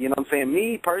like that. You know what I'm saying?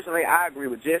 Me, personally, I agree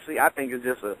with Jesse. I think it's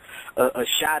just a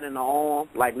shot in the arm.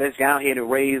 Like, let's go out here and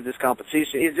raise this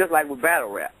competition. It's just like with battle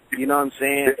rap. You know what I'm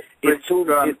saying? That's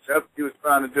what he was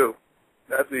trying to do.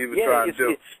 That's what he was trying to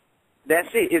do.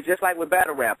 That's it. It's just like with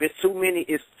battle rap. It's too many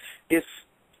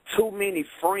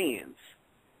friends.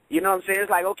 You know what I'm saying?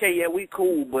 It's like, okay, yeah, we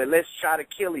cool, but let's try to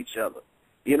kill each other.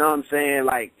 You know what I'm saying?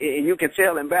 Like, and you can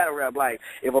tell in battle rap, like,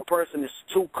 if a person is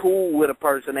too cool with a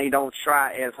person, they don't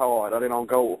try as hard, or they don't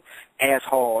go as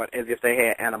hard as if they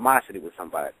had animosity with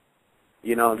somebody.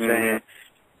 You know what I'm saying?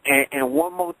 And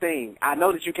one more thing. I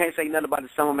know that you can't say nothing about the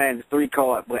Summer Madness 3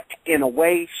 card, but in a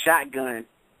way, Shotgun,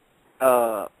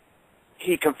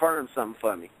 he confirmed something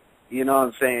for me. You know what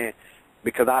I'm saying?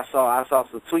 Because I saw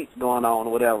some tweets going on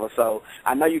or whatever. So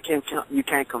I know you can't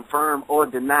confirm or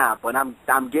deny, but I'm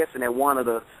guessing that one of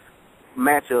the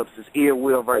matchups is Ear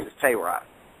Will versus Tay-Rock.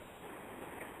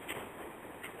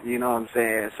 You know what I'm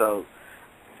saying? So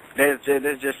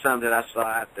there's just something that I saw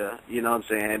out there. You know what I'm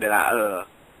saying? That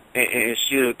and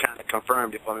Suge kind of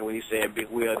confirmed it for me when he said Big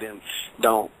Will them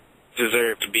don't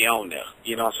deserve to be on there.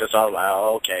 You know what I'm saying? So I was like,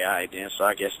 oh, okay, all right then. So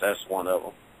I guess that's one of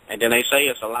them. And then they say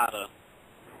it's a lot of,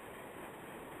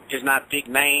 it's not big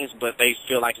names, but they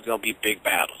feel like it's going to be big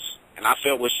battles. And I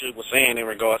felt what Suge was saying in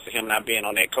regards to him not being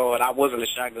on that card. I wasn't a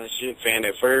Shotgun Suge fan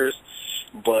at first,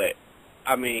 but,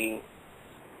 I mean,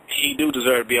 he do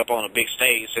deserve to be up on a big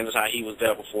stage since how he was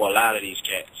there before a lot of these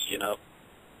cats, you know.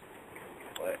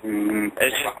 But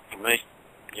it's just, man,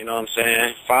 you know what I'm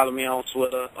saying? Follow me on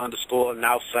Twitter, _Northside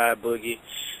NAWFSIDE Boogie.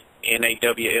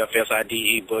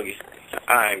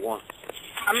 All right, one.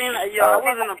 I mean, I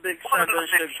wasn't a big Shotgun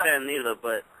Suge fan either,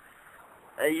 but,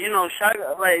 you know,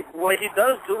 Shotgun, like, what he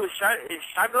does do is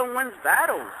Shotgun wins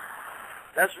battles.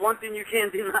 That's one thing you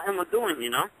can't deny him of doing, you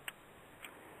know?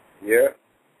 He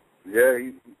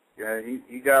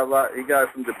got a lot. He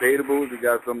got some debatables. He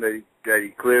got some that he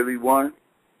clearly won.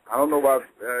 I don't know why.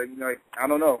 I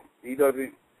don't know. He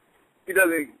doesn't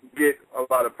get a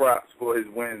lot of props for his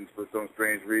wins for some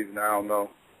strange reason. I don't know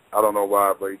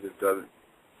why, but he just doesn't.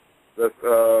 Let's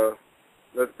go.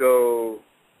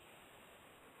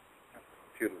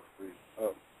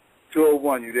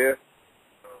 201, you there?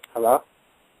 Hello?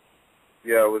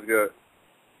 Yeah, what's good?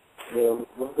 Yeah,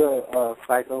 what's good,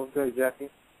 Psycho? What's good, Jesse?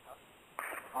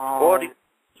 40.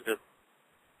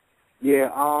 Yeah,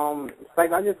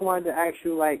 Psycho, I just wanted to ask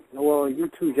you, like, well, you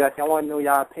too, Jesse, I want to know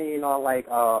y'all opinion on, like,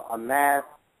 a Math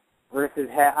versus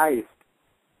Head Ice.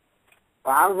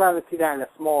 But I would rather see that in a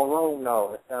small room,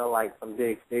 though, instead of, like, some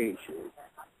big stage shit.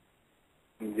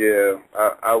 Yeah,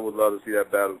 I would love to see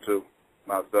that battle, too,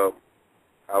 myself.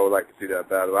 I would like to see that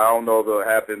battle. I don't know if it'll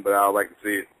happen, but I would like to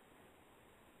see it.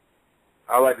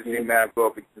 I would like to see Math go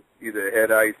up against either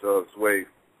Head Ice or Swave.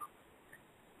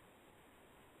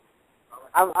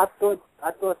 I thought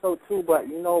so too, but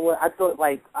you know what? I thought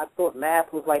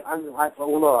Math was like under. I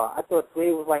thought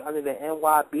Swave was like under the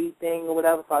NYB thing or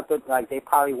whatever. So I thought like they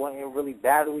probably wouldn't really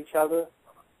battle each other.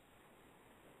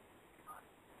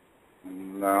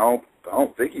 No, I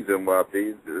don't think he's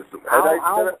NYB. I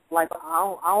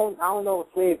don't know if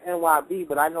Swave NYB,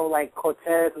 but I know like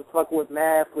Cortez was fucking with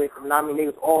Math with. I mean, they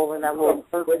was all in that little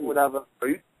circle, or whatever.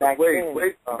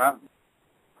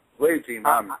 Swave Team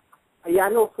Army. Yeah, I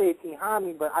know Swave Team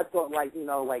Hami, but I thought, like, you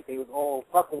know, like, they was all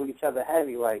fucking with each other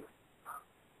heavy, like.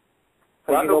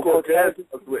 Well, I know Cortez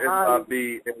fucks with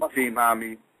NYB and Team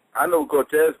Hami. I know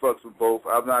Cortez fucks with both.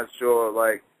 I'm not sure,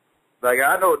 like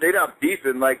I know they not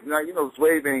beefing, like,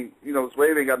 Swave ain't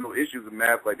got no issues with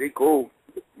Math, like, they cool.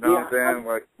 You know what I'm saying?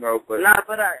 Like, but. Nah,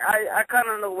 but I kind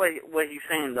of know what he's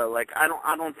saying, though. Like, I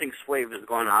don't think Swave is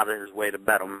going out of his way to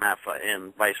battle Math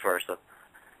and vice versa.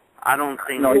 I don't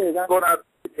think. No, he's going out.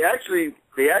 They actually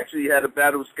had a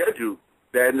battle scheduled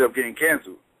that ended up getting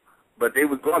canceled, but they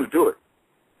was going to do it.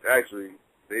 Actually,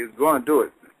 they was going to do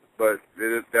it, but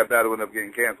that battle ended up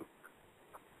getting canceled.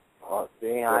 Oh,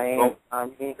 see, I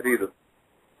mean, either.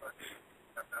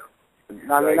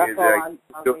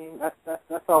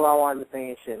 That's all I wanted to say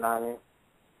and shit. I mean.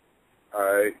 All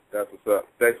right, that's what's up.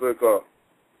 Thanks for the call.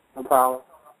 No problem.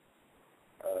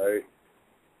 All right.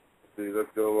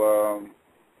 Let's go.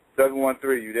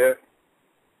 713, you there?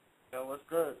 Yo, what's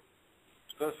good?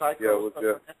 What's good, Psycho? Yeah, what's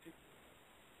good?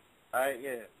 Alright,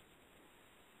 yeah.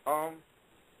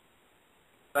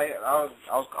 Like I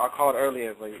called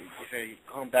earlier, but you said you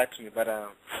come back to me. But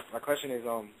my question is,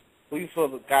 who you feel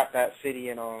got that City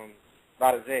and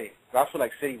Latize? I feel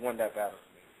like City won that battle,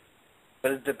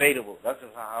 but it's debatable. That's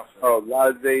just how I feel. Oh,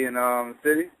 Latize and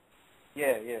City?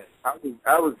 Yeah.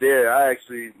 I was there.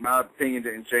 My opinion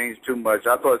didn't change too much.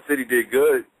 I thought City did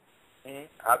good. Mm-hmm.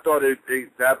 I thought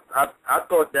I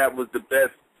thought that was the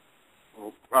best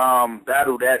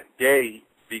battle that day,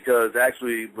 because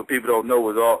actually what people don't know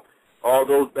was all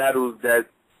those battles that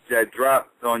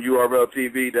dropped on URL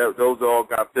TV, those all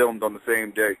got filmed on the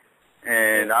same day,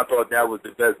 and I thought that was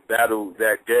the best battle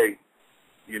that day.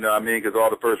 You know what I mean? Because all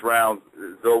the first rounds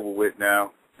is over with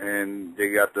now, and they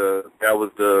got that was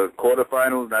the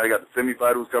quarterfinals. Now they got the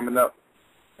semifinals coming up,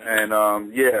 and I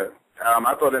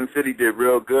thought NCity did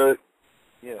real good.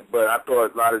 Yeah. But I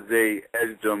thought Latize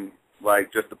edged them,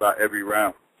 like, just about every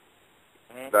round.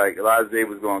 Mm-hmm. Like, Latize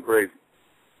was going crazy.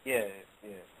 Yeah.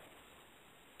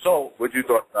 So, what you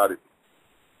thought about it?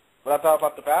 what I thought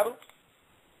about the battle?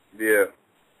 Yeah.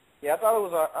 Yeah, I thought it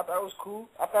was cool.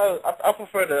 I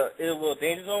prefer the Ill Will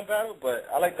Danger Zone battle, but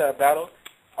I like that battle.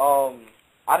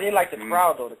 I didn't like the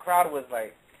crowd though. The crowd was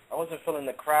like, I wasn't feeling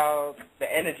the crowd,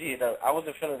 the energy I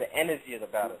wasn't feeling the energy of the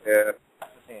battle. Yeah.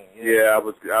 That's the thing. Yeah, I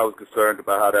was concerned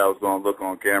about how that was going to look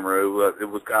on camera. It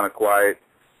was kind of quiet.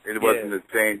 It wasn't the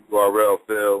same URL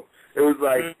feel. It was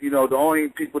like, you know, the only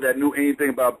people that knew anything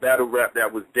about battle rap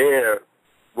that was there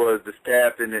was the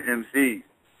staff and the MCs.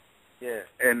 Yeah.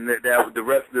 And that the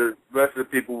rest of the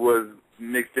people was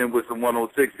mixed in with some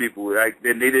 106 people, right?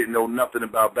 And they didn't know nothing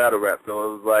about battle rap. So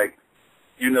it was like,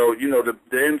 you know, the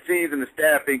MCs and the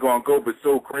staff ain't gonna go but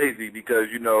so crazy because,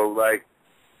 you know, like,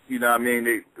 you know what I mean,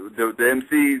 the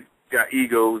MCs got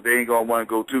egos, they ain't gonna want to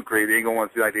go too crazy, they ain't gonna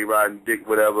want to feel like they riding dick,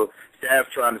 whatever.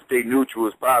 Staff's trying to stay neutral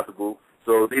as possible,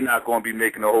 so they're not gonna be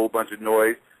making a whole bunch of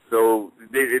noise. So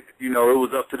it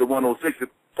was up to the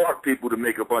 106 Park people to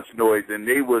make a bunch of noise, and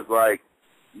they was like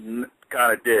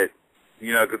kind of dead,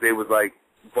 you know, because they was like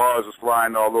bars was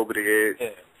flying all over their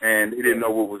head, and they didn't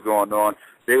know what was going on.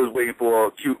 They was waiting for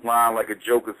a cute line like a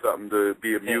joke or something to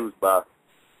be amused by.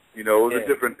 You know, it was a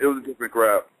different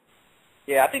crowd.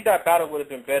 Yeah, I think that battle would have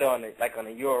been better on a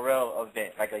URL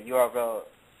event, like a URL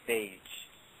stage.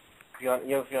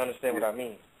 If you understand what I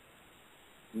mean.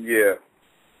 Yeah,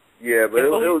 but it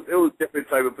was different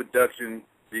type of production.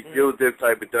 It was different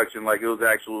type of production, like it was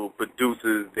actual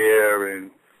producers there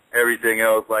and everything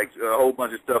else, like a whole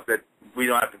bunch of stuff that we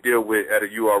don't have to deal with at a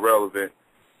URL event.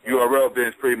 URL event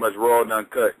is pretty much raw and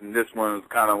uncut, and this one's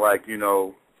kind of like, you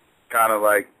know, I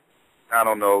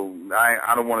don't know,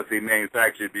 I don't want to say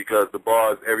manufactured because the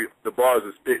bars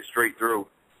are spit straight through.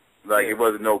 Like it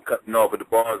wasn't no cutting off of the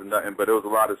bars or nothing, but there was a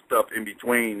lot of stuff in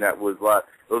between that was like,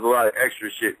 there was a lot of extra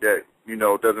shit that, you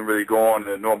know, doesn't really go on in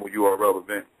a normal URL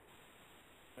event.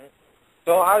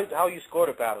 So how you scored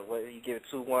a battle? What, you give it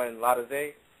 2-1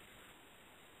 Latazé?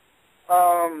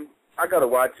 I gotta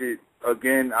watch it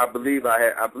again. I believe I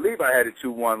had a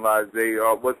 2-1 Latazé.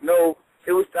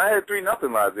 I had 3-0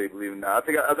 Latazé, believe it or not. I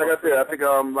think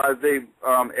Latazé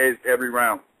edged every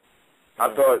round.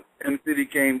 I thought M City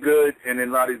came good, and then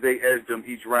Latazé edged him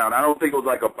each round. I don't think it was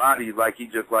like a body, like he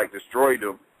just like destroyed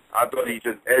him. I thought he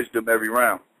just edged him every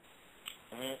round.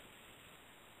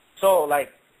 So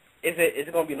like, is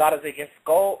it gonna be Latazé against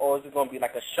Skull, or is it gonna be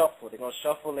like a shuffle? They're gonna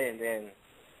shuffle it, and then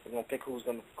they're gonna pick who's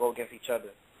gonna go against each other.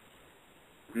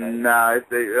 Nah,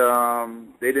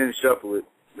 they didn't shuffle it.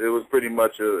 It was pretty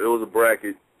much it was a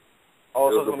bracket.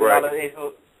 Oh, so it's gonna be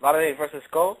Latazé versus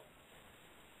Skull?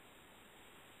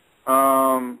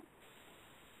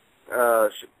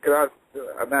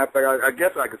 Matter of fact, I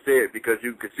guess I could say it because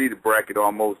you could see the bracket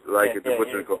almost like at the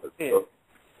butcher card. So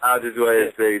I'll just go ahead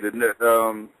and say the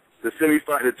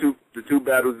semifinal, the two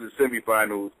battles in the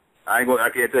semifinals. I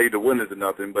can't tell you the winners or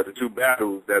nothing, but the two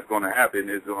battles that's going to happen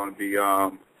is going to be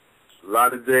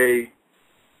Latazé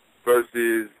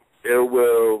versus Ill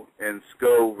Will and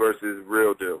Sko versus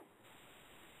Real Deal.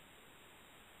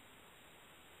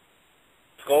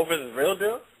 Skull versus Real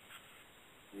Deal?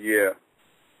 Yeah.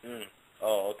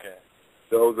 Oh, okay.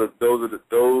 Those are the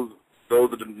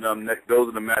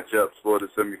matchups for the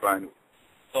semifinals.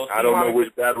 So I don't know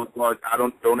which battle's going.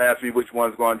 Don't ask me which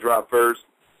one's going to drop first.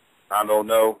 I don't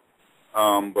know.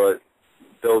 But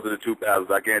those are the two battles.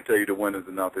 I can't tell you the winners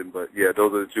or nothing, but yeah,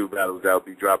 those are the two battles that will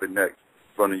be dropping next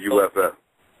from the UFF.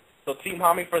 So Team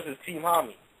Hami versus Team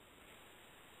Hami.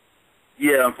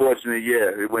 Yeah, unfortunately, yeah,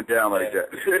 it went down like that.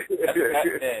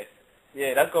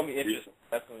 Yeah, that's gonna be interesting.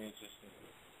 That's gonna be interesting.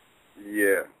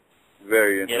 Yeah,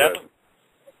 very interesting.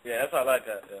 That's how I like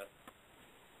that. Yeah.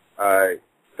 All right,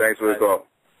 thanks for the call.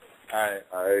 All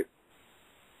right.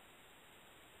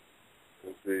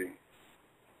 Let's see.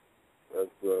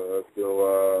 Let's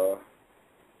go.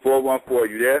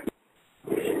 414, you there?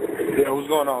 Yeah, what's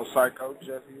going on, Psycho?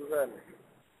 Jesse, what's happening?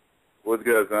 What's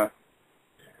good, son?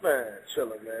 Man,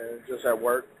 chilling, man. Just at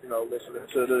work, you know, listening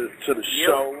to the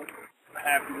show.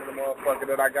 Happy with the motherfucker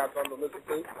that I got something to listen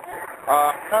to.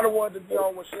 Kind of wanted to be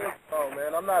on with Suge,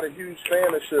 man. I'm not a huge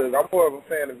fan of Suge. I'm more of a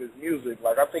fan of his music.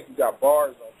 Like, I think he got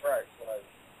bars on tracks, like,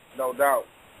 no doubt.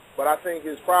 But I think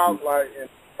his problem, like, in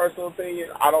personal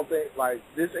opinion, I don't think, like,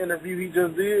 this interview he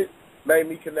just did made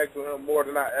me connect with him more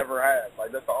than I ever have.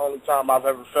 Like, that's the only time I've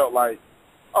ever felt like,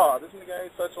 oh, this nigga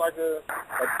ain't such like a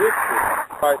dick.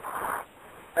 Like,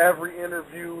 every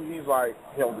interview, he's like,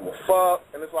 he don't give a fuck.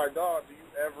 And it's like, dog, do you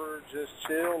ever just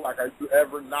chill? Like, are you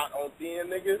ever not on 10,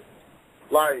 nigga?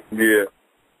 Like, yeah.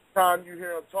 Time you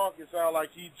hear him talk, it sounds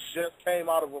like he just came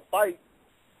out of a fight.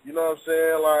 You know what I'm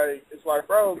saying? Like, it's like,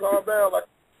 bro, calm down. Like,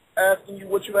 asking you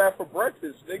what you had for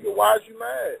breakfast, nigga. Why is you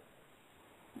mad?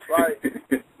 Like,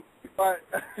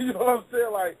 you know what I'm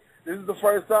saying? Like, this is the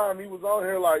first time he was on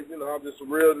here. Like, you know, I'm just a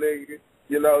real nigga.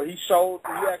 You know, he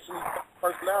actually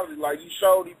personality. Like, he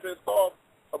showed he pissed off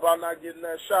about not getting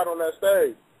that shot on that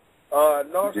stage.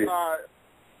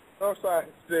 Northside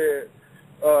said,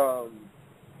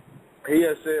 he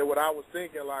had said what I was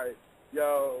thinking, like,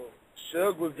 yo,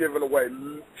 Suge was giving away,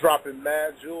 dropping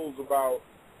mad jewels about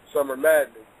Summer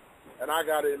Madness. And I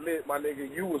gotta admit, my nigga,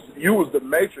 you was the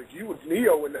Matrix. You was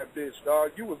Neo in that bitch,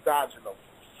 dog. You was dodging the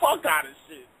fuck out of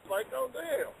shit. Like, oh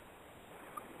damn.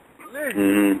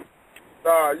 Nigga.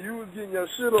 You was getting your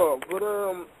shit off. But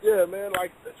yeah, man,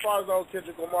 like as far as the old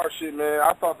Kendrick Lamar shit, man,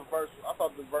 I thought the verse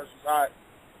was hot.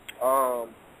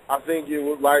 I think it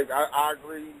was like I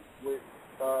agree with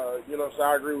you know what I'm saying,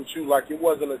 I agree with you, like it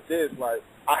wasn't a diss. Like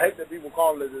I hate that people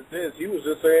calling it a diss. He was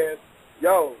just saying,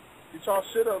 yo, get y'all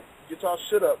shit up,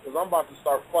 because I'm about to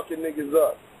start fucking niggas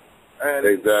up. And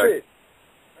shit,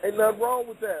 ain't nothing wrong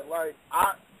with that. Like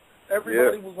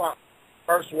everybody was like,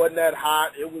 verse wasn't that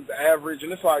hot, it was average,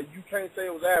 and it's like you can't say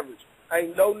it was average.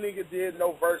 Ain't no nigga did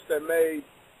no verse that made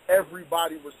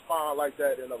everybody respond like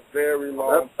that in a very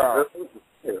long time.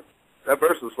 That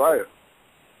verse was fire.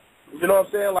 You know what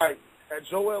I'm saying? Like at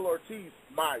Joel Ortiz,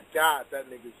 my God, that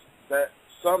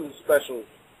something special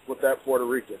with that Puerto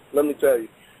Rican. Let me tell you,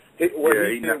 what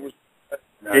he did was.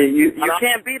 You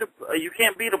can't beat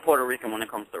a Puerto Rican when it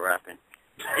comes to rapping.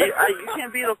 You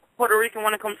can't beat a Puerto Rican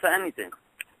when it comes to anything.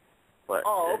 But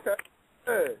okay.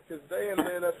 Yeah, because they in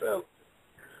the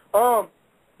NFL.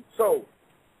 So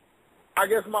I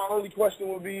guess my only question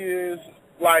would be is,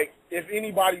 like, if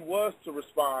anybody was to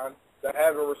respond that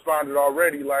haven't responded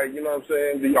already, like, you know what I'm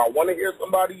saying, do y'all want to hear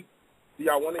somebody? Do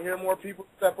y'all want to hear more people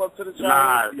step up to the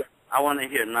challenge? Nas. I want to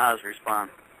hear Nas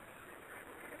respond.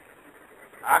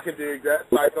 I can dig that.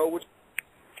 Psycho, what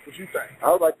you think?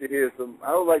 I would like to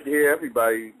hear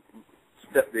everybody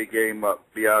step their game up,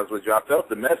 to be honest with you. I felt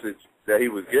the message that he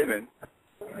was giving.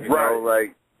 You know,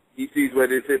 like, he sees where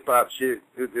this hip-hop shit,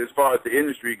 as far as the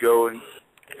industry going,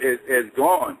 is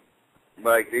gone.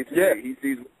 Like, he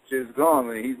sees where shit's gone,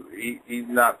 and he's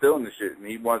not feeling the shit, and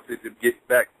he wants it to get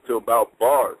back to about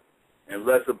bars and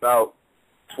less about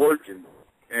twerking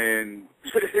and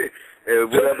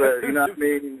whatever, you know what I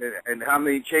mean, and how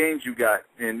many chains you got,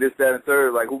 and this, that, and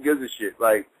third. Like, who gives a shit?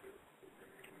 Like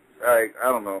I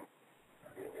don't know.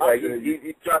 Like,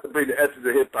 he tried to bring the essence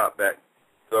of hip-hop back.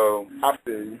 So, I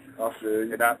feel you.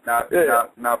 And not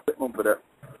feeling for that.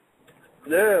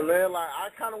 Yeah, man, like, I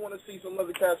kind of want to see some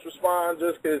other cats respond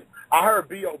just because I heard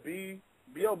B.O.B.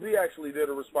 B.O.B. actually did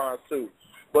a response, too.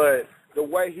 But the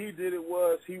way he did it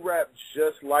was he rapped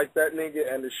just like that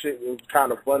nigga, and the shit was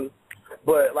kind of funny.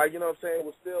 But, like, you know what I'm saying, it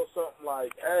was still something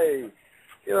like, hey,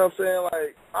 you know what I'm saying,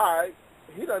 like, all right,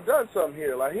 he done something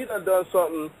here. Like, he done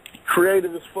something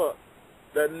creative as fuck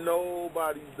that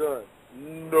nobody's done.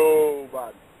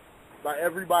 Nobody. Like,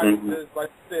 everybody just, like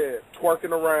you said,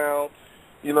 twerking around,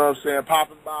 you know what I'm saying,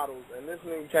 popping bottles. And this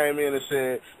nigga came in and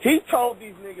said, he told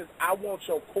these niggas, I want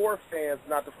your core fans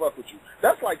not to fuck with you.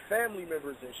 That's like family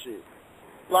members and shit.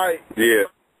 Like,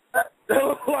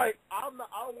 like, I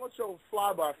don't want your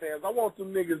flyby fans. I want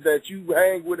them niggas that you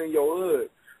hang with in your hood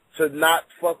to not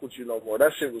fuck with you no more.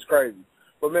 That shit was crazy.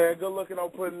 But, man, good looking on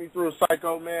putting me through,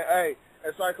 Psycho, man. Hey,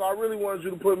 and Psycho, I really wanted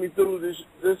you to put me through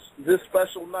this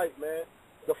special night, man.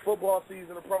 The football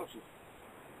season approaches.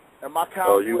 And my Cowboys.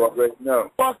 Oh, you already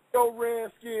know. Fuck your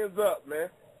Redskins up, man.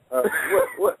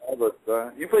 Whatever,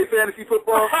 son. You play fantasy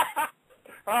football?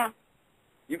 Huh?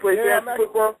 You play fantasy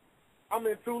football? I'm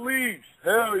in 2 leagues.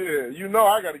 Hell yeah. You know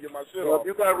I got to get my shit off. If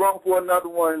you got wrong for another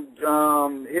one,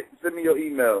 send me your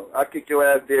email. I'll kick your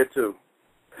ass there, too.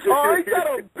 Oh, ain't that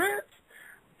a bitch?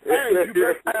 Hey,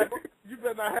 you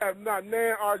better not have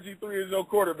Nan RG3 as your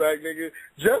quarterback, nigga.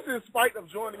 Just in spite of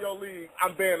joining your league,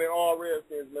 I'm banning all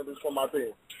Redskins members from my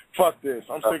team. Fuck this.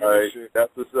 I'm sick of this shit.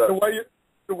 That's what's up.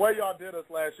 The way y'all did us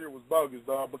last year was bogus,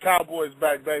 dog. But Cowboys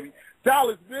back, baby.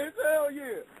 Dallas, bitch. Hell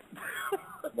yeah.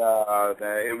 Nah,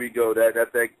 man. Here we go.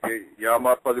 That's that. Y'all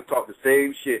motherfuckers talk the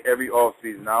same shit every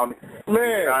offseason. I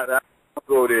don't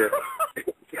go there.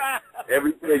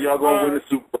 Every year y'all gonna win the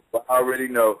Super Bowl. I already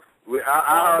know.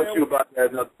 I'll ask you about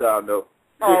that another time, though.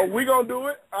 Oh, we gonna do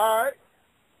it. All right.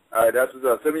 All right, that's what's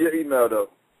up. Send me your email, though.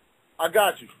 I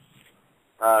got you.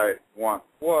 All right, one.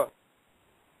 All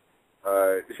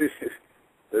right.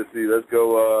 Let's see. Let's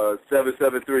go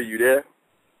 773. You there?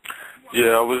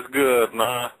 Yeah, what's good,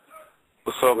 man?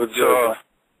 What's up with y'all?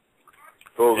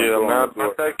 Man,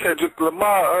 I think Kendrick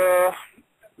Lamar,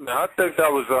 man, I think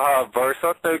that was a hot verse.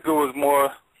 I think it was more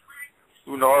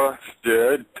you know,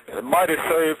 yeah, it might have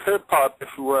saved hip-hop if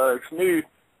you ask me.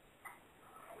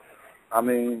 I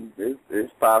mean,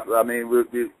 it's possible. I mean, we're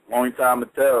only time to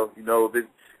tell. You know,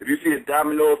 if you see a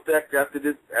domino effect after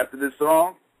this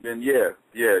song, then yeah,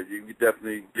 you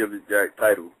definitely give it that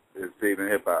title as saving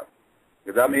hip hop.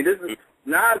 Because I mean, this is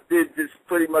Nas did this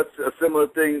pretty much a similar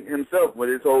thing himself with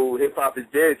his whole hip hop is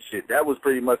dead shit. That was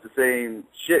pretty much the same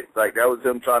shit. Like that was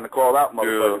him trying to call out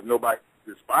motherfuckers. Yeah. Nobody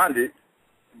responded,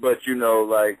 but you know,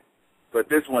 but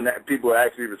this one, people are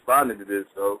actually responding to this.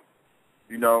 So,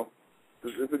 you know.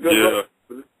 It's a good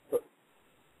look.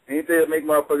 Anything that make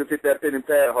motherfuckers hit that pen and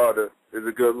pad harder is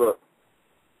a good look.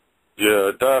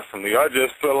 Yeah, definitely. I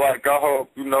just feel like I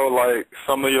hope, you know, like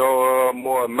some of your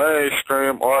more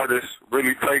mainstream artists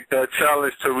really take that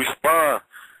challenge to respond.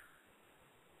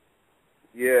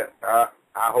 Yeah, I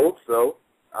hope so.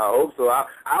 I hope so. I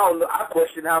don't know. I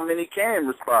question how many can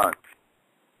respond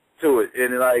to it.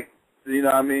 And like, you know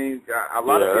what I mean? A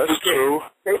lot of people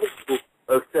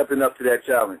are stepping up to that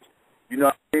challenge. You know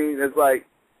what I mean? It's like,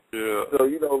 so,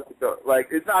 you know, like,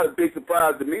 it's not a big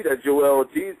surprise to me that Joel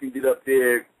Ortiz can get up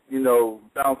there, you know,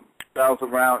 bounce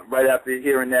around right after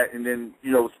hearing that and then,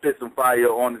 you know, spit some fire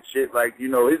on the shit. Like, you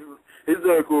know, his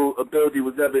lyrical ability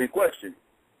was never in question.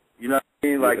 You know what I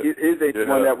mean? Like, it is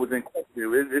one that was in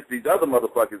question. It's these other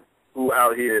motherfuckers who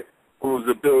out here whose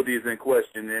ability is in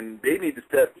question, and they need to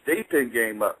step their pen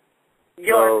game up.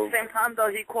 Yo, at the same time, though,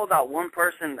 he called out one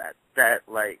person that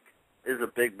like, is a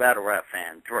big battle rap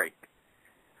fan, Drake.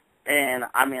 And,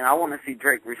 I mean, I want to see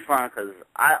Drake respond because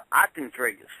I think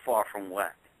Drake is far from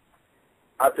whack.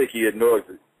 I think he ignores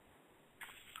it.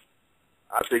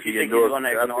 I think he ignores it. He's going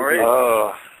to ignore it?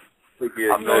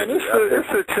 I mean, it's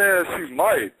a chance he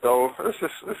might, though.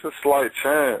 It's a slight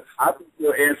chance. I think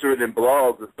he'll answer it in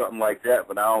blogs or something like that,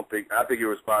 but I think he'll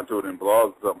respond to it in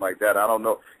blogs or something like that. I don't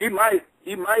know. He might,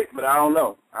 but I don't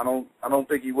know. I don't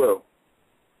think he will.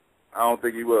 I don't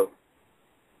think he will.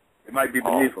 It might be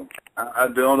beneath him.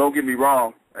 Don't get me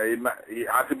wrong.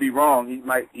 I could be wrong.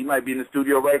 He might be in the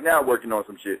studio right now working on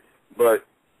some shit. But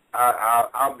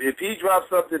if he drops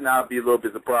something, I'll be a little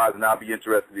bit surprised, and I'll be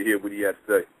interested to hear what he has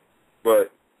to say.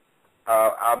 But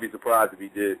I'll be surprised if he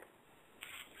did.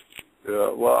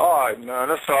 Yeah. Well, all right, man.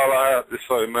 That's all I have to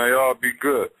say, man. Y'all be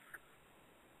good.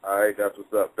 All right, that's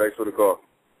what's up. Thanks for the call.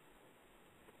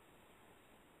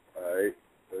 All right.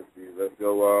 Let's see. Let's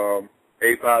go.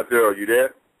 850. You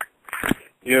there?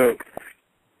 Yo.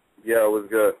 Yo, what's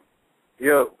good?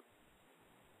 Yo.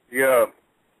 Yo.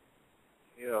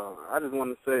 Yo, I just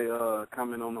want to say,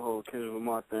 comment on the whole Kendrick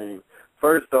Lamar thing.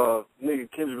 First off, nigga,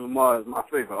 Kendrick Lamar is my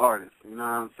favorite artist. You know what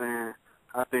I'm saying?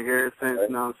 I think ever since, you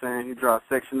know what I'm saying, he dropped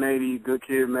Section 80, Good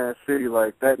Kid, Mad City,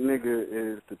 like, that nigga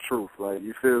is the truth. Like,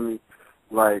 you feel me?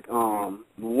 Like,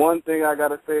 one thing I got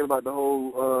to say about the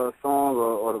whole song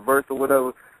or the verse or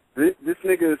whatever, this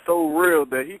nigga is so real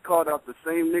that he called out the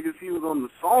same niggas he was on the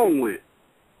song with.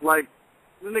 Like,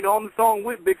 this nigga on the song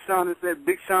with Big Sean and said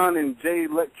Big Sean and Jay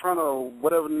Electrona or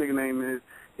whatever the nigga name is.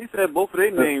 He said both of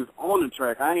their names on the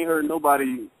track. I ain't heard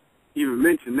nobody even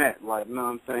mention that. Like, you know what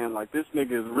I'm saying? Like, this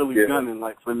nigga is really gunning,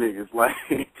 like, for niggas. Like,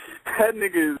 that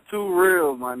nigga is too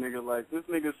real, my nigga. Like, this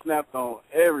nigga snapped on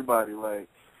everybody. Like,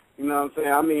 you know what I'm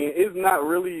saying? I mean, it's not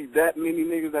really that many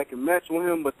niggas that can match with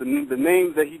him, but the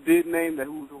names that he did name, that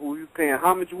who he was paying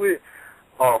homage with,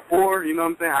 for, you know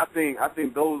what I'm saying? I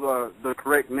think those are the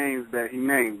correct names that he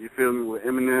named. You feel me? With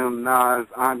Eminem, Nas,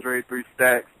 Andre 3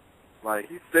 Stacks. Like,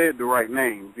 he said the right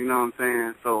names, you know what I'm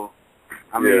saying? So,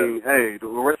 I mean, hey, the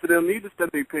rest of them need to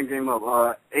step their pen game up.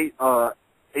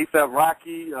 A$AP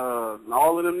Rocky, and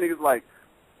all of them niggas, like,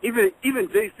 even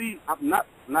JC, not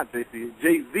JC,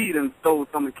 Jay-Z done stole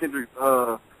some of Kendrick's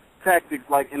tactics,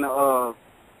 like in the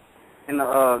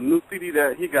new CD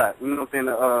that he got. You know what I'm saying?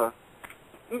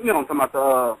 You know what I'm talking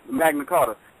about, the Magna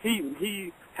Carta.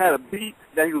 He had a beat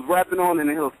that he was rapping on, and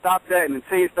then he'll stop that and then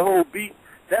change the whole beat.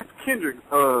 That's Kendrick's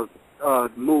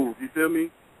move. You feel me?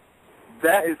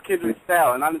 That is Kendrick's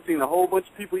style, and I've seen a whole bunch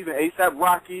of people, even A$AP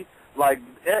Rocky. Like,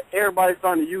 everybody's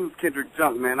starting to use Kendrick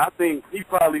junk, man. I think he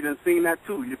probably done seen that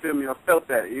too, you feel me, or felt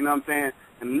that, you know what I'm saying?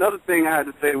 And another thing I had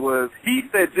to say was, he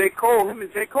said him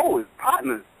and J. Cole is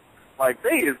partners. Like,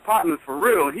 they is partners for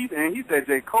real. And he said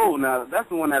J. Cole. Now, that's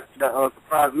the one that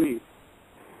surprised me.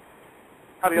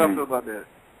 How do y'all feel about that?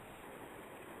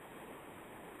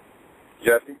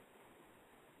 Jesse?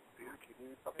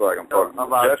 I feel like I'm talking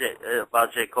about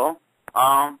J. Cole.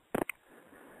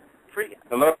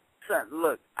 Hello?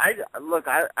 Look,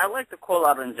 I like to call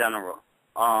out in general.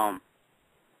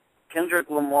 Kendrick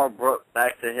Lamar brought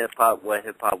back to hip hop what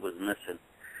hip hop was missing.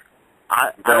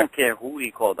 I don't care who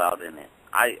he called out in it.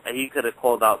 he could have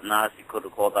called out Nas, he could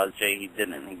have called out Jay, he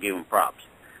didn't, and he gave him props.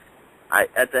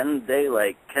 At the end of the day,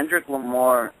 like, Kendrick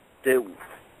Lamar did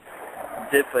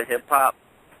for hip-hop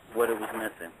what it was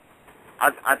missing.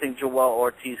 I think Joel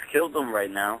Ortiz killed him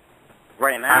right now.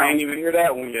 I ain't even hear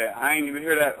that one yet. I ain't even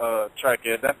hear that track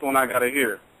yet. That's the one I gotta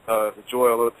hear. The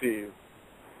Joel Ortiz.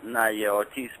 Nah, yeah,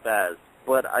 Ortiz Spaz.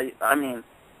 But I mean,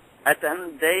 at the end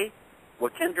of the day,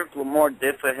 what Kendrick Lamar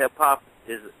did for hip hop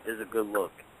is a good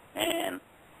look, and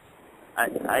I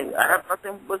have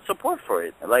nothing but support for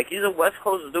it. Like, he's a West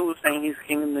Coast dude saying he's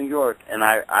king of New York, and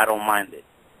I don't mind it.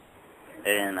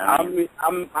 And I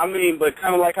mean, but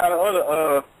kind of like how the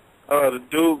other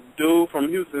the dude from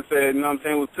Houston said, you know what I'm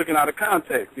saying, was taken out of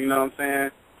context. You know what I'm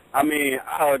saying? I mean,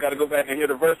 I got to go back and hear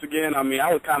the verse again. I mean,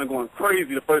 I was kind of going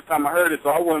crazy the first time I heard it, so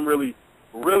I wasn't really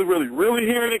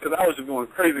hearing it because I was just going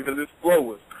crazy because his flow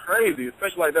was crazy,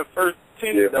 especially like that first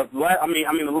 10, the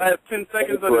last 10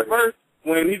 seconds of the verse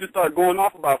when he just started going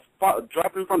off about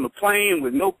dropping from the plane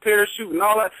with no parachute and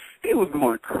all that. He was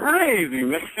going crazy,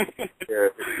 man. Yeah,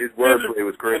 his wordplay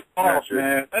was great.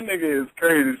 Man, that nigga is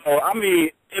crazy. So, I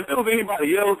mean, if it was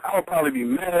anybody else, I would probably be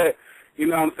mad. You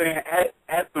know what I'm saying,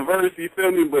 at the verse, you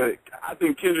feel me? But I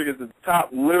think Kendrick is the top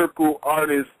lyrical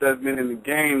artist that's been in the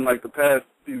game, like, the past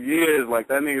few years. Like,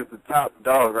 that nigga's the top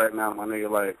dog right now, my nigga,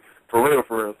 like, for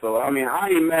real. So, I mean, I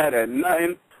ain't mad at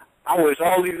nothing. I wish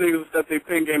all these niggas step their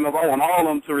pen game up. I want all of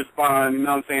them to respond, you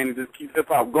know what I'm saying, and just keep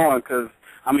hip-hop going, because,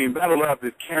 I mean, battle rap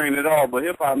is carrying it all, but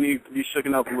hip-hop needs to be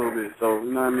shooken up a little bit. So,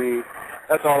 you know what I mean?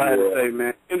 That's all I had to say,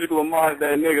 man. Kendrick Lamar is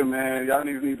that nigga, man. Y'all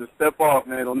niggas need to step off,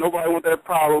 man. Don't nobody want that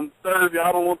problem. Serve,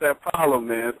 y'all don't want that problem,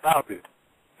 man. Stop it.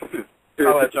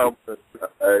 I'll let y'all. All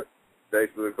right.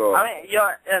 Thanks for the call. I mean,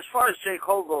 yeah, as far as J.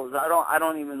 Cole goes, I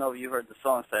don't even know if you heard the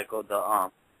song cycle, the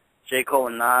J. Cole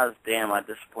and Nas. Damn, I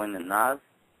disappointed Nas.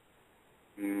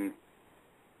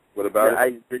 What about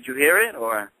it? Did you hear it,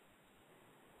 or?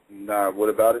 Nah, what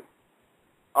about it?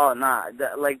 Oh, nah,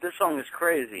 like, this song is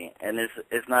crazy, and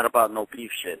it's not about no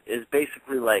beef shit. It's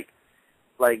basically like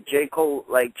J. Cole's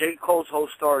whole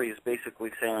story is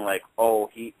basically saying, like, oh,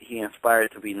 he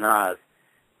inspired to be Nas,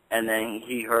 and then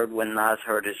he heard when Nas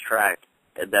heard his track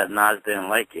that Nas didn't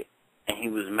like it, and he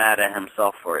was mad at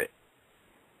himself for it.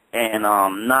 And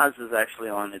Nas is actually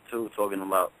on it, too, talking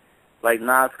about, like,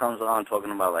 Nas comes on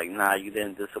talking about, like, nah, you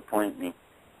didn't disappoint me.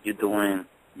 You're doing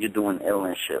ill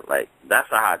and shit. Like,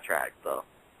 that's a hot track, though.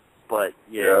 But,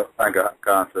 yeah. I got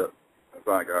concept. That's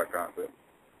not a hot concept.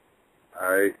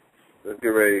 All right. Let's get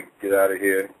ready to get out of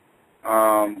here.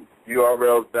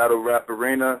 URL's Battle Rap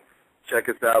Arena. Check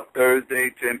us out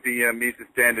Thursday, 10 p.m. Eastern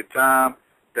Standard Time.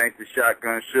 Thanks to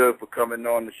Shotgun Suge for coming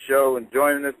on the show and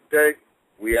joining us today.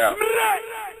 We out.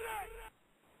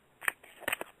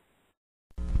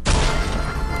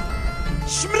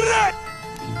 Shmrat!